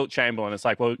guard Wilt Chamberlain? It's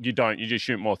like, well, you don't. You just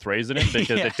shoot more threes than him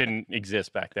because it didn't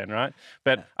exist back then, right?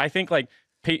 But I think like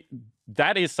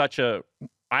that is such a.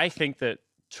 I think that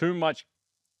too much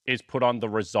is put on the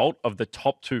result of the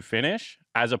top 2 finish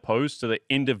as opposed to the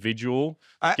individual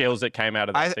skills that came out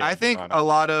of that. I think a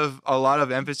lot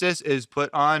of emphasis is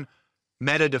put on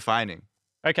meta defining.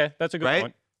 Okay, that's a good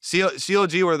point.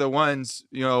 CLG were the ones,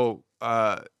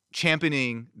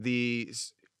 championing the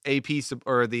AP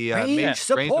or the range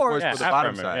supports for the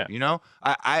bottom side. You know,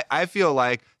 I feel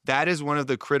like that is one of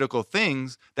the critical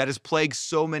things that has plagued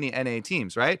so many NA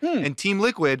teams, right? And Team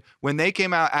Liquid, when they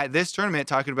came out at this tournament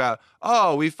talking about,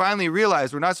 oh, we finally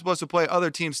realized we're not supposed to play other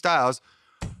team styles.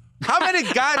 How many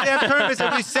goddamn tournaments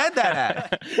have we said that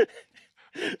at?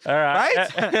 All right.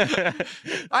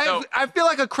 Right? I feel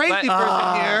like a crazy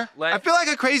person here. I feel like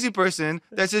a crazy person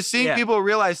that's just seeing people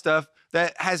realize stuff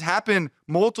that has happened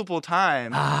multiple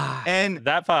times. And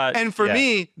that part. And for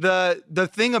me, the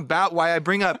thing about why I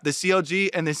bring up the CLG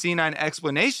and the C9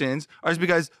 explanations is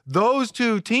because those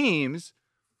 2 teams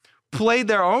played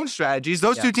their own strategies.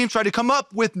 Those 2 teams tried to come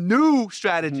up with new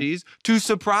strategies to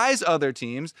surprise other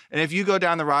teams. And if you go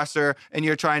down the roster and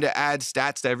you're trying to add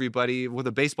stats to everybody with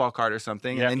a baseball card or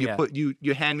something, and then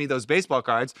you hand me those baseball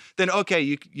cards, then okay,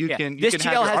 you can this can TL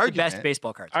have your has argument. the best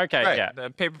baseball cards. Okay, Right. The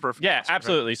paper perfect. Yeah,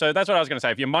 absolutely. So that's what I was going to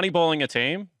say. If you're moneyballing a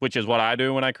team, which is what I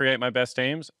do when I create my best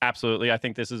teams, absolutely, I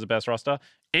think this is the best roster.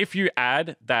 If you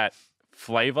add that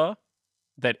flavor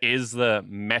that is the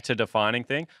meta-defining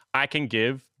thing, I can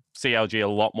give CLG a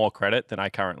lot more credit than I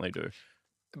currently do.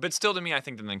 But still, to me, I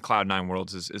think that then Cloud9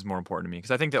 Worlds is more important to me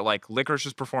because I think that like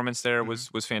Licorice's performance there was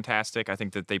fantastic. I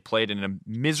think that they played in a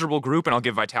miserable group, and I'll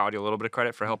give Vitality a little bit of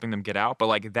credit for helping them get out. But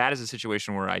like that is a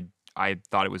situation where I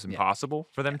thought it was impossible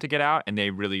for them to get out, and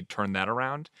they really turned that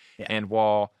around. And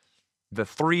while the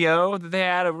 3-0 that they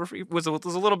had was a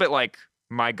little bit like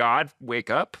my God, wake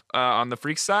up. On the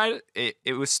Freaks side,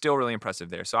 it was still really impressive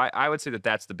there. So I would say that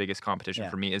that's the biggest competition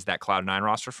for me is that Cloud9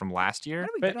 roster from last year.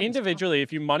 But individually,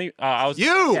 if you money, I was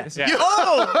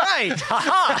Oh, right.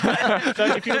 So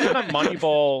if you're gonna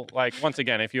Moneyball, like once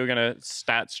again, if you're gonna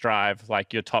stats drive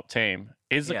like your top team,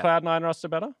 is the Cloud9 roster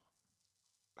better?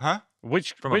 Huh?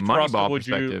 Which From a roster would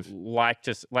perspective. you like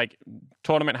to like?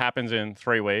 Tournament happens in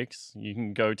 3 weeks. You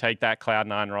can go take that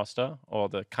Cloud9 roster or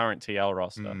the current TL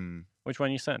roster. Which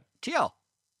one you sent? TL.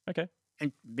 Okay.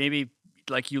 And maybe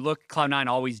like you look, Cloud9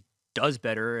 always does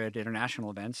better at international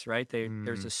events, right?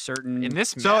 There's a certain In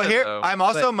this So meta, here, though, I'm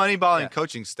also moneyballing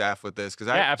coaching staff with this because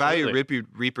I value absolutely.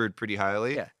 Reaper pretty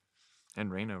highly. Yeah.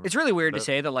 and Reign over. It's really weird to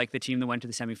say that like the team that went to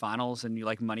the semifinals and you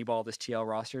like moneyball this TL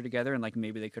roster together and like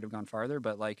maybe they could have gone farther,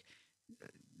 but like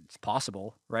it's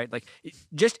possible, right? Like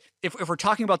just if we're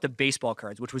talking about the baseball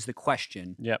cards, which was the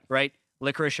question, right?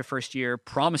 Licorice, a first year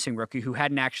promising rookie who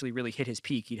hadn't actually really hit his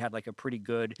peak. He'd had like a pretty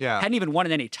good, hadn't even won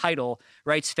any title,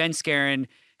 right? Sven Skaren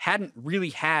hadn't really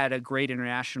had a great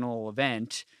international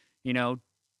event, you know.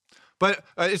 But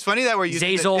it's funny that we're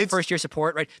using Zazel, first year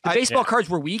support, right? The baseball cards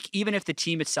were weak, even if the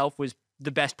team itself was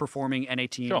the best performing NA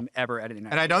team ever at an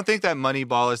international. And I don't think that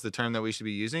Moneyball is the term that we should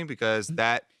be using because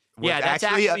that was that's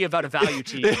actually about a value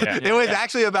team. It was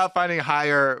actually about finding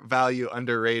higher value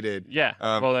underrated. Yeah.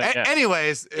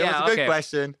 Anyways, it was a good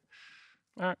question.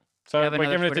 All right. So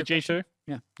we're giving it to G2?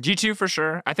 Yeah. G2 for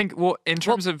sure. I think, in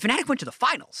terms of... Fnatic went to the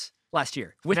finals last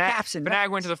year with Caps and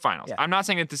Fnatic went to the finals. Yeah. I'm not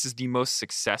saying that this is the most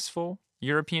successful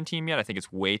European team yet. I think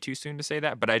it's way too soon to say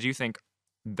that. But I do think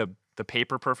the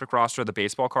paper perfect roster, the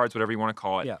baseball cards, whatever you want to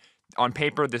call it, on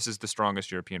paper, this is the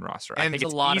strongest European roster. And I think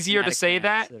it's easier to say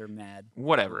that. Are mad.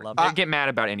 Whatever. I get mad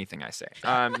about anything I say.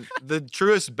 The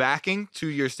truest backing to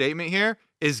your statement here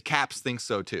is Caps thinks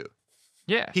so too.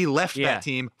 Yeah. He left that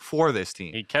team for this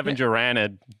team. He Kevin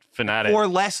Durant Fnatic. For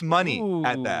less money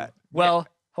at that. Well,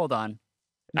 hold on.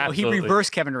 No, he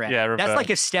reversed Kevin Durant. Yeah, that's like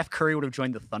if Steph Curry would have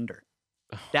joined the Thunder.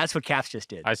 That's what Caps just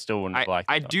did. I still wouldn't like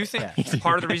I do think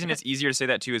part of the reason it's easier to say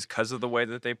that too is because of the way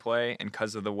that they play and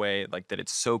because of the way like that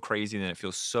it's so crazy and it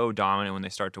feels so dominant when they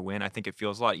start to win. I think it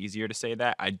feels a lot easier to say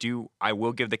that. I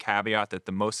will give the caveat that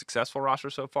the most successful roster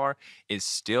so far is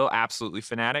still absolutely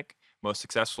Fnatic, most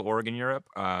successful org in Europe.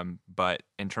 But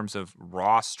in terms of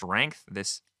raw strength,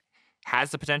 this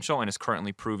has the potential and is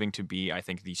currently proving to be, I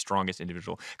think, the strongest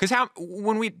individual. Because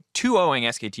when we 2-0ing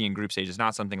SKT in group stage is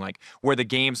not something like where the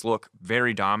games look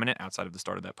very dominant outside of the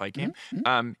start of that Pike game,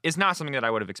 is not something that I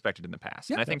would have expected in the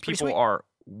past. And I think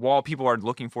while people are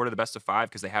looking forward to the best of 5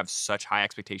 because they have such high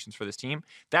expectations for this team,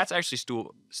 that's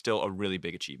actually still a really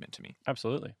big achievement to me.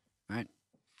 Absolutely.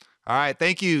 All right,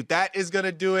 thank you. That is going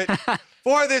to do it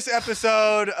for this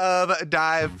episode of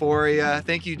Divephoria.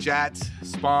 Thank you, Jat,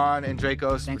 Spawn, and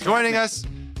Dracos for joining us.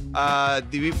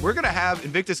 We're going to have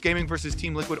Invictus Gaming versus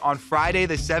Team Liquid on Friday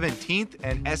the 17th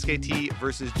and SKT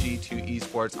versus G2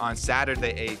 Esports on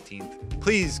Saturday 18th.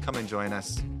 Please come and join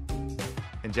us.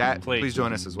 And Jat, please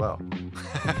join us as well.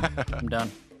 I'm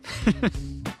done.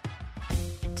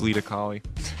 Delete a collie.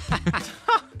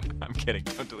 I'm kidding.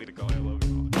 Don't delete a collie. I love it.